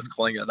anyone else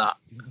calling her that.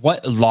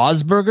 What,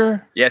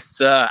 Losberger? Yes,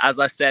 sir. As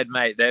I said,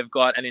 mate, they've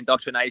got an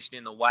indoctrination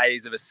in the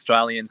ways of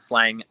Australian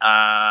slang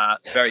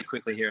very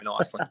quickly here in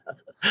Iceland.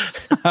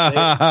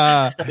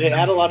 They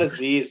add a lot of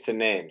Z's to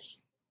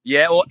names.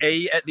 Yeah, or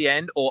E at the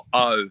end, or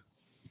O.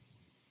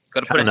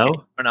 Got to put an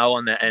O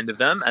on the end of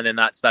them, and then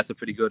that's a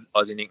pretty good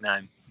Aussie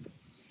nickname.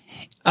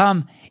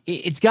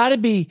 It's got to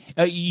be.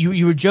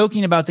 You were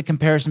joking about the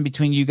comparison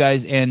between you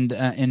guys and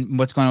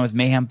what's going on with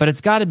Mayhem, but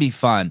it's got to be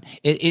fun.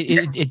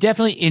 It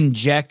definitely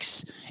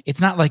injects. It's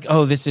not like,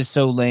 oh, this is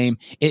so lame.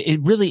 It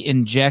really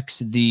injects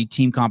the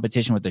team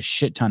competition with a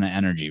shit ton of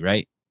energy,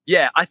 right?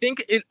 Yeah, I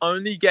think it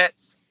only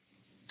gets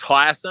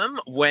tiresome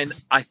when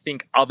I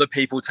think other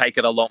people take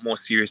it a lot more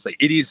seriously.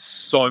 It is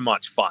so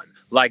much fun.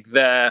 Like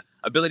the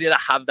ability to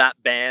have that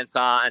banter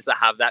and to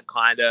have that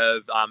kind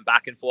of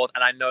back and forth.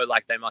 And I know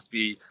like they must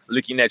be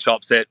licking their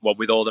chops at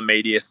with all the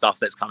media stuff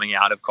that's coming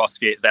out of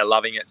CrossFit. They're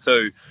loving it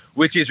too,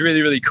 which is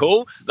really, really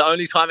cool. The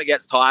only time it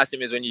gets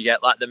tiresome is when you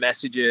get like the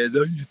messages,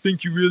 oh,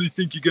 you really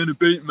think you're going to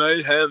beat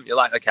Mayhem? You're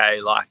like,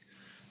 okay, like,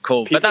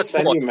 cool. People but that's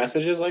send you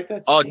messages like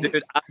that? Oh, Jeez.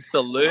 dude,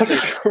 absolutely.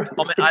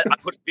 I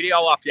put a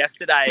video up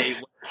yesterday.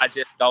 I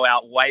just go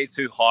out way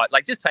too hot,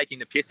 like just taking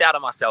the piss out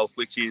of myself,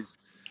 which is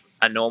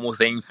a normal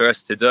thing for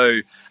us to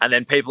do. And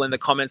then people in the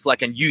comments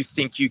like, and you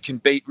think you can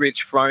beat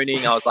Rich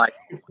Froning? I was like,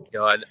 oh my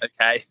God,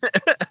 okay.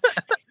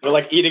 They're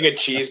like eating a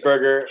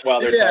cheeseburger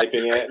while they're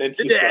typing it. And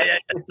it's just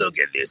look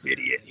at this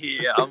idiot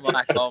here. I'm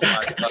like, oh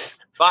my God.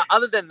 But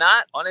other than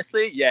that,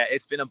 honestly, yeah,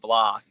 it's been a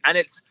blast. And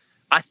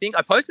I think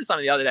I posted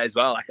something the other day as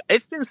well. Like,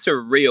 it's been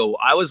surreal.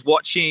 I was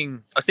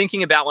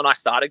thinking about when I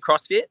started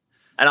CrossFit,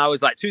 and I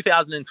was like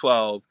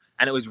 2012,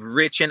 and it was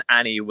Rich and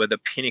Annie were the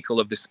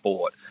pinnacle of the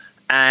sport.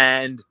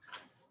 And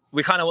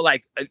we kind of were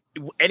like,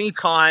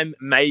 anytime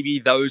maybe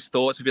those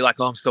thoughts would be like,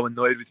 oh, I'm so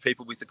annoyed with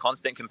people with the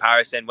constant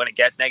comparison. When it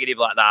gets negative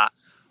like that,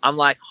 I'm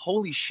like,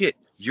 holy shit,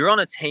 you're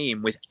on a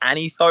team with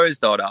Annie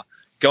Thorisdottir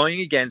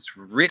going against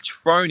Rich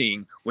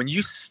Froning. When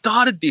you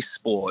started this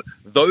sport,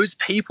 those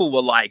people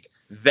were like,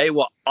 they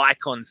were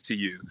icons to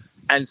you.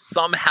 And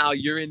somehow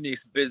you're in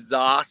this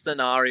bizarre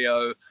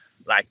scenario,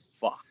 like,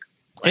 fuck.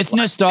 Like, it's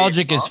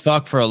nostalgic as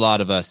fuck for a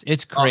lot of us.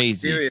 It's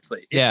crazy. Oh,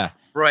 seriously. It's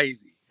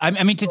crazy.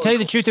 I mean, to tell you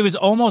the truth, it was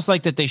almost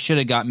like that they should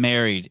have got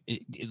married.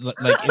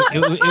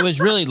 It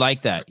was really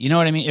like that. You know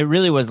what I mean? It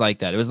really was like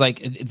that. It was like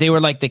they were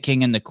like the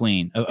king and the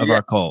queen of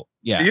our cult.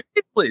 Yeah,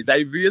 seriously,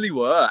 they really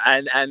were.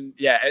 And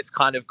yeah, it's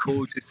kind of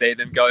cool to see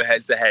them go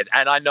head to head.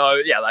 And I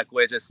know, like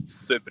we're just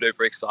super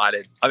duper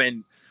excited. I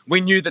mean,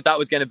 we knew that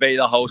was going to be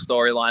the whole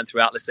storyline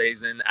throughout the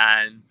season,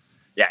 and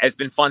yeah, it's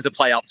been fun to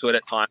play up to it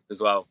at times as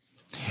well.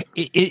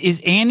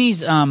 Is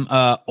Annie's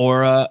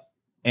aura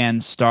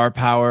and star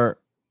power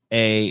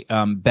a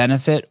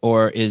benefit,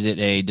 or is it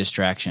a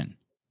distraction?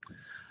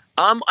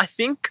 I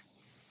think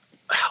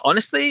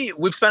honestly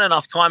we've spent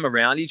enough time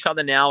around each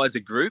other now as a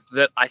group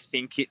that I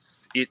think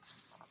it's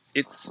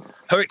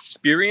her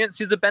experience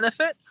is a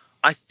benefit.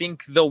 I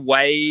think the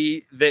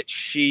way that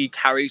she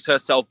carries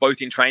herself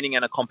both in training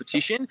and a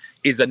competition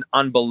is an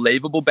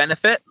unbelievable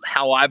benefit.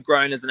 How I've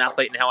grown as an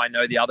athlete and how I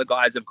know the other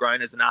guys have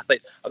grown as an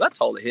athlete. Oh, that's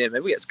Tola here.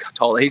 Maybe it's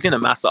Tola. He's in a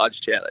massage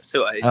chair. Let's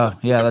do it. Oh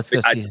yeah, let's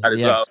go see that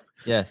as well.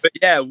 Yes. But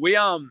yeah, we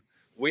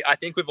I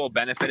think we've all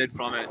benefited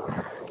from it.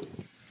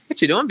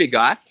 What you doing, big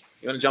guy?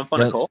 You want to jump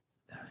on a call?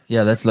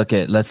 Yeah, let's look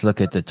at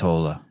the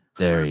Tola.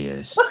 There he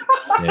is.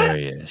 There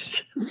he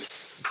is.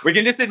 We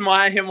can just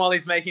admire him while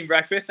he's making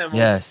breakfast. And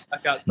yes.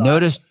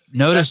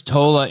 Notice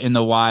Tola in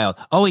the wild.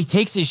 Oh, he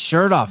takes his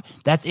shirt off.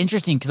 That's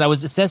interesting because I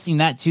was assessing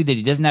that too, that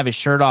he doesn't have his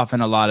shirt off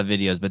in a lot of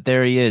videos, but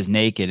there he is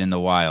naked in the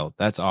wild.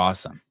 That's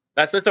awesome.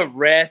 That's just a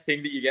rare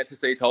thing that you get to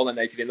see Tola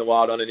naked in the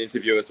wild on an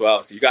interview as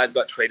well. So you guys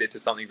got treated to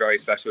something very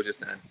special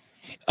just then.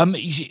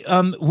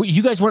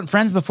 You guys weren't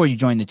friends before you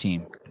joined the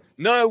team.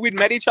 No, we'd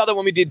met each other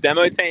when we did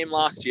demo team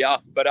last year,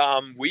 but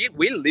we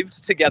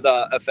lived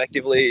together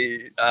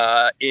effectively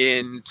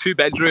in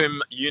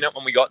 2-bedroom unit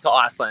when we got to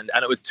Iceland,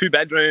 and it was 2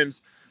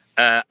 bedrooms,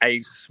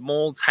 a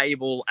small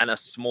table and a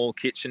small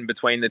kitchen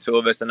between the two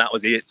of us, and that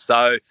was it.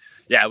 So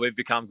yeah, we've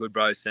become good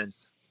bros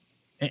since.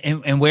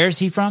 And where's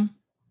he from?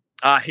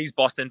 He's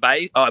Boston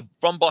based,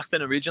 from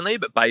Boston originally,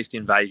 but based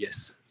in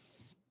Vegas.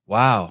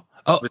 Wow.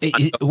 Oh,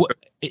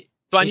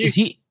 is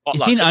he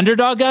Is he an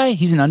underdog guy?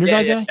 He's an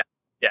underdog guy?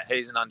 Yeah,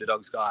 he's an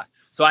underdogs guy.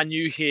 So I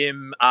knew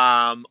him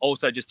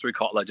also just through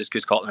Kotler, just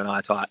because Kotler and I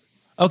are tight.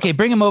 Okay,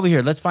 bring him over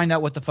here. Let's find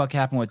out what the fuck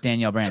happened with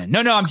Danielle Brandon.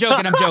 No, I'm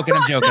joking. Do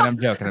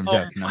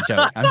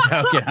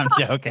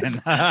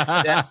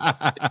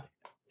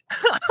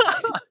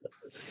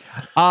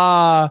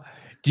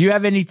you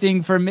have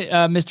anything for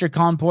Mr.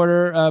 Con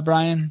Porter,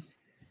 Brian?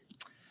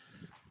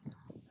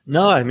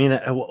 No, I mean,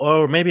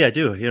 or maybe I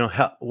do. You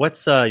know,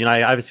 what's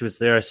I obviously was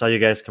there. I saw you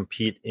guys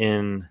compete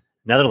in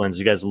Netherlands.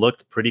 You guys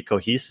looked pretty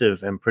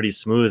cohesive and pretty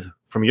smooth.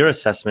 From your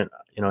assessment,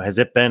 you know, has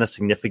it been a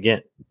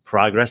significant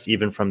progress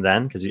even from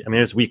then? Because I mean,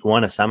 it was week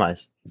 1 of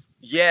semis.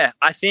 Yeah,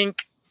 I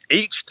think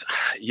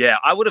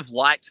I would have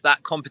liked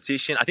that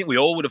competition. I think we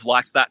all would have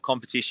liked that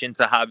competition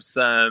to have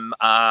some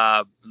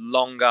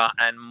longer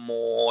and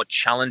more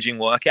challenging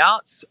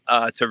workouts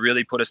to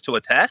really put us to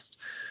a test.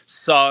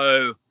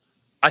 So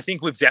I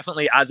think we've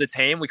definitely, as a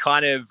team, we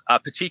kind of,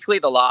 particularly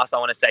the last, I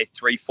want to say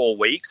 3-4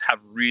 weeks, have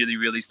really,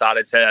 really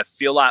started to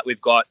feel like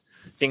we've got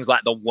things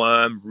like the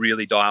worm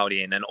really dialed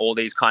in, and all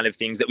these kind of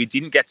things that we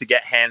didn't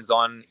get hands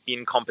on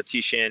in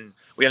competition.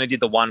 We only did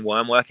the one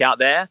worm workout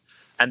there.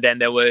 And then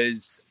there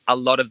was a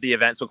lot of the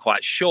events were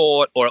quite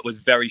short, or it was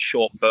very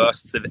short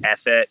bursts of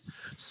effort.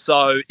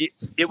 So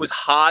it was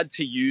hard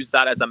to use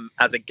that as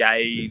a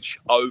gauge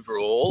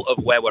overall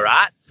of where we're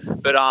at.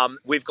 But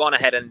we've gone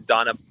ahead and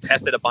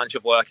tested a bunch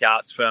of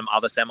workouts from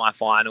other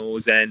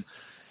semifinals. And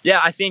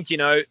yeah, I think,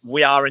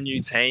 we are a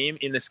new team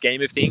in the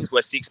scheme of things.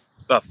 We're six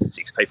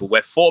people.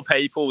 We're 4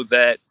 people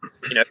that,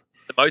 for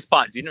the most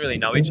part, didn't really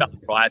know each other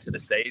prior to the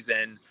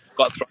season,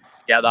 got thrown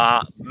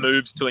together,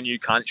 moved to a new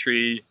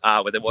country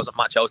where there wasn't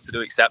much else to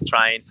do except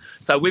train.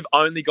 So we've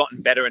only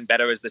gotten better and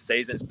better as the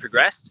season's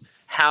progressed.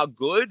 How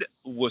good?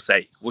 We'll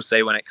see. We'll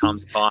see when it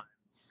comes time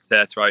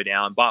to throw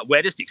down. But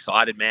we're just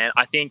excited, man.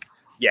 I think,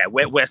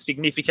 we're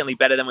significantly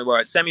better than we were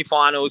at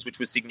semifinals, which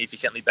was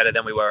significantly better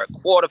than we were at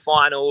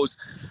quarterfinals.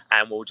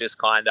 And we'll just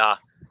kind of,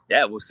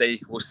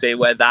 we'll see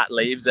where that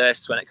leaves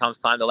us when it comes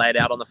time to lay it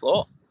out on the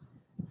floor.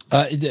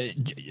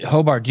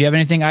 Hobart, do you have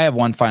anything? I have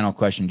one final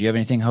question. Do you have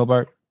anything,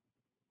 Hobart?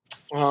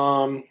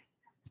 Are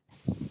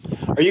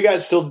you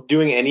guys still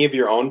doing any of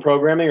your own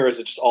programming, or is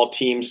it just all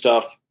team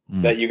stuff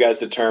that you guys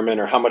determine,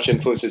 or how much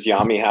influence does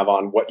Yami have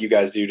on what you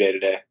guys do day to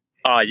day?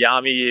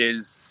 Yami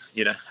is,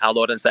 our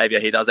Lord and Savior.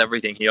 He does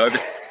everything. He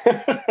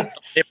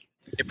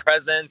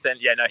present, and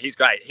he's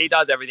great. He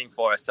does everything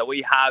for us. So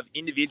we have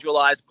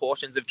individualized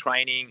portions of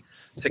training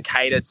to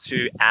cater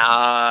to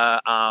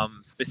our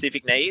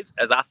specific needs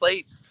as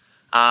athletes.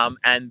 But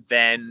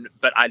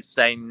I'd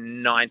say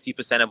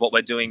 90% of what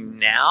we're doing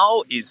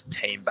now is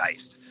team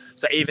based.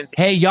 So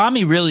hey,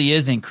 Yami really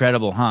is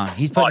incredible, huh?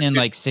 He's putting in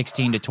like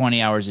 16 to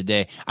 20 hours a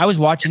day. I was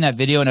watching that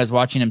video and I was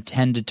watching him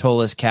tend to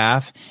Tola's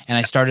calf, and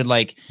I started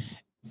like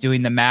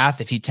doing the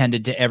math. If he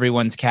tended to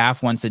everyone's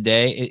calf once a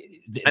day,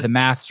 the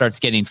math starts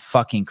getting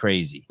fucking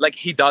crazy. Like,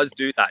 he does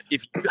do that.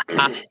 If you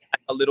have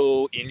a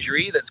little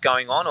injury that's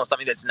going on, or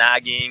something that's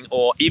nagging,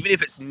 or even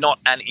if it's not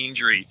an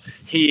injury,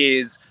 he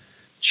is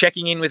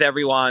checking in with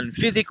everyone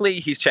physically,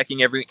 he's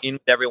checking in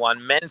with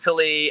everyone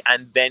mentally,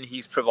 and then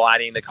he's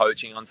providing the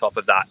coaching on top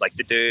of that. Like,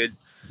 the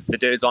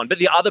dude's on. But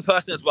the other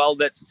person as well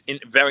that's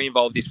very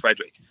involved is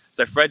Frederick.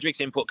 So Frederick's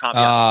input can't be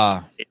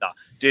either.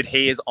 Dude,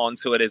 he is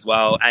onto it as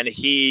well. And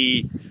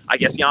I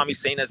guess Yami's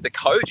seen as the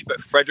coach, but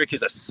Frederick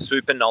is a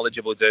super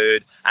knowledgeable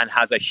dude and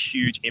has a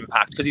huge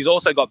impact, because he's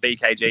also got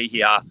BKG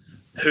here,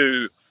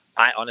 who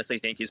I honestly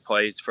think is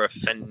poised for a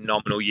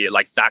phenomenal year.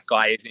 Like, that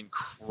guy is in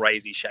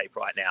crazy shape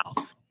right now.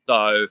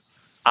 So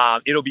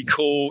it'll be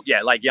cool.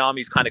 Yeah, like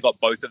Yami's kind of got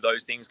both of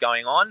those things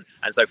going on,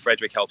 and so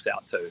Frederick helps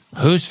out too.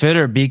 Who's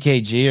fitter,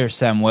 BKG or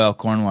Samuel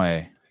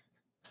Cornway?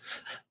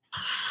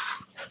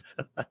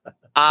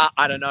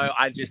 I don't know.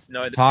 I just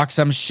know that. Talk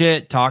some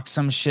shit, Con.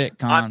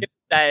 I'm going to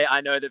say I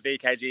know that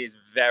BKG is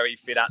very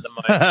fit at the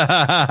moment.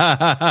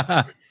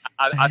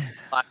 I like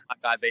my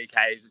guy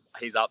BK.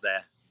 He's up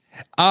there.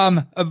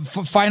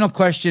 Final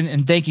question,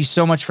 and thank you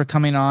so much for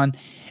coming on.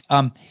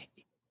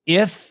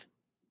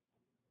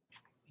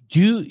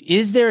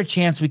 Is there a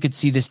chance we could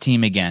see this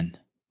team again?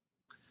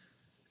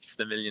 It's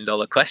the $1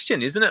 million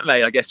question, isn't it,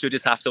 mate? I guess you'll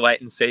just have to wait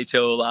and see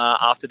till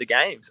after the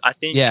games. I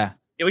think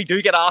we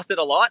do get asked it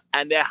a lot,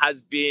 and there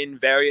has been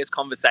various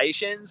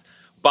conversations.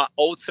 But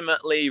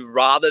ultimately,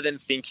 rather than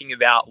thinking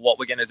about what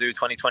we're going to do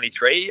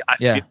 2023, I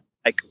feel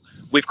like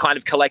we've kind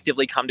of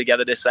collectively come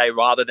together to say,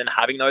 rather than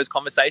having those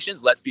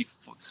conversations, let's be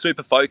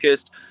super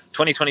focused.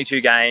 2022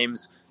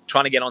 games,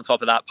 trying to get on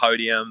top of that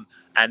podium,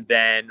 and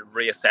then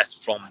reassess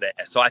from there.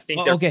 So I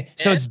think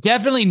so it's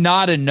definitely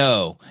not a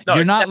no.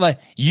 You're not like,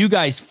 you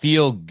guys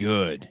feel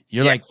good.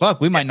 You're like,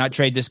 fuck, we might not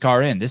trade this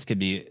car in. This could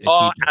be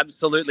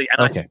absolutely.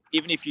 And I think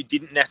even if you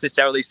didn't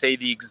necessarily see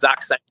the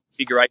exact same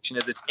configuration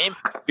as a team,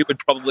 we would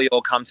probably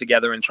all come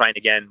together and train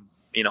again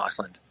in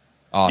Iceland.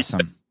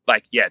 Awesome.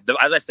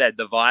 As I said,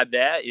 the vibe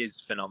there is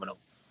phenomenal.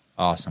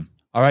 Awesome.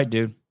 All right,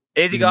 dude.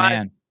 Easy, guys.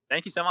 Man.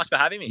 Thank you so much for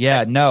having me.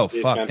 Yeah, no,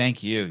 fuck.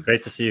 Thank you.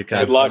 Great to see you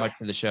guys. Good luck. So much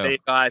for the show. See you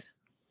guys.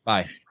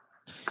 Bye.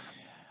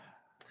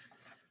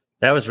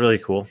 That was really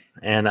cool.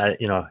 And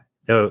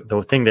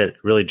the thing that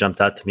really jumped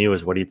out to me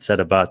was what he'd said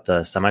about the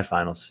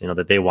semifinals,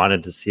 that they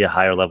wanted to see a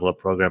higher level of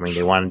programming.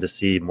 They wanted to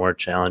see more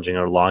challenging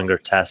or longer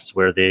tests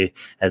where they,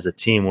 as a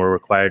team, were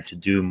required to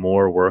do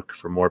more work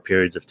for more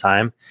periods of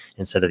time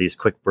instead of these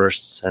quick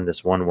bursts and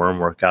this one worm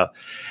workout.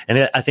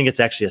 And I think it's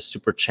actually a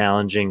super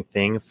challenging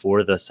thing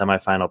for the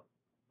semifinal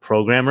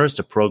programmers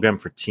to program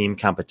for team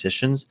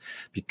competitions,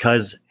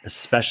 because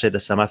especially at the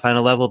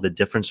semifinal level, the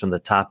difference from the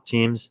top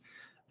teams,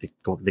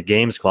 the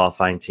games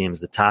qualifying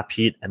teams, the top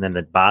heat and then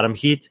the bottom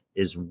heat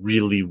is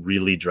really,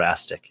 really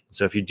drastic.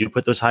 So if you do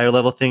put those higher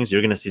level things,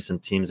 you're going to see some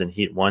teams in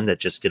heat 1 that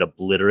just get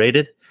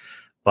obliterated,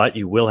 but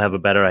you will have a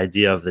better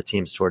idea of the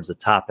teams towards the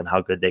top and how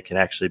good they can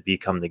actually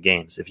become the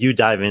games. If you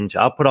dive into,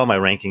 I'll put all my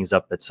rankings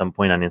up at some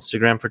point on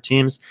Instagram for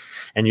teams,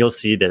 and you'll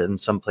see that in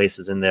some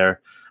places in there,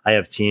 I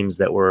have teams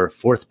that were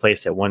 4th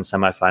place at one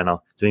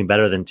semifinal doing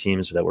better than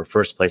teams that were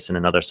 1st place in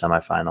another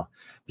semifinal,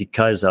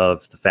 because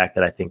of the fact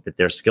that I think that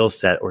their skill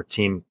set or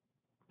team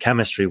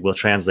chemistry will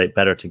translate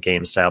better to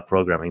game style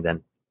programming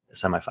than the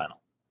semifinal.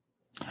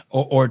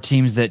 Or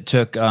teams that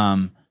took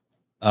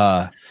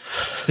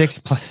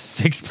sixth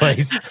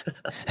place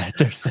at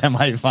their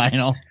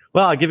semifinal.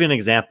 Well, I'll give you an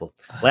example.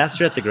 Last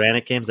year at the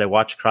Granite Games, I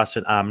watched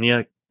CrossFit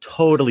Omnia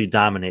totally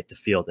dominate the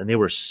field, and they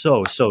were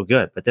so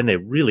good. But then they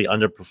really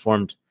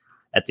underperformed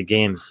at the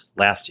games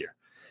last year.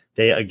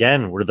 They,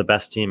 again, were the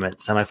best team at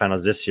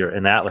semifinals this year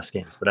in the Atlas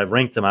Games. But I've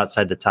ranked them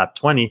outside the top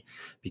 20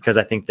 because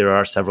I think there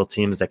are several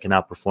teams that can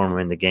outperform them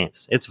in the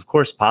games. It's, of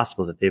course,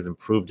 possible that they've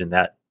improved in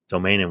that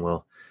domain and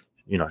will,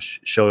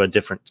 show a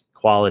different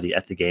quality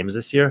at the games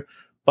this year.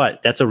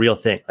 But that's a real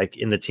thing. Like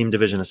in the team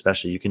division,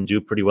 especially, you can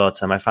do pretty well at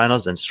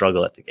semifinals and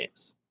struggle at the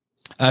games.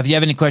 If you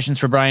have any questions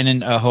for Brian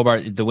and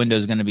Hobart, the window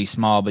is going to be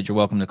small, but you're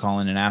welcome to call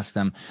in and ask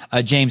them.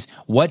 James,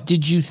 what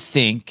did you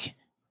think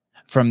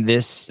from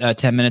this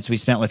 10 minutes we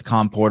spent with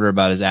Con Porter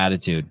about his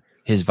attitude,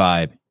 his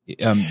vibe?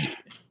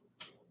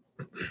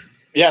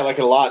 Yeah, I like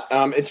it a lot.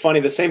 It's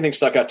funny. The same thing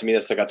stuck out to me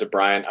that stuck out to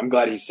Brian. I'm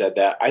glad he said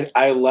that.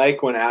 I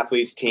like when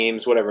athletes,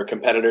 teams, whatever,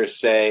 competitors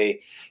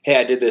say, hey,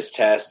 I did this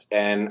test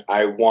and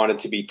I wanted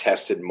to be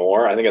tested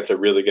more. I think that's a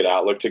really good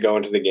outlook to go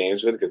into the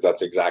games with because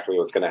that's exactly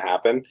what's going to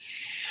happen.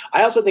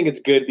 I also think it's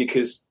good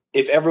because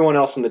if everyone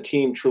else on the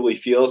team truly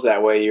feels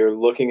that way, you're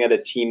looking at a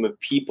team of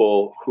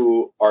people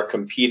who are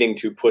competing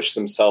to push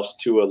themselves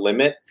to a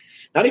limit,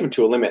 not even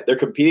to a limit. They're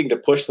competing to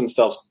push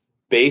themselves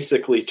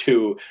basically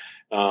to,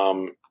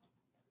 to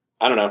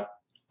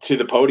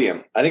the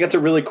podium. I think that's a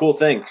really cool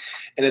thing.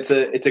 And it's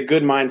a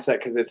good mindset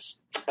because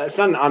it's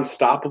not an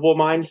unstoppable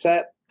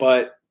mindset,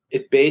 but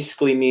it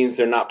basically means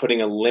they're not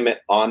putting a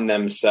limit on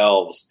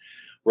themselves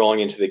rolling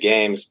into the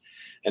games.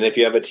 And if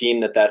you have a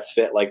team that's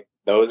fit like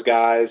those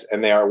guys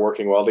and they are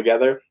working well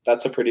together,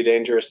 that's a pretty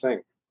dangerous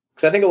thing.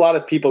 Because I think a lot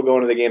of people go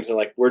into the games and are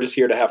like, we're just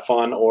here to have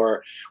fun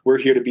or we're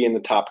here to be in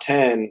the top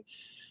 10.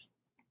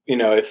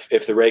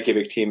 If the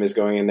Reykjavik team is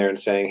going in there and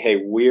saying,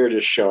 hey, we're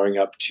just showing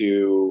up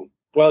to,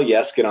 well,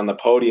 yes, get on the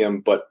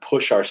podium, but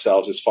push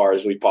ourselves as far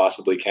as we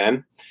possibly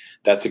can,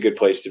 that's a good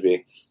place to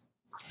be.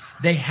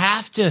 They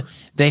have to,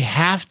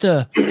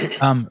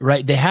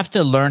 right. They have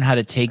to learn how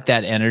to take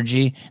that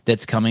energy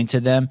that's coming to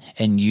them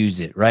and use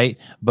it, right?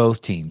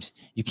 Both teams.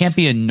 You can't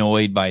be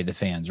annoyed by the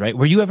fans, right?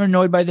 Were you ever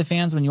annoyed by the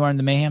fans when you were on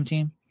the Mayhem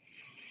team?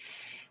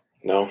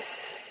 No.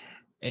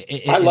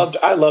 I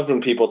loved when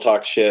people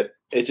talked shit.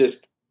 It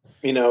just,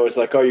 it's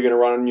like, oh, you're going to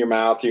run in your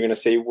mouth. You're going to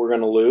say we're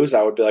going to lose.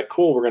 I would be like,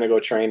 cool, we're going to go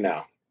train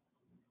now.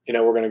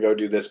 We're going to go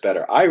do this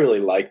better. I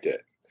really liked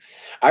it.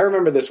 I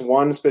remember this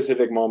one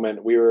specific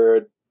moment. We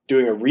were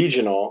doing a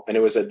regional and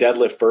it was a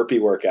deadlift burpee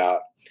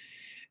workout.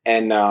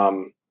 And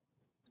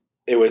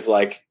it was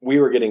like we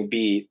were getting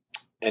beat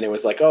and it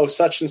was like, oh,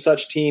 such and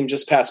such team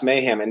just passed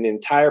Mayhem. And the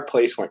entire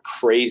place went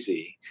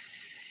crazy.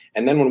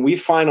 And then when we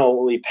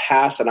finally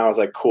passed and I was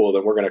like, cool,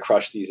 then we're going to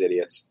crush these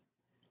idiots.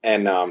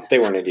 And they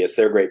weren't idiots.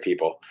 They're great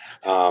people.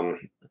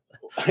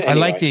 Anyway. I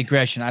like the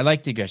aggression.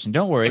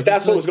 Don't worry. But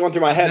that's what was going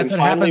through my head. That's what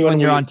happens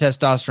when you're on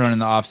testosterone in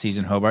the off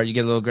season, Hobart. You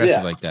get a little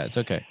aggressive like that. It's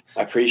okay.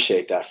 I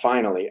appreciate that.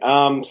 Finally,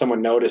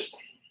 someone noticed.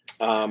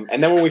 And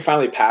then when we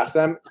finally passed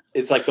them,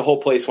 it's like the whole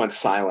place went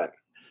silent.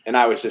 And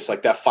I was just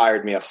like, that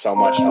fired me up so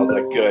much. I was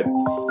like, good.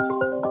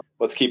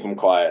 Let's keep them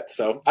quiet.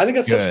 So I think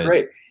that stuff's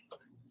great.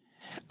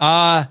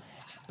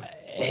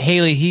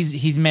 Haley,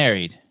 he's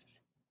married.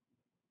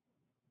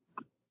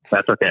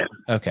 That's okay.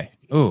 Okay.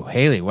 Ooh,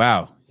 Haley,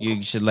 wow.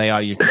 You should lay out.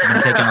 You've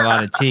been taking a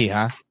lot of tea,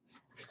 huh?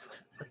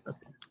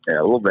 Yeah,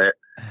 a little bit.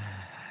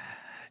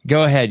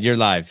 Go ahead. You're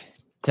live.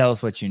 Tell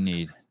us what you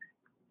need.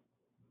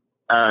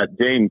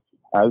 James,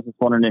 I was just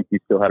wondering if you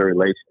still had a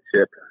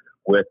relationship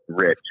with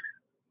Rich.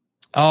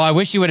 Oh, I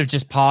wish you would have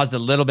just paused a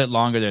little bit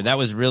longer there. That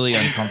was really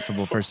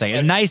uncomfortable for a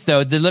second. Nice,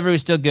 though. Delivery was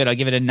still good. I'll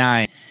give it a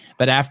 9.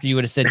 But after you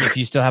would have said if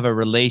you still have a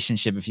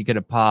relationship, if you could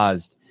have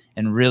paused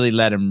and really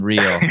let him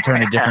reel,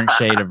 turn a different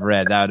shade of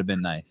red, that would have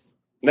been nice.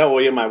 No,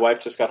 well, yeah, my wife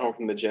just got home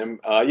from the gym.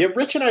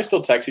 Rich and I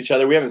still text each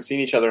other. We haven't seen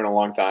each other in a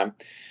long time,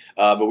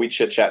 but we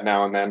chit-chat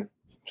now and then.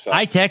 So.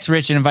 I text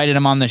Rich and invited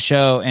him on the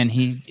show, and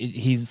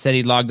he said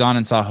he logged on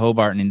and saw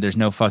Hobart, and there's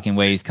no fucking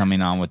way he's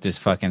coming on with this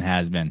fucking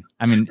has-been.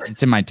 I mean,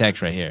 it's in my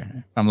text right here.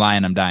 If I'm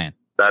lying, I'm dying.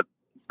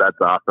 That's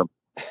awesome.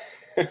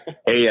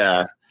 Hey,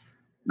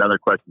 another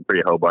question for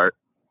you, Hobart.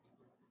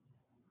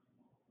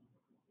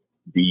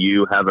 Do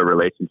you have a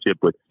relationship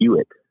with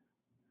Hewitt?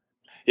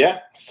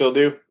 Yeah, still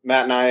do.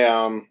 Matt and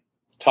I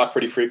talk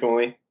pretty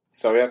frequently.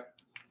 So, yeah.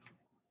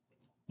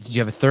 Did you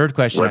have a third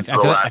question?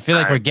 I feel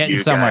like we're getting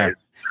somewhere.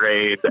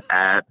 Trade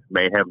at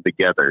Mayhem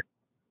together.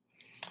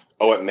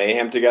 Oh, at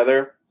Mayhem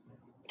together?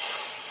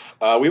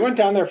 We went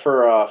down there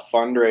for a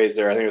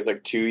fundraiser. I think it was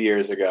like 2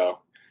 years ago.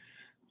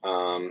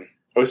 It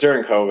was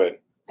during COVID,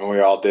 and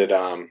we all did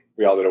a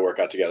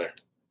workout together.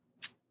 It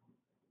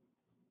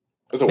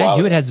was a while.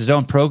 Hewitt has his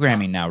own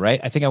programming now,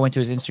 right? I think I went to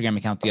his Instagram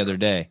account the other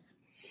day,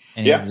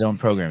 and he has his own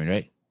programming,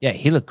 right? Yeah,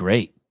 he looked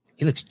great.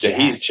 He looks jacked.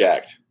 Yeah, he's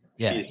jacked.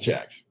 Yeah, he's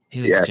jacked.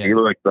 He looks jacked. He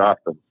looks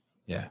awesome.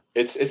 Yeah,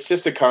 it's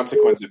just a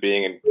consequence of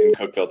being in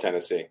Cookeville,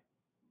 Tennessee.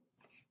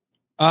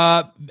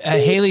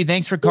 Haley,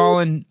 thanks for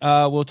calling.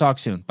 We'll talk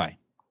soon. Bye.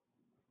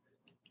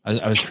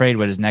 I was afraid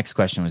what his next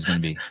question was going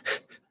to be.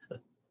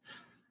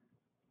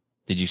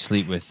 Did you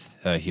sleep with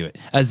Hewitt?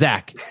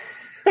 Zach,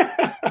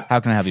 how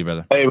can I help you,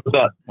 brother? Hey, what's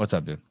up? What's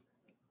up, dude?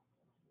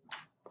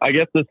 I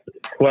guess this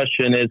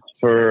question is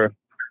for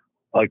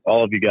like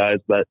all of you guys,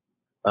 but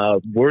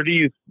where do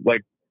you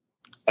like?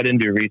 I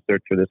didn't do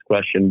research for this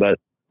question, but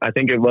I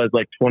think it was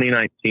like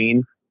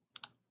 2019,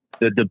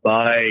 the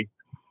Dubai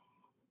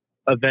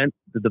event,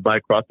 the Dubai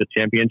CrossFit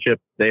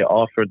Championship. They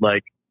offered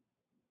like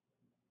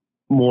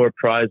more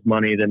prize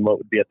money than what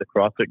would be at the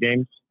CrossFit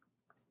Games.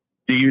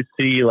 Do you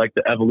see like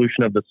the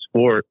evolution of the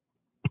sport,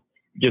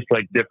 just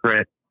like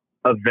different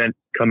events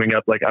coming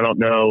up? Like, I don't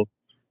know,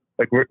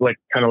 like we're like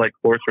kind of like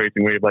horse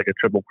racing where you have like a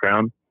triple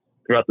crown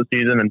throughout the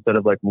season instead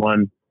of like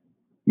one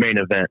main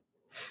event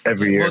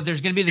every year. Well,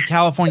 there's going to be the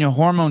California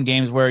Hormone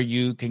Games where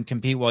you can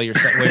compete while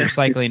you're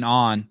cycling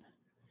on,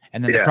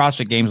 and then the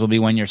CrossFit Games will be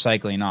when you're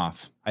cycling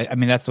off. I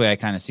mean, that's the way I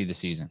kind of see the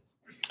season.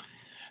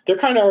 There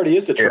kind of already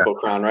is a triple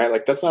crown, right?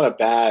 Like that's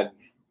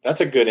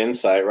a good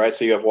insight, right?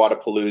 So you have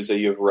Wadapalooza,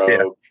 you have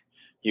Rogue,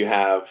 you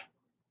have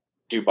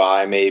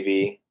Dubai,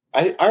 maybe.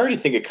 I already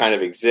think it kind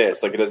of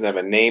exists. Like it doesn't have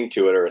a name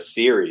to it or a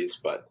series,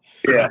 but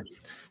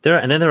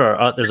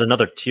there's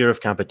another tier of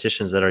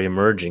competitions that are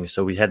emerging.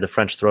 So we had the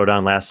French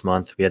Throwdown last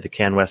month. We had the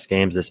Can West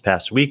Games this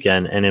past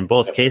weekend. And in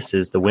both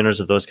cases, the winners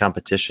of those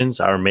competitions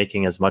are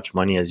making as much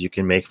money as you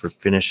can make for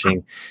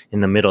finishing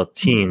in the middle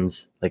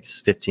teens, like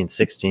 15,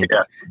 16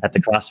 at the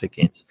CrossFit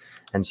Games.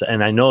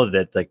 And I know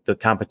that like the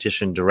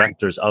competition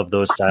directors of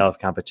those style of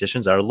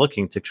competitions are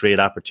looking to create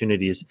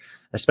opportunities,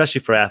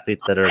 especially for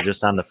athletes that are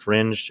just on the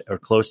fringe or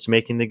close to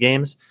making the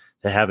games,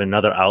 to have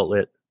another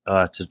outlet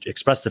to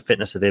express the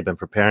fitness that they've been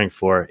preparing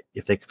for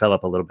if they fell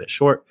up a little bit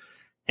short,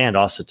 and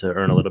also to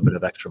earn a little bit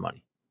of extra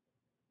money.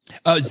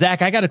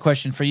 Zach, I got a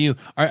question for you.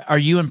 Are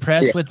you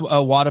impressed with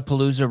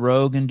Wadapalooza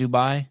Rogue in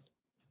Dubai?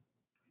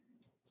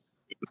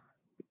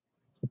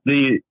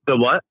 The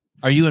what?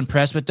 Are you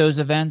impressed with those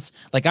events?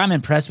 Like I'm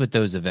impressed with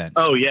those events.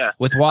 Oh yeah.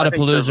 With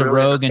Wadapalooza really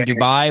Rogue in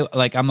Dubai,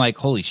 like I'm like,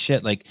 holy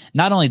shit. Like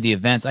not only the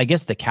events, I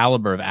guess the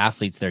caliber of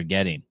athletes they're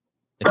getting,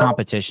 the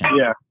competition.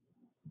 Yeah.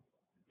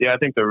 Yeah. I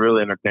think they're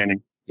really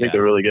entertaining. I think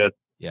they're really good.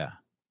 Yeah.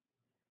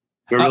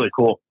 They're really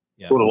cool.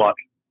 Yeah. Cool to watch.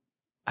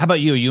 How about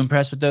you? Are you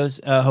impressed with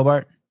those,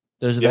 Hobart?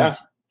 Those events?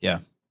 Yeah.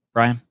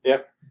 Brian?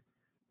 Yep.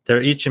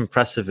 They're each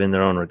impressive in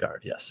their own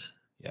regard. Yes.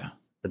 Yeah.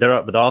 But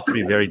they're all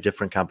three very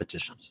different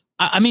competitions.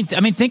 I mean,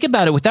 think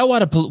about it. Without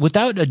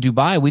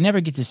Dubai, we never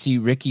get to see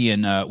Ricky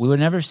and we would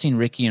never seen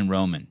Ricky and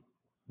Roman.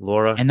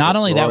 Laura. And not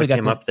only Laura that, we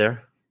got came up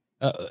there.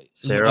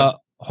 Sarah.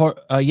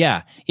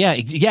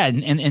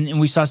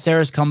 And we saw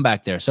Sarah's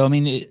comeback there. So I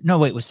mean,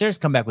 was Sarah's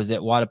comeback was at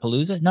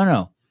Wadapalooza?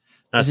 No.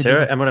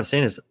 Sarah, and what I'm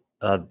saying is,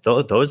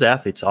 those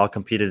athletes all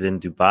competed in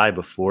Dubai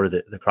before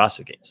the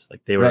CrossFit Games.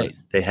 Like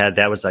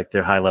that was like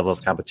their high level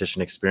of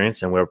competition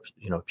experience, and where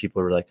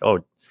people were like, oh,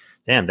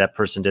 damn, that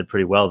person did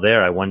pretty well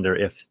there. I wonder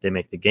if they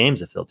make the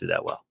games, if they'll do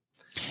that well.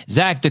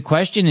 Zach, the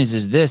question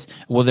is this: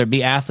 will there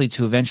be athletes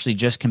who eventually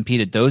just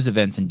compete at those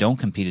events and don't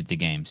compete at the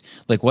games?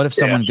 Like, what if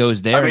someone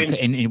goes there,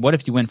 and what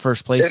if you win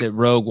first place at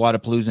Rogue,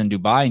 Wadapalooza, and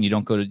Dubai, and you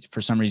don't go to,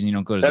 for some reason, you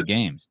don't go to the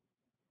games?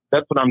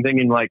 That's what I'm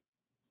thinking. Like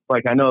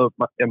I know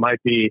it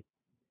might be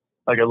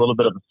like a little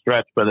bit of a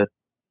stretch, but it's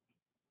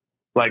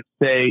like,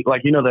 say,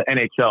 like, the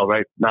NHL,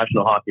 right?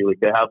 National Hockey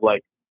League. They have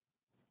like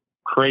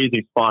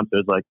crazy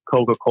sponsors like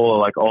Coca-Cola,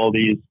 like all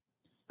these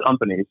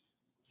companies.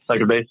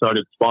 Like if they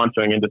started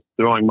sponsoring and just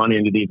throwing money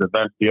into these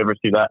events, do you ever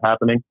see that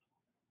happening?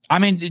 I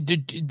mean,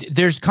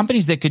 there's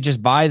companies that could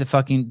just buy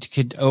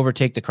could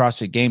overtake the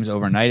CrossFit Games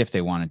overnight if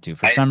they wanted to.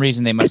 For some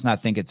reason, they must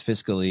not think it's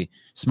fiscally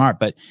smart.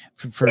 But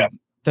for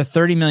the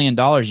 $30 million,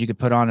 you could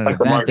put on an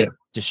event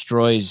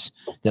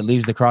that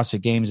leaves the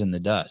CrossFit Games in the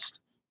dust.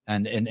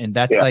 And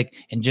that's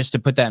and just to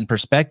put that in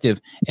perspective,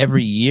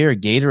 every year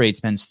Gatorade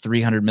spends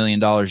 $300 million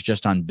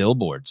just on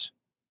billboards.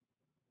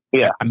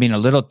 Yeah, I'm being a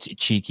little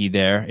cheeky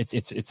there.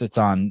 It's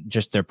on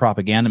just their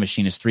propaganda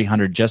machine is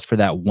 $300 just for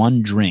that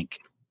one drink,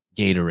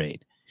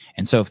 Gatorade.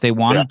 And so if they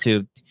wanted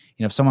to,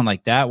 if someone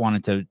like that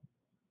wanted to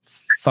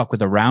fuck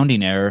with a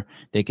rounding error,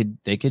 they could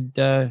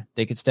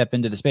step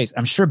into the space.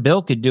 I'm sure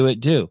Bill could do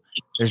it too.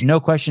 There's no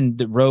question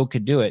that Rogue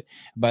could do it,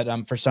 but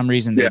for some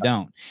reason they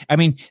don't. I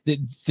mean, the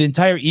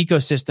entire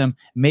ecosystem,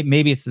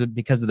 maybe it's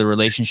because of the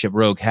relationship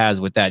Rogue has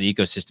with that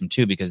ecosystem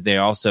too, because they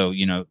also,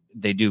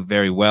 they do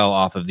very well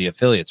off of the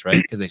affiliates,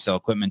 right? Because they sell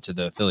equipment to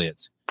the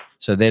affiliates.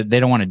 So they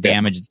don't want to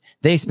damage,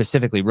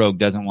 Rogue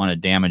doesn't want to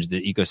damage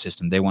the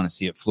ecosystem. They want to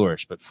see it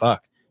flourish, but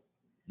fuck,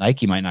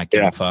 Nike might not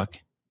give a fuck.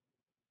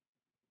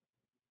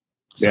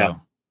 So,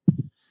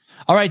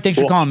 all right. Thanks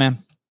for calling, man.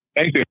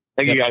 Thank you.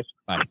 Thank you, guys.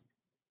 Bye. Did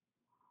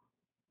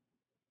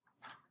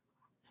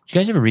you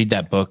guys ever read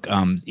that book,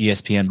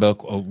 ESPN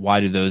book?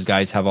 Why do those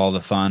guys have all the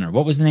fun? Or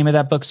what was the name of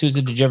that book,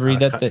 Susan? Did you ever read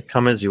that?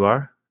 Come as you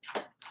are.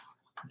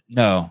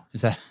 No,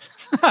 is that?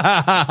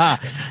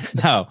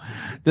 No,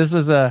 this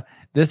is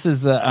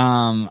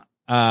God,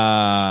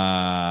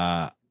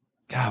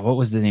 what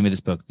was the name of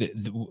this book?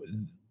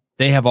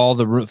 They have all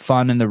the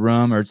fun in the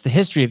room, or it's the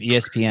history of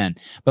ESPN.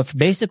 But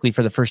basically,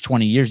 for the first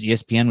 20 years,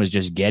 ESPN was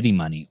just Getty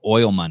money,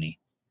 oil money,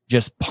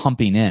 just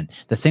pumping in.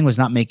 The thing was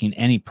not making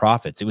any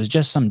profits. It was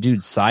just some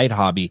dude's side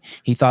hobby.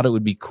 He thought it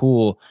would be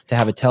cool to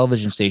have a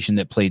television station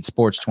that played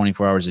sports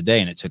 24 hours a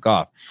day, and it took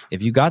off.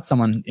 If you got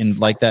someone in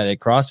like that at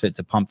CrossFit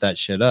to pump that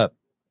shit up,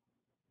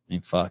 I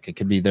mean, fuck, it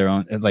could be their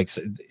own. Like,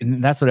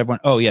 and that's what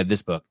everyone. Oh yeah,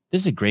 this book. This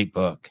is a great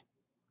book.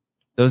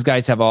 Those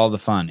guys have all the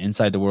fun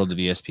inside the world of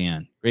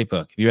ESPN. Great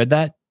book. Have you read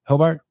that,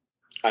 Hobart?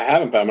 I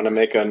haven't, but I'm going to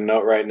make a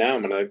note right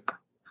now.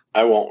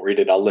 I won't read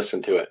it. I'll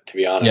listen to it, to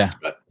be honest.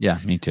 Yeah,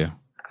 me too.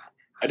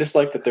 I just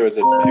like that there was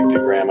a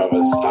pictogram of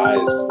a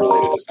size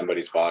related to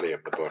somebody's body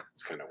of the book.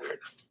 It's kind of weird.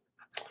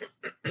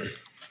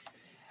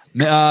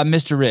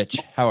 Mr. Rich,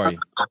 how are you?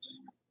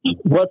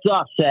 What's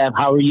up, Sam?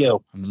 How are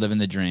you? I'm living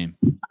the dream.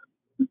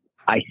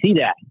 I see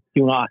that.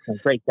 Doing awesome.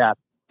 Great job.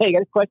 Hey, I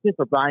got a question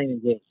for Brian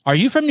and James. Are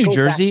you from New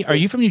Jersey? Are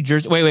you from New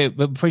Jersey? Wait.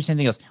 Before you say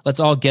anything else,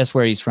 let's all guess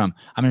where he's from.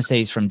 I'm going to say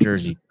he's from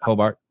Jersey.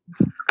 Hobart?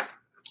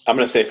 I'm going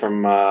to say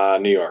from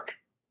New York.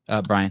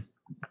 Brian?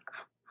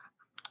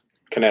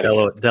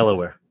 Connecticut.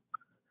 Delaware.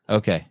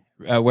 Okay.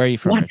 Where are you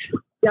from, What? Rich?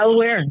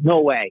 Delaware?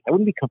 No way. I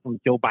wouldn't be coming from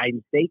Joe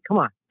Biden's state. Come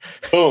on.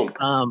 Boom.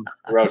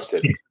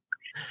 Roasted.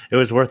 It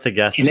was worth the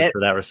guess just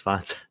for that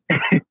response.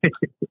 I'm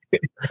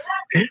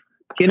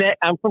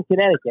from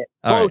Connecticut.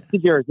 All Close right. to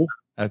Jersey.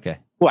 Okay.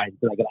 Why?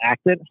 Did I get an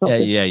accent or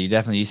something? Yeah,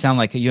 you sound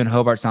like you and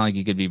Hobart sound like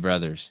you could be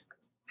brothers.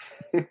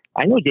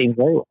 I know James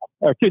very well.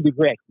 Or to a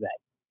degree, I should say.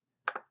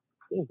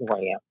 James knows who I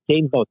am.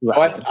 James knows who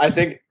I am. I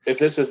think if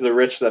this is the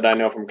Rich that I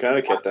know from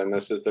Connecticut, then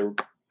this is the.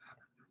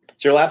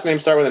 Does your last name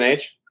start with an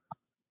H?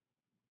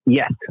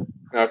 Yes.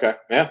 Okay.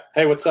 Yeah.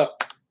 Hey, what's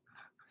up?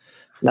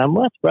 Not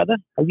much, brother.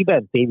 How you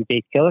been,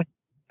 babyface killer?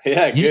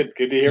 Yeah, good.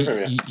 Good to hear from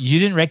you. You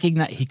didn't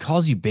recognize. He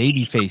calls you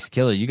babyface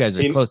killer. You guys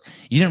are close.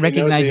 You didn't he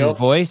recognize knows his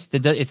voice.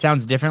 It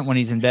sounds different when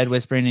he's in bed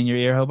whispering in your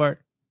ear,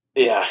 Hobart.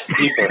 Yeah, it's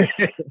deeper.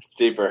 It's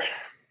deeper.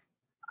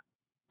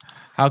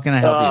 How can I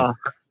help you?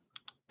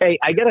 Hey,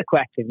 I got a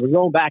question. We're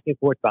going back and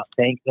forth about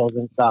sanctions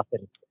and stuff,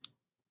 and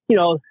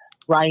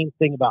Ryan's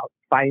thing about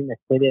finding the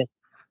fittest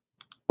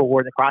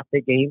for the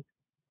CrossFit Games.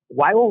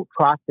 Why won't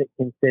CrossFit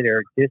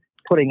consider just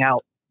putting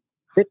out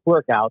 6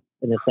 workouts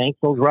and the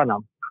sanctions run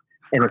them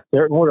in a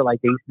certain order like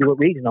they used to do at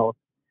regionals?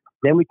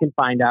 Then we can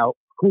find out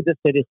who the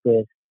fittest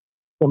is,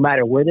 no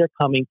matter where they're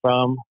coming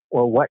from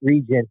or what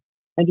region,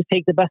 and just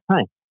take the best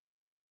time.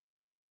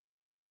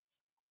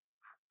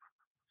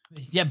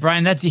 Yeah,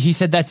 Brian, he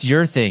said that's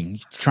your thing,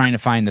 trying to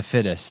find the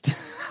fittest.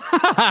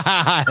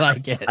 I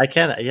like it. I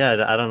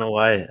don't know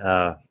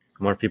why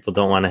more people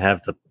don't want to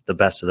have the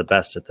best of the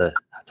best at the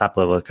top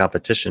level of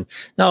competition.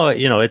 No,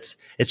 it's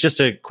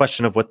just a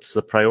question of what's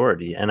the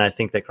priority. And I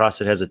think that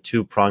CrossFit has a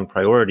 2-pronged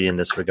priority in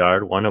this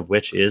regard, one of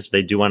which is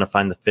they do want to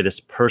find the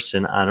fittest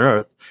person on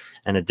earth.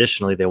 And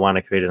additionally, they want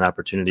to create an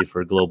opportunity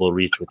for global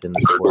reach within the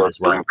sport as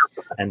well.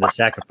 And the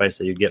sacrifice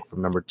that you get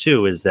from number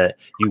 2 is that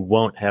you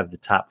won't have the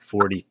top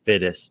 40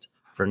 fittest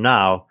for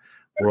now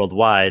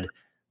worldwide,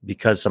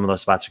 because some of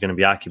those spots are going to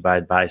be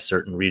occupied by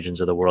certain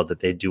regions of the world that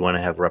they do want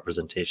to have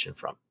representation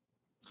from.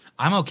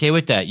 I'm okay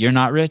with that. You're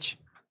not, Rich?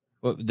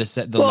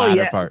 The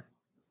latter part.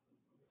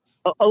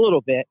 A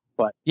little bit,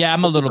 but yeah,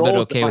 I'm a little bit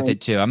okay with it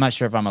too. I'm not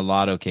sure if I'm a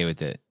lot okay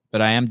with it,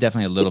 but I am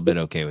definitely a little bit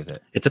okay with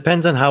it. It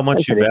depends on how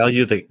much you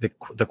value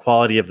the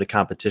quality of the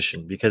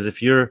competition, because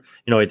if you're,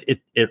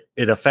 it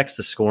affects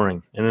the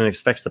scoring, and it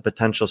affects the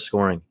potential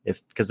scoring.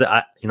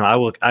 I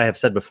have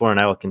said before, and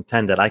I will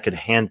contend that I could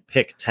hand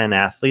pick 10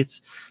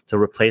 athletes to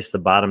replace the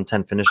bottom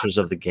 10 finishers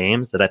of the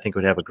games that I think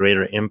would have a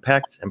greater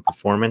impact and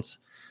performance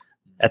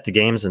at the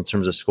games in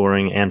terms of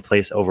scoring and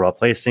overall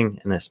placing,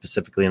 and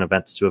specifically in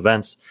events to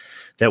events,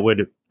 that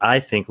would, I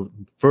think,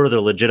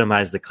 further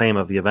legitimize the claim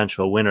of the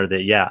eventual winner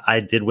that, yeah, I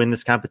did win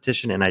this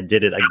competition and I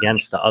did it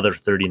against the other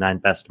 39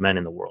 best men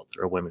in the world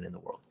or women in the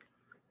world.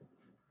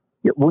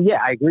 Well,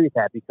 yeah, I agree with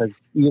that, because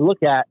you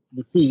look at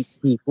the heats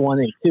 1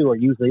 and 2 are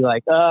usually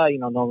like, no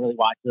one really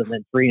watches them.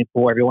 Then 3 and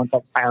 4, everyone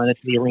starts piling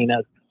into the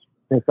arenas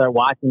and start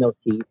watching those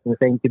heats. And the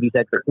same could be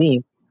said for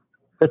teams.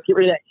 Let's get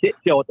rid of that shit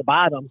show at the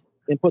bottom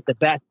and put the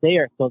best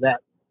there, so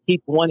that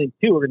heats 1 and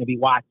 2 are going to be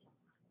watched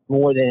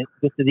more than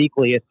just as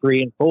equally as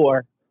 3 and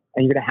 4.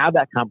 And you're going to have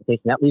that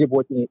competition. That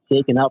leaderboard's going to get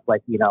shaken up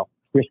like, you're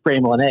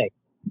scrambling eggs.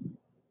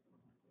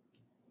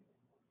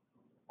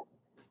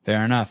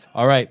 Fair enough.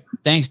 All right.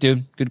 Thanks,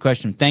 dude. Good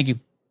question. Thank you.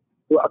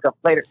 You're welcome.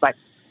 Later. Bye.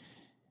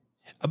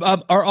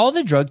 Are all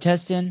the drug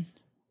tests in?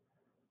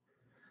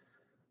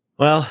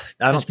 Well,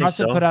 I don't think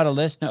so. so. Put out a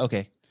list? No.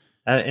 Okay.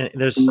 And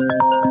there's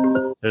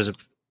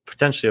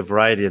potentially a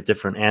variety of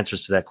different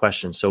answers to that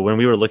question. So when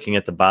we were looking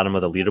at the bottom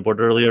of the leaderboard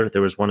earlier,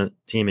 there was one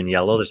team in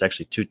yellow. There's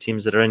actually 2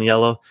 teams that are in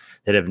yellow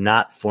that have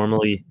not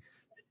formally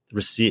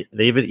received.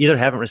 They either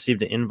haven't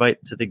received an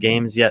invite to the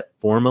games yet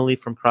formally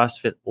from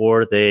CrossFit,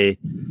 or they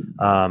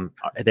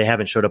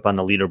haven't showed up on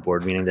the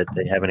leaderboard, meaning that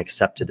they haven't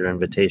accepted their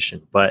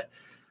invitation. But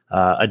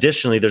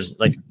additionally, there's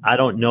I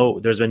don't know.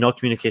 There's been no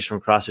communication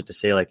from CrossFit to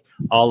say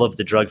all of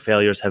the drug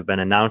failures have been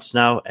announced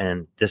now,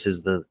 and this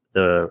is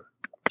the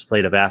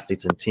slate of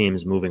athletes and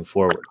teams moving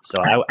forward.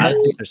 So I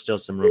think there's still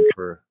some room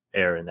for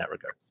error in that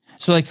regard.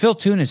 So like Phil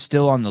Toon is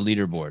still on the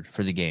leaderboard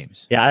for the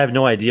games. Yeah, I have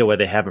no idea why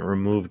they haven't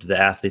removed the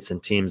athletes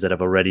and teams that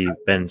have already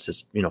been,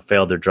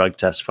 failed their drug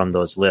tests from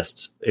those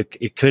lists.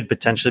 It could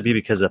potentially be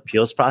because the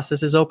appeals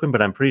process is open,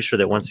 but I'm pretty sure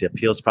that once the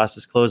appeals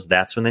process closed,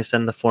 that's when they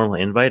send the formal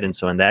invite. And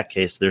so in that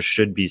case, there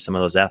should be some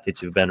of those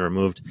athletes who've been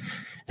removed.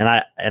 And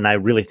I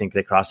really think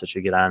that CrossFit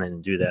should get on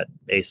and do that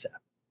ASAP.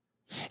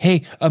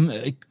 Hey,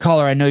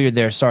 caller, I know you're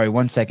there. Sorry,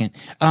 1 second.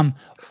 I'm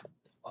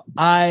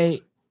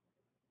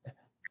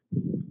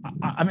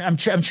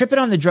tripping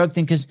on the drug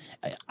thing because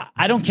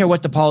I don't care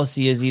what the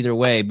policy is either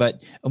way,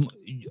 but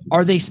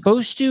are they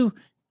supposed to?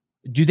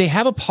 Do they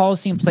have a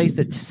policy in place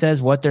that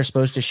says what they're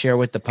supposed to share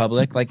with the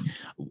public? Like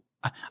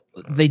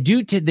they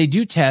do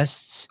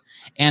tests,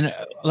 and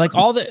like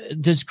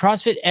does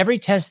CrossFit, every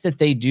test that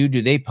they do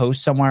they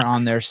post somewhere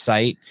on their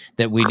site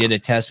that we did a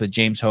test with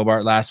James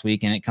Hobart last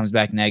week and it comes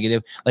back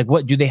negative? Like,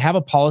 what do they have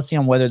a policy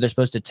on whether they're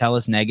supposed to tell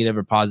us negative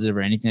or positive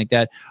or anything like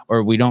that,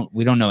 or we don't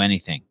know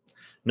anything?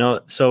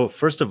 No. So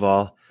first of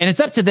all, and it's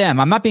up to them.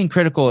 I'm not being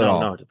critical at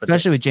all,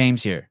 especially with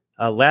James here.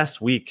 Last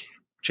week,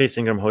 Chase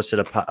Ingram hosted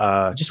a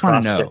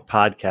CrossFit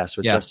podcast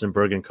with Justin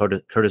Berg and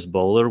Curtis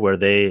Bowler, where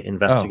they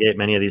investigate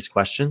many of these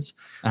questions.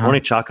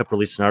 Morning Chalk Up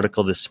released an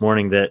article this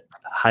morning that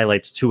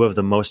highlights two of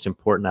the most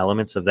important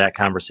elements of that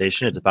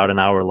conversation. It's about an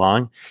hour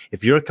long.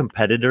 If you're a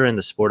competitor in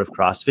the sport of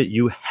CrossFit,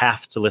 you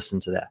have to listen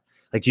to that.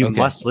 Like you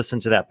must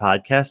listen to that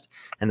podcast.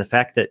 And the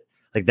fact that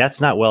like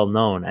that's not well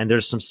known. And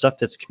there's some stuff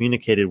that's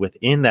communicated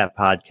within that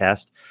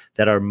podcast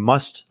that are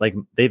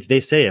they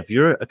say if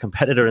you're a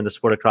competitor in the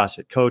sport of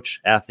CrossFit,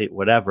 coach, athlete,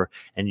 whatever,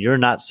 and you're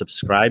not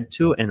subscribed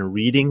to and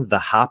reading the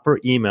Hopper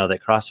email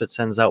that CrossFit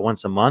sends out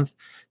once a month,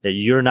 that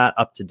you're not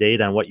up to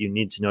date on what you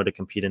need to know to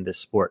compete in this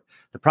sport.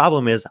 The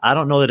problem is I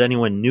don't know that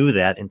anyone knew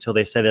that until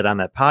they said it on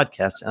that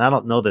podcast. And I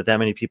don't know that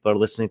many people are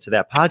listening to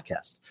that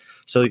podcast.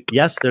 So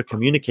yes, they're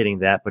communicating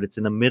that, but it's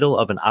in the middle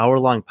of an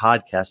hour-long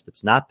podcast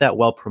that's not that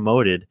well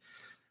promoted,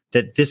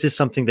 that this is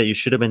something that you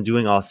should have been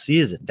doing all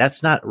season.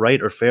 That's not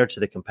right or fair to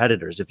the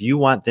competitors. If you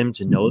want them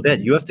to know that,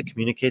 you have to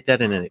communicate that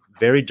in a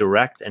very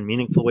direct and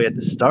meaningful way at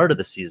the start of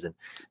the season,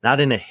 not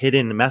in a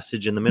hidden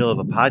message in the middle of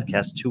a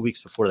podcast 2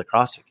 weeks before the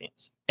CrossFit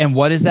Games. And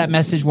what is that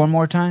message one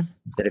more time?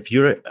 That if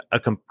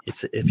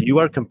you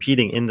are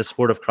competing in the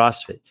sport of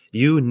CrossFit,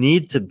 you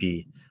need to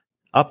be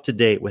up to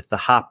date with the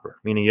Hopper,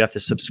 meaning you have to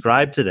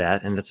subscribe to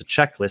that. And that's a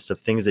checklist of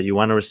things that you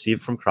want to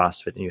receive from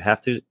CrossFit. And you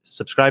have to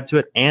subscribe to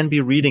it and be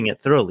reading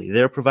it thoroughly.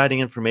 They're providing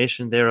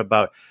information there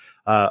about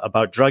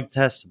drug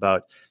tests,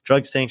 about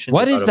drug sanctions.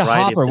 What is the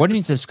Hopper? What do you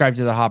mean subscribe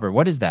to the Hopper?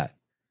 What is that?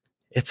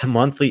 It's a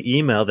monthly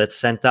email that's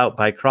sent out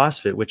by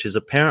CrossFit, which is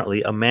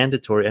apparently a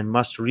mandatory and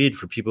must read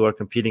for people who are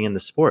competing in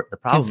the sport. The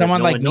problem Can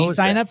someone like me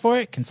sign up for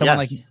it? Can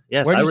someone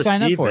yes, where do you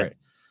sign up for it?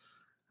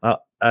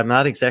 I'm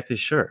not exactly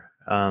sure.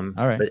 All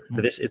right.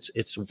 But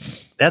it's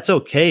that's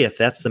okay if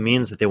that's the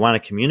means that they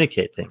want to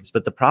communicate things.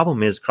 But the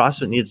problem is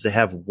CrossFit needs to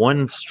have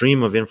one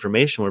stream of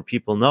information where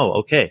people know,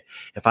 okay,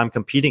 if I'm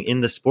competing in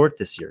the sport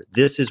this year,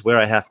 this is where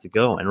I have to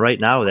go. And right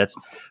now that's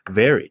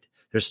varied.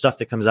 There's stuff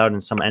that comes out in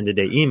some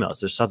end-of-day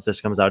emails. There's stuff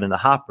that comes out in the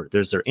Hopper.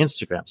 There's their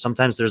Instagram.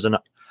 Sometimes there's an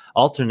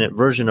alternate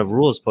version of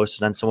rules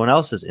posted on someone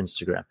else's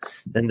Instagram.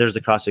 Then there's the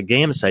CrossFit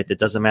Games site that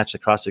doesn't match the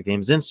CrossFit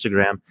Games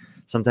Instagram.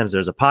 Sometimes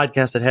there's a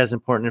podcast that has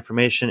important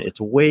information.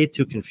 It's way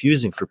too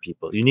confusing for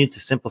people. You need to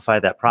simplify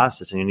that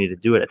process, and you need to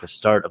do it at the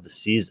start of the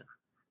season.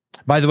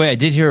 By the way, I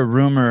did hear a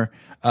rumor,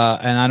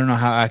 and I don't know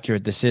how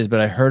accurate this is, but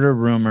I heard a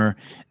rumor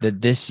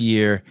that this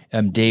year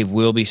Dave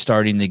will be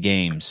starting the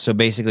games. So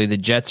basically the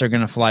Jets are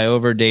going to fly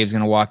over. Dave's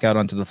going to walk out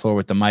onto the floor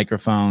with the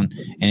microphone,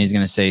 and he's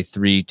going to say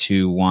 3,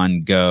 2,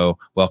 1, go.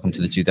 Welcome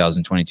to the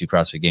 2022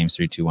 CrossFit Games.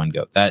 3, 2, 1,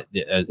 go. That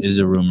is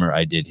a rumor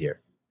I did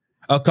hear.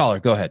 Oh, caller,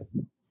 go ahead.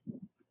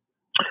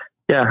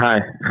 Yeah,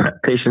 hi.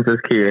 Patience is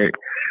key, Rick.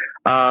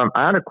 I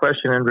had a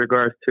question in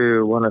regards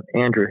to one of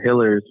Andrew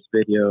Hiller's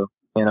video.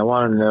 And I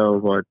want to know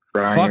what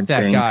Brian Fuck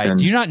that thinks. guy.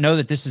 Do you not know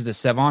that this is the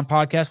Sevon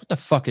podcast? What the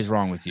fuck is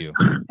wrong with you?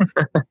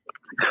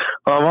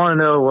 Well, I want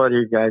to know what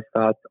your guys'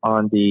 thoughts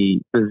on the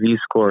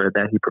Z-score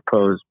that he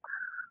proposed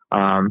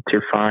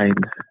to find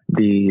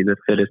the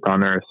fittest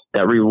on Earth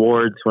that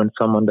rewards when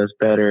someone does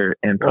better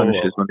and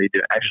punishes when they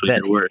do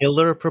worse.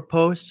 Hiller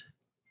proposed?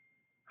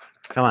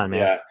 Come on, man.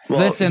 Yeah. Well,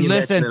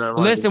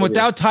 listen.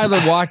 Without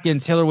Tyler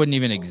Watkins, Hiller wouldn't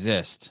even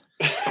exist.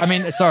 I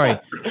mean, sorry.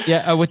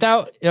 Yeah,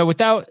 without.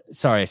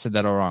 Sorry, I said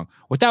that all wrong.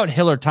 Without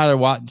Hiller, Tyler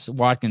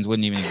Watkins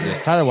wouldn't even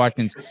exist. Tyler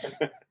Watkins.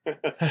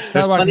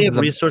 There's plenty of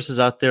resources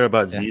out there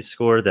about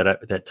Z-score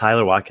that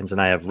Tyler Watkins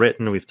and I have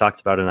written. We've talked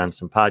about it on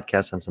some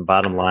podcasts, on some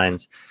bottom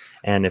lines.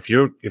 And if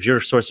your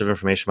source of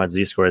information about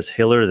Z-score is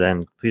Hiller,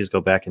 then please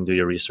go back and do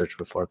your research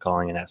before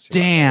calling and asking.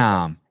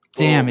 Damn.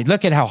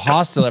 Look at how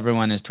hostile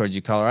everyone is towards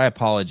you, caller. I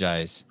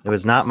apologize. It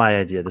was not my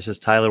idea. This was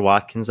Tyler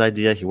Watkins'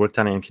 idea. He worked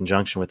on it in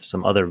conjunction with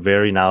some other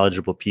very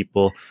knowledgeable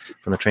people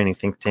from the training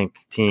think tank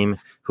team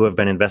who have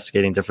been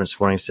investigating different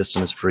scoring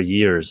systems for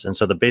years. And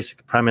so the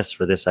basic premise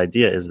for this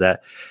idea is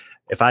that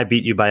if I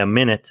beat you by a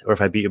minute or if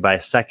I beat you by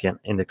a second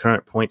in the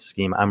current point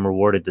scheme, I'm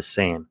rewarded the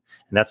same.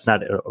 And that's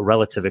not a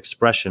relative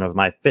expression of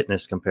my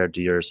fitness compared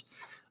to yours.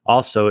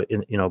 Also,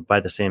 by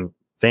the same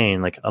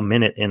vein, like a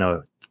minute in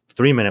a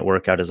 3-minute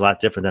workout is a lot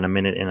different than a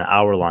minute in an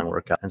hour-long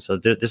workout. And so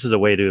this is a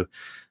way to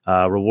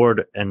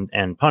reward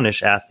and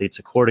punish athletes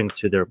according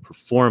to their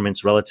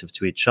performance relative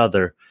to each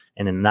other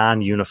in a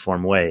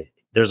non-uniform way.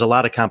 There's a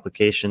lot of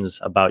complications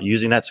about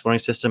using that scoring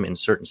system in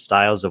certain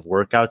styles of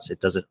workouts. It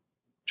doesn't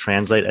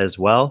translate as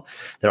well.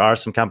 There are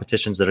some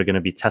competitions that are going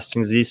to be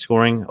testing Z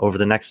scoring over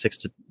the next 6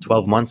 to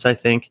 12 months, I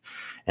think.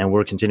 And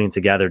we're continuing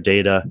to gather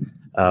data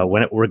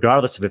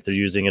regardless of if they're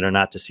using it or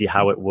not, to see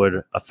how it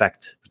would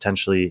affect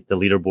potentially the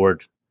leaderboard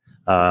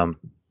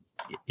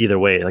either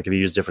way, like if you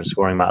use different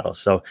scoring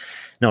models. So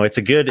no, it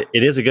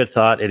is a good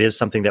thought. It is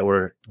something that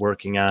we're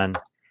working on.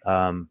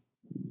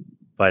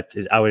 But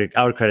I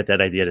would credit that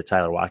idea to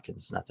Tyler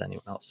Watkins, not to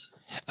anyone else.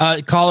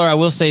 Caller, I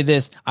will say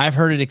this. I've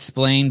heard it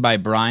explained by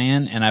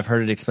Brian and I've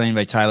heard it explained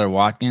by Tyler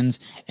Watkins.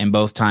 And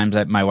both times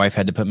that my wife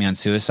had to put me on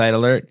suicide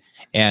alert.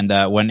 And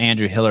when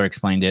Andrew Hiller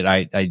explained it,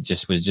 I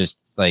was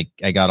just like,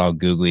 I got all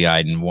googly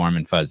eyed and warm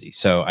and fuzzy.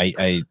 So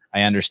I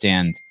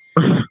understand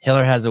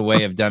Hiller has a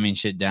way of dumbing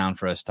shit down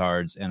for us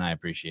tards, and I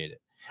appreciate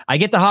it. I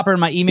get the hopper in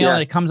my email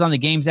and it comes on the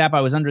Games app.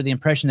 I was under the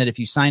impression that if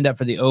you signed up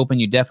for the Open,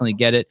 you definitely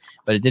get it,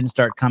 but it didn't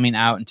start coming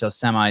out until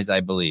semis, I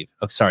believe.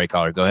 Oh, sorry,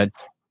 caller. Go ahead.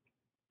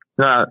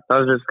 No, I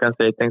was just going to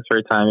say thanks for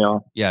your time,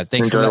 y'all. Yeah,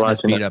 thanks for letting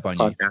us beat up on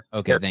you.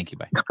 Okay, thank you.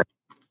 Bye.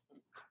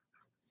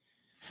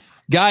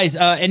 Guys,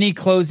 any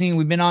closing?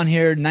 We've been on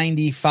here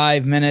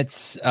 95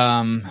 minutes.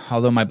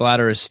 Although my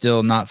bladder is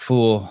still not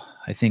full,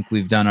 I think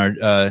we've done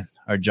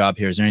our job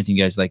here. Is there anything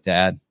you guys like to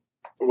add?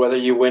 Whether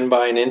you win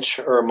by an inch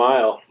or a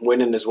mile,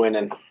 winning is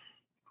winning.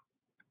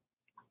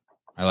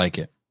 I like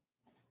it.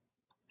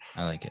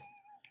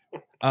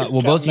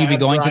 Will both of you be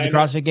going to the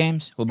CrossFit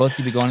Games?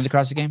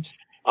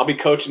 I'll be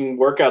coaching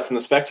workouts in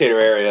the spectator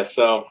area,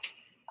 so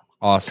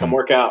awesome. Come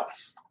work out.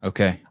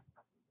 Okay.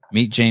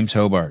 Meet James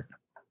Hobart.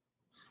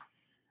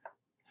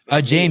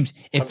 James,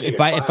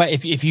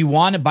 if you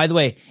want to, by the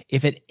way,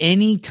 if at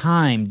any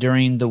time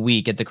during the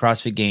week at the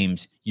CrossFit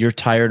Games you're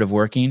tired of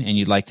working and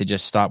you'd like to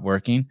just stop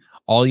working,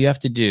 all you have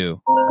to do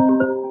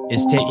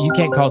is you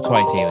can't call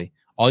twice, Haley.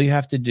 All you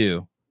have to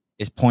do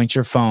is point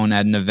your phone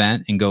at an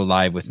event and go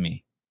live with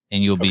me,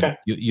 and you'll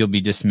be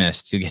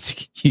dismissed. You get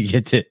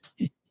to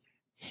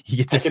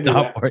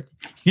stop work.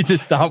 You get to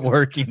stop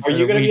working. Are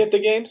you going to be at the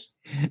games?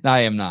 No, I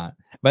am not.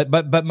 But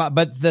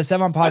the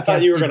 7 podcast. I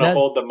thought you were going to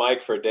hold the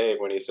mic for Dave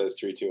when he says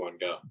 3, 2, 1,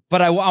 go.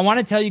 But I want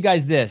to tell you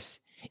guys this: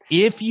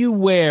 if you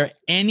wear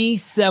any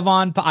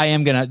Sevon, I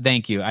am gonna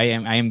thank you. I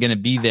am gonna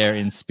be there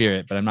in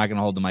spirit, but I'm not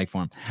gonna hold the mic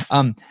for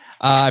him.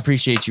 I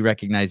appreciate you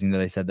recognizing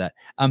that I said that.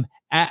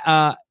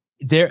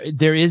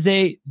 There is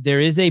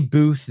a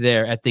booth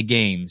there at the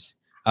games,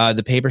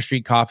 the Paper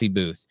Street Coffee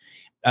booth.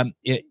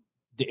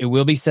 It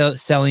will be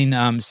selling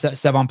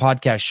Sevon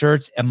podcast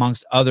shirts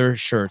amongst other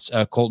shirts,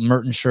 Colton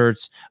Merton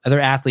shirts, other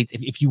athletes.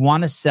 If you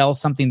want to sell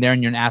something there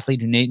and you're an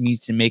athlete who needs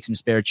to make some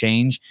spare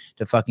change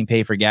to fucking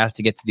pay for gas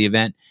to get to the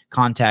event,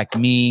 contact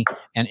me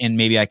and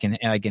maybe I can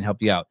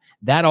help you out.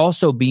 That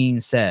also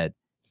being said,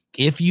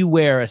 if you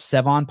wear a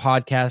Sevon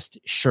podcast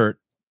shirt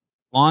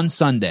on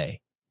Sunday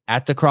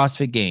at the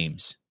CrossFit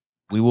Games,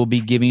 we will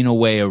be giving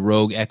away a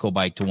Rogue Echo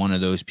bike to one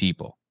of those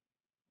people.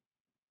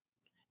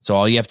 So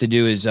all you have to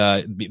do is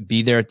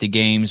be there at the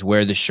games,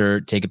 wear the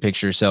shirt, take a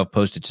picture of yourself,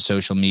 post it to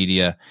social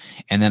media,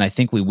 and then I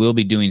think we will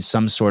be doing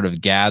some sort of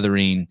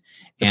gathering.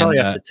 You probably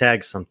have to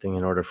tag something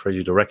in order for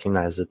you to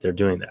recognize that they're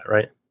doing that,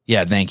 right?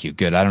 Yeah, thank you.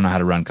 Good. I don't know how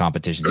to run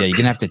competitions. Yeah, you're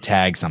going to have to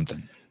tag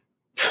something.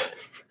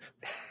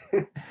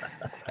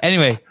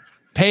 Anyway,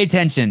 pay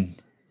attention.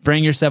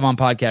 Bring your Sevon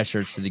podcast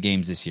shirts to the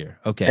games this year.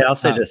 Okay. Hey, I'll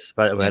say this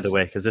by the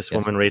way, because this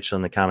woman Rachel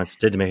in the comments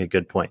did make a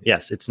good point.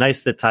 Yes, it's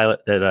nice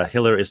that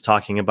Hiller is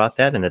talking about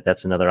that, and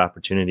that's another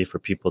opportunity for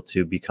people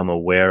to become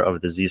aware of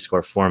the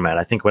Z-score format.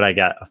 I think what I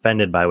got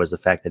offended by was the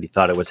fact that he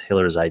thought it was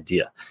Hiller's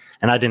idea,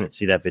 and I didn't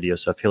see that video.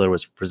 So if Hiller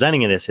was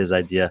presenting it as his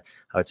idea,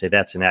 I would say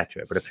that's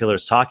inaccurate. But if Hiller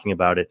is talking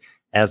about it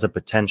as a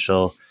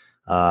potential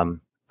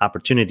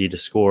opportunity to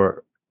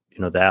score,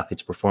 the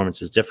athlete's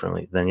performances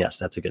differently, then yes,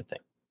 that's a good thing.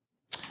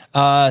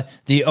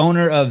 The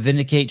owner of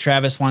Vindicate,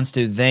 Travis, wants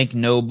to thank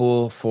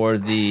Noble for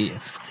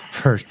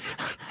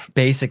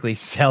basically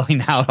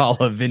selling out all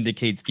of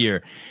Vindicate's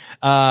gear.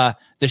 The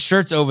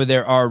shirts over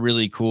there are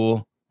really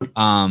cool.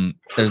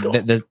 There's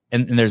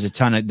a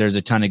ton of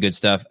good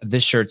stuff.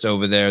 This shirt's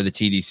over there, the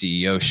TD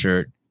CEO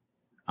shirt.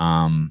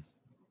 And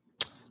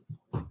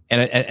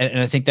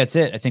I think that's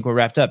it. I think we're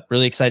wrapped up.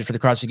 Really excited for the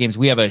CrossFit Games.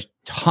 We have a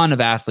ton of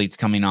athletes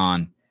coming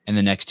on in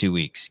the next 2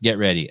 weeks. Get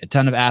ready. A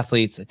ton of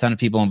athletes, a ton of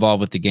people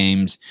involved with the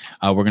games.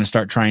 We're going to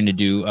start trying to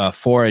do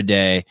 4 a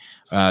day,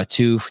 4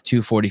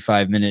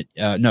 45-minute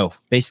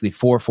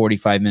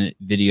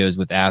videos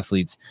with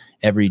athletes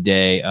every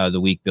day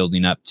the week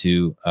building up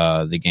to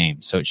the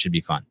game. So it should be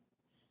fun.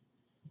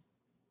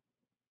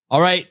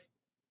 All right.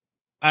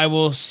 I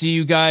will see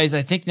you guys,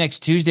 I think, next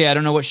Tuesday. I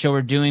don't know what show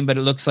we're doing, but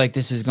it looks like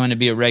this is going to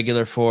be a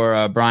regular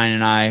for Brian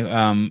and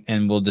I,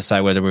 and we'll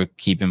decide whether we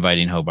keep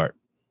inviting Hobart.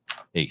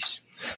 Peace.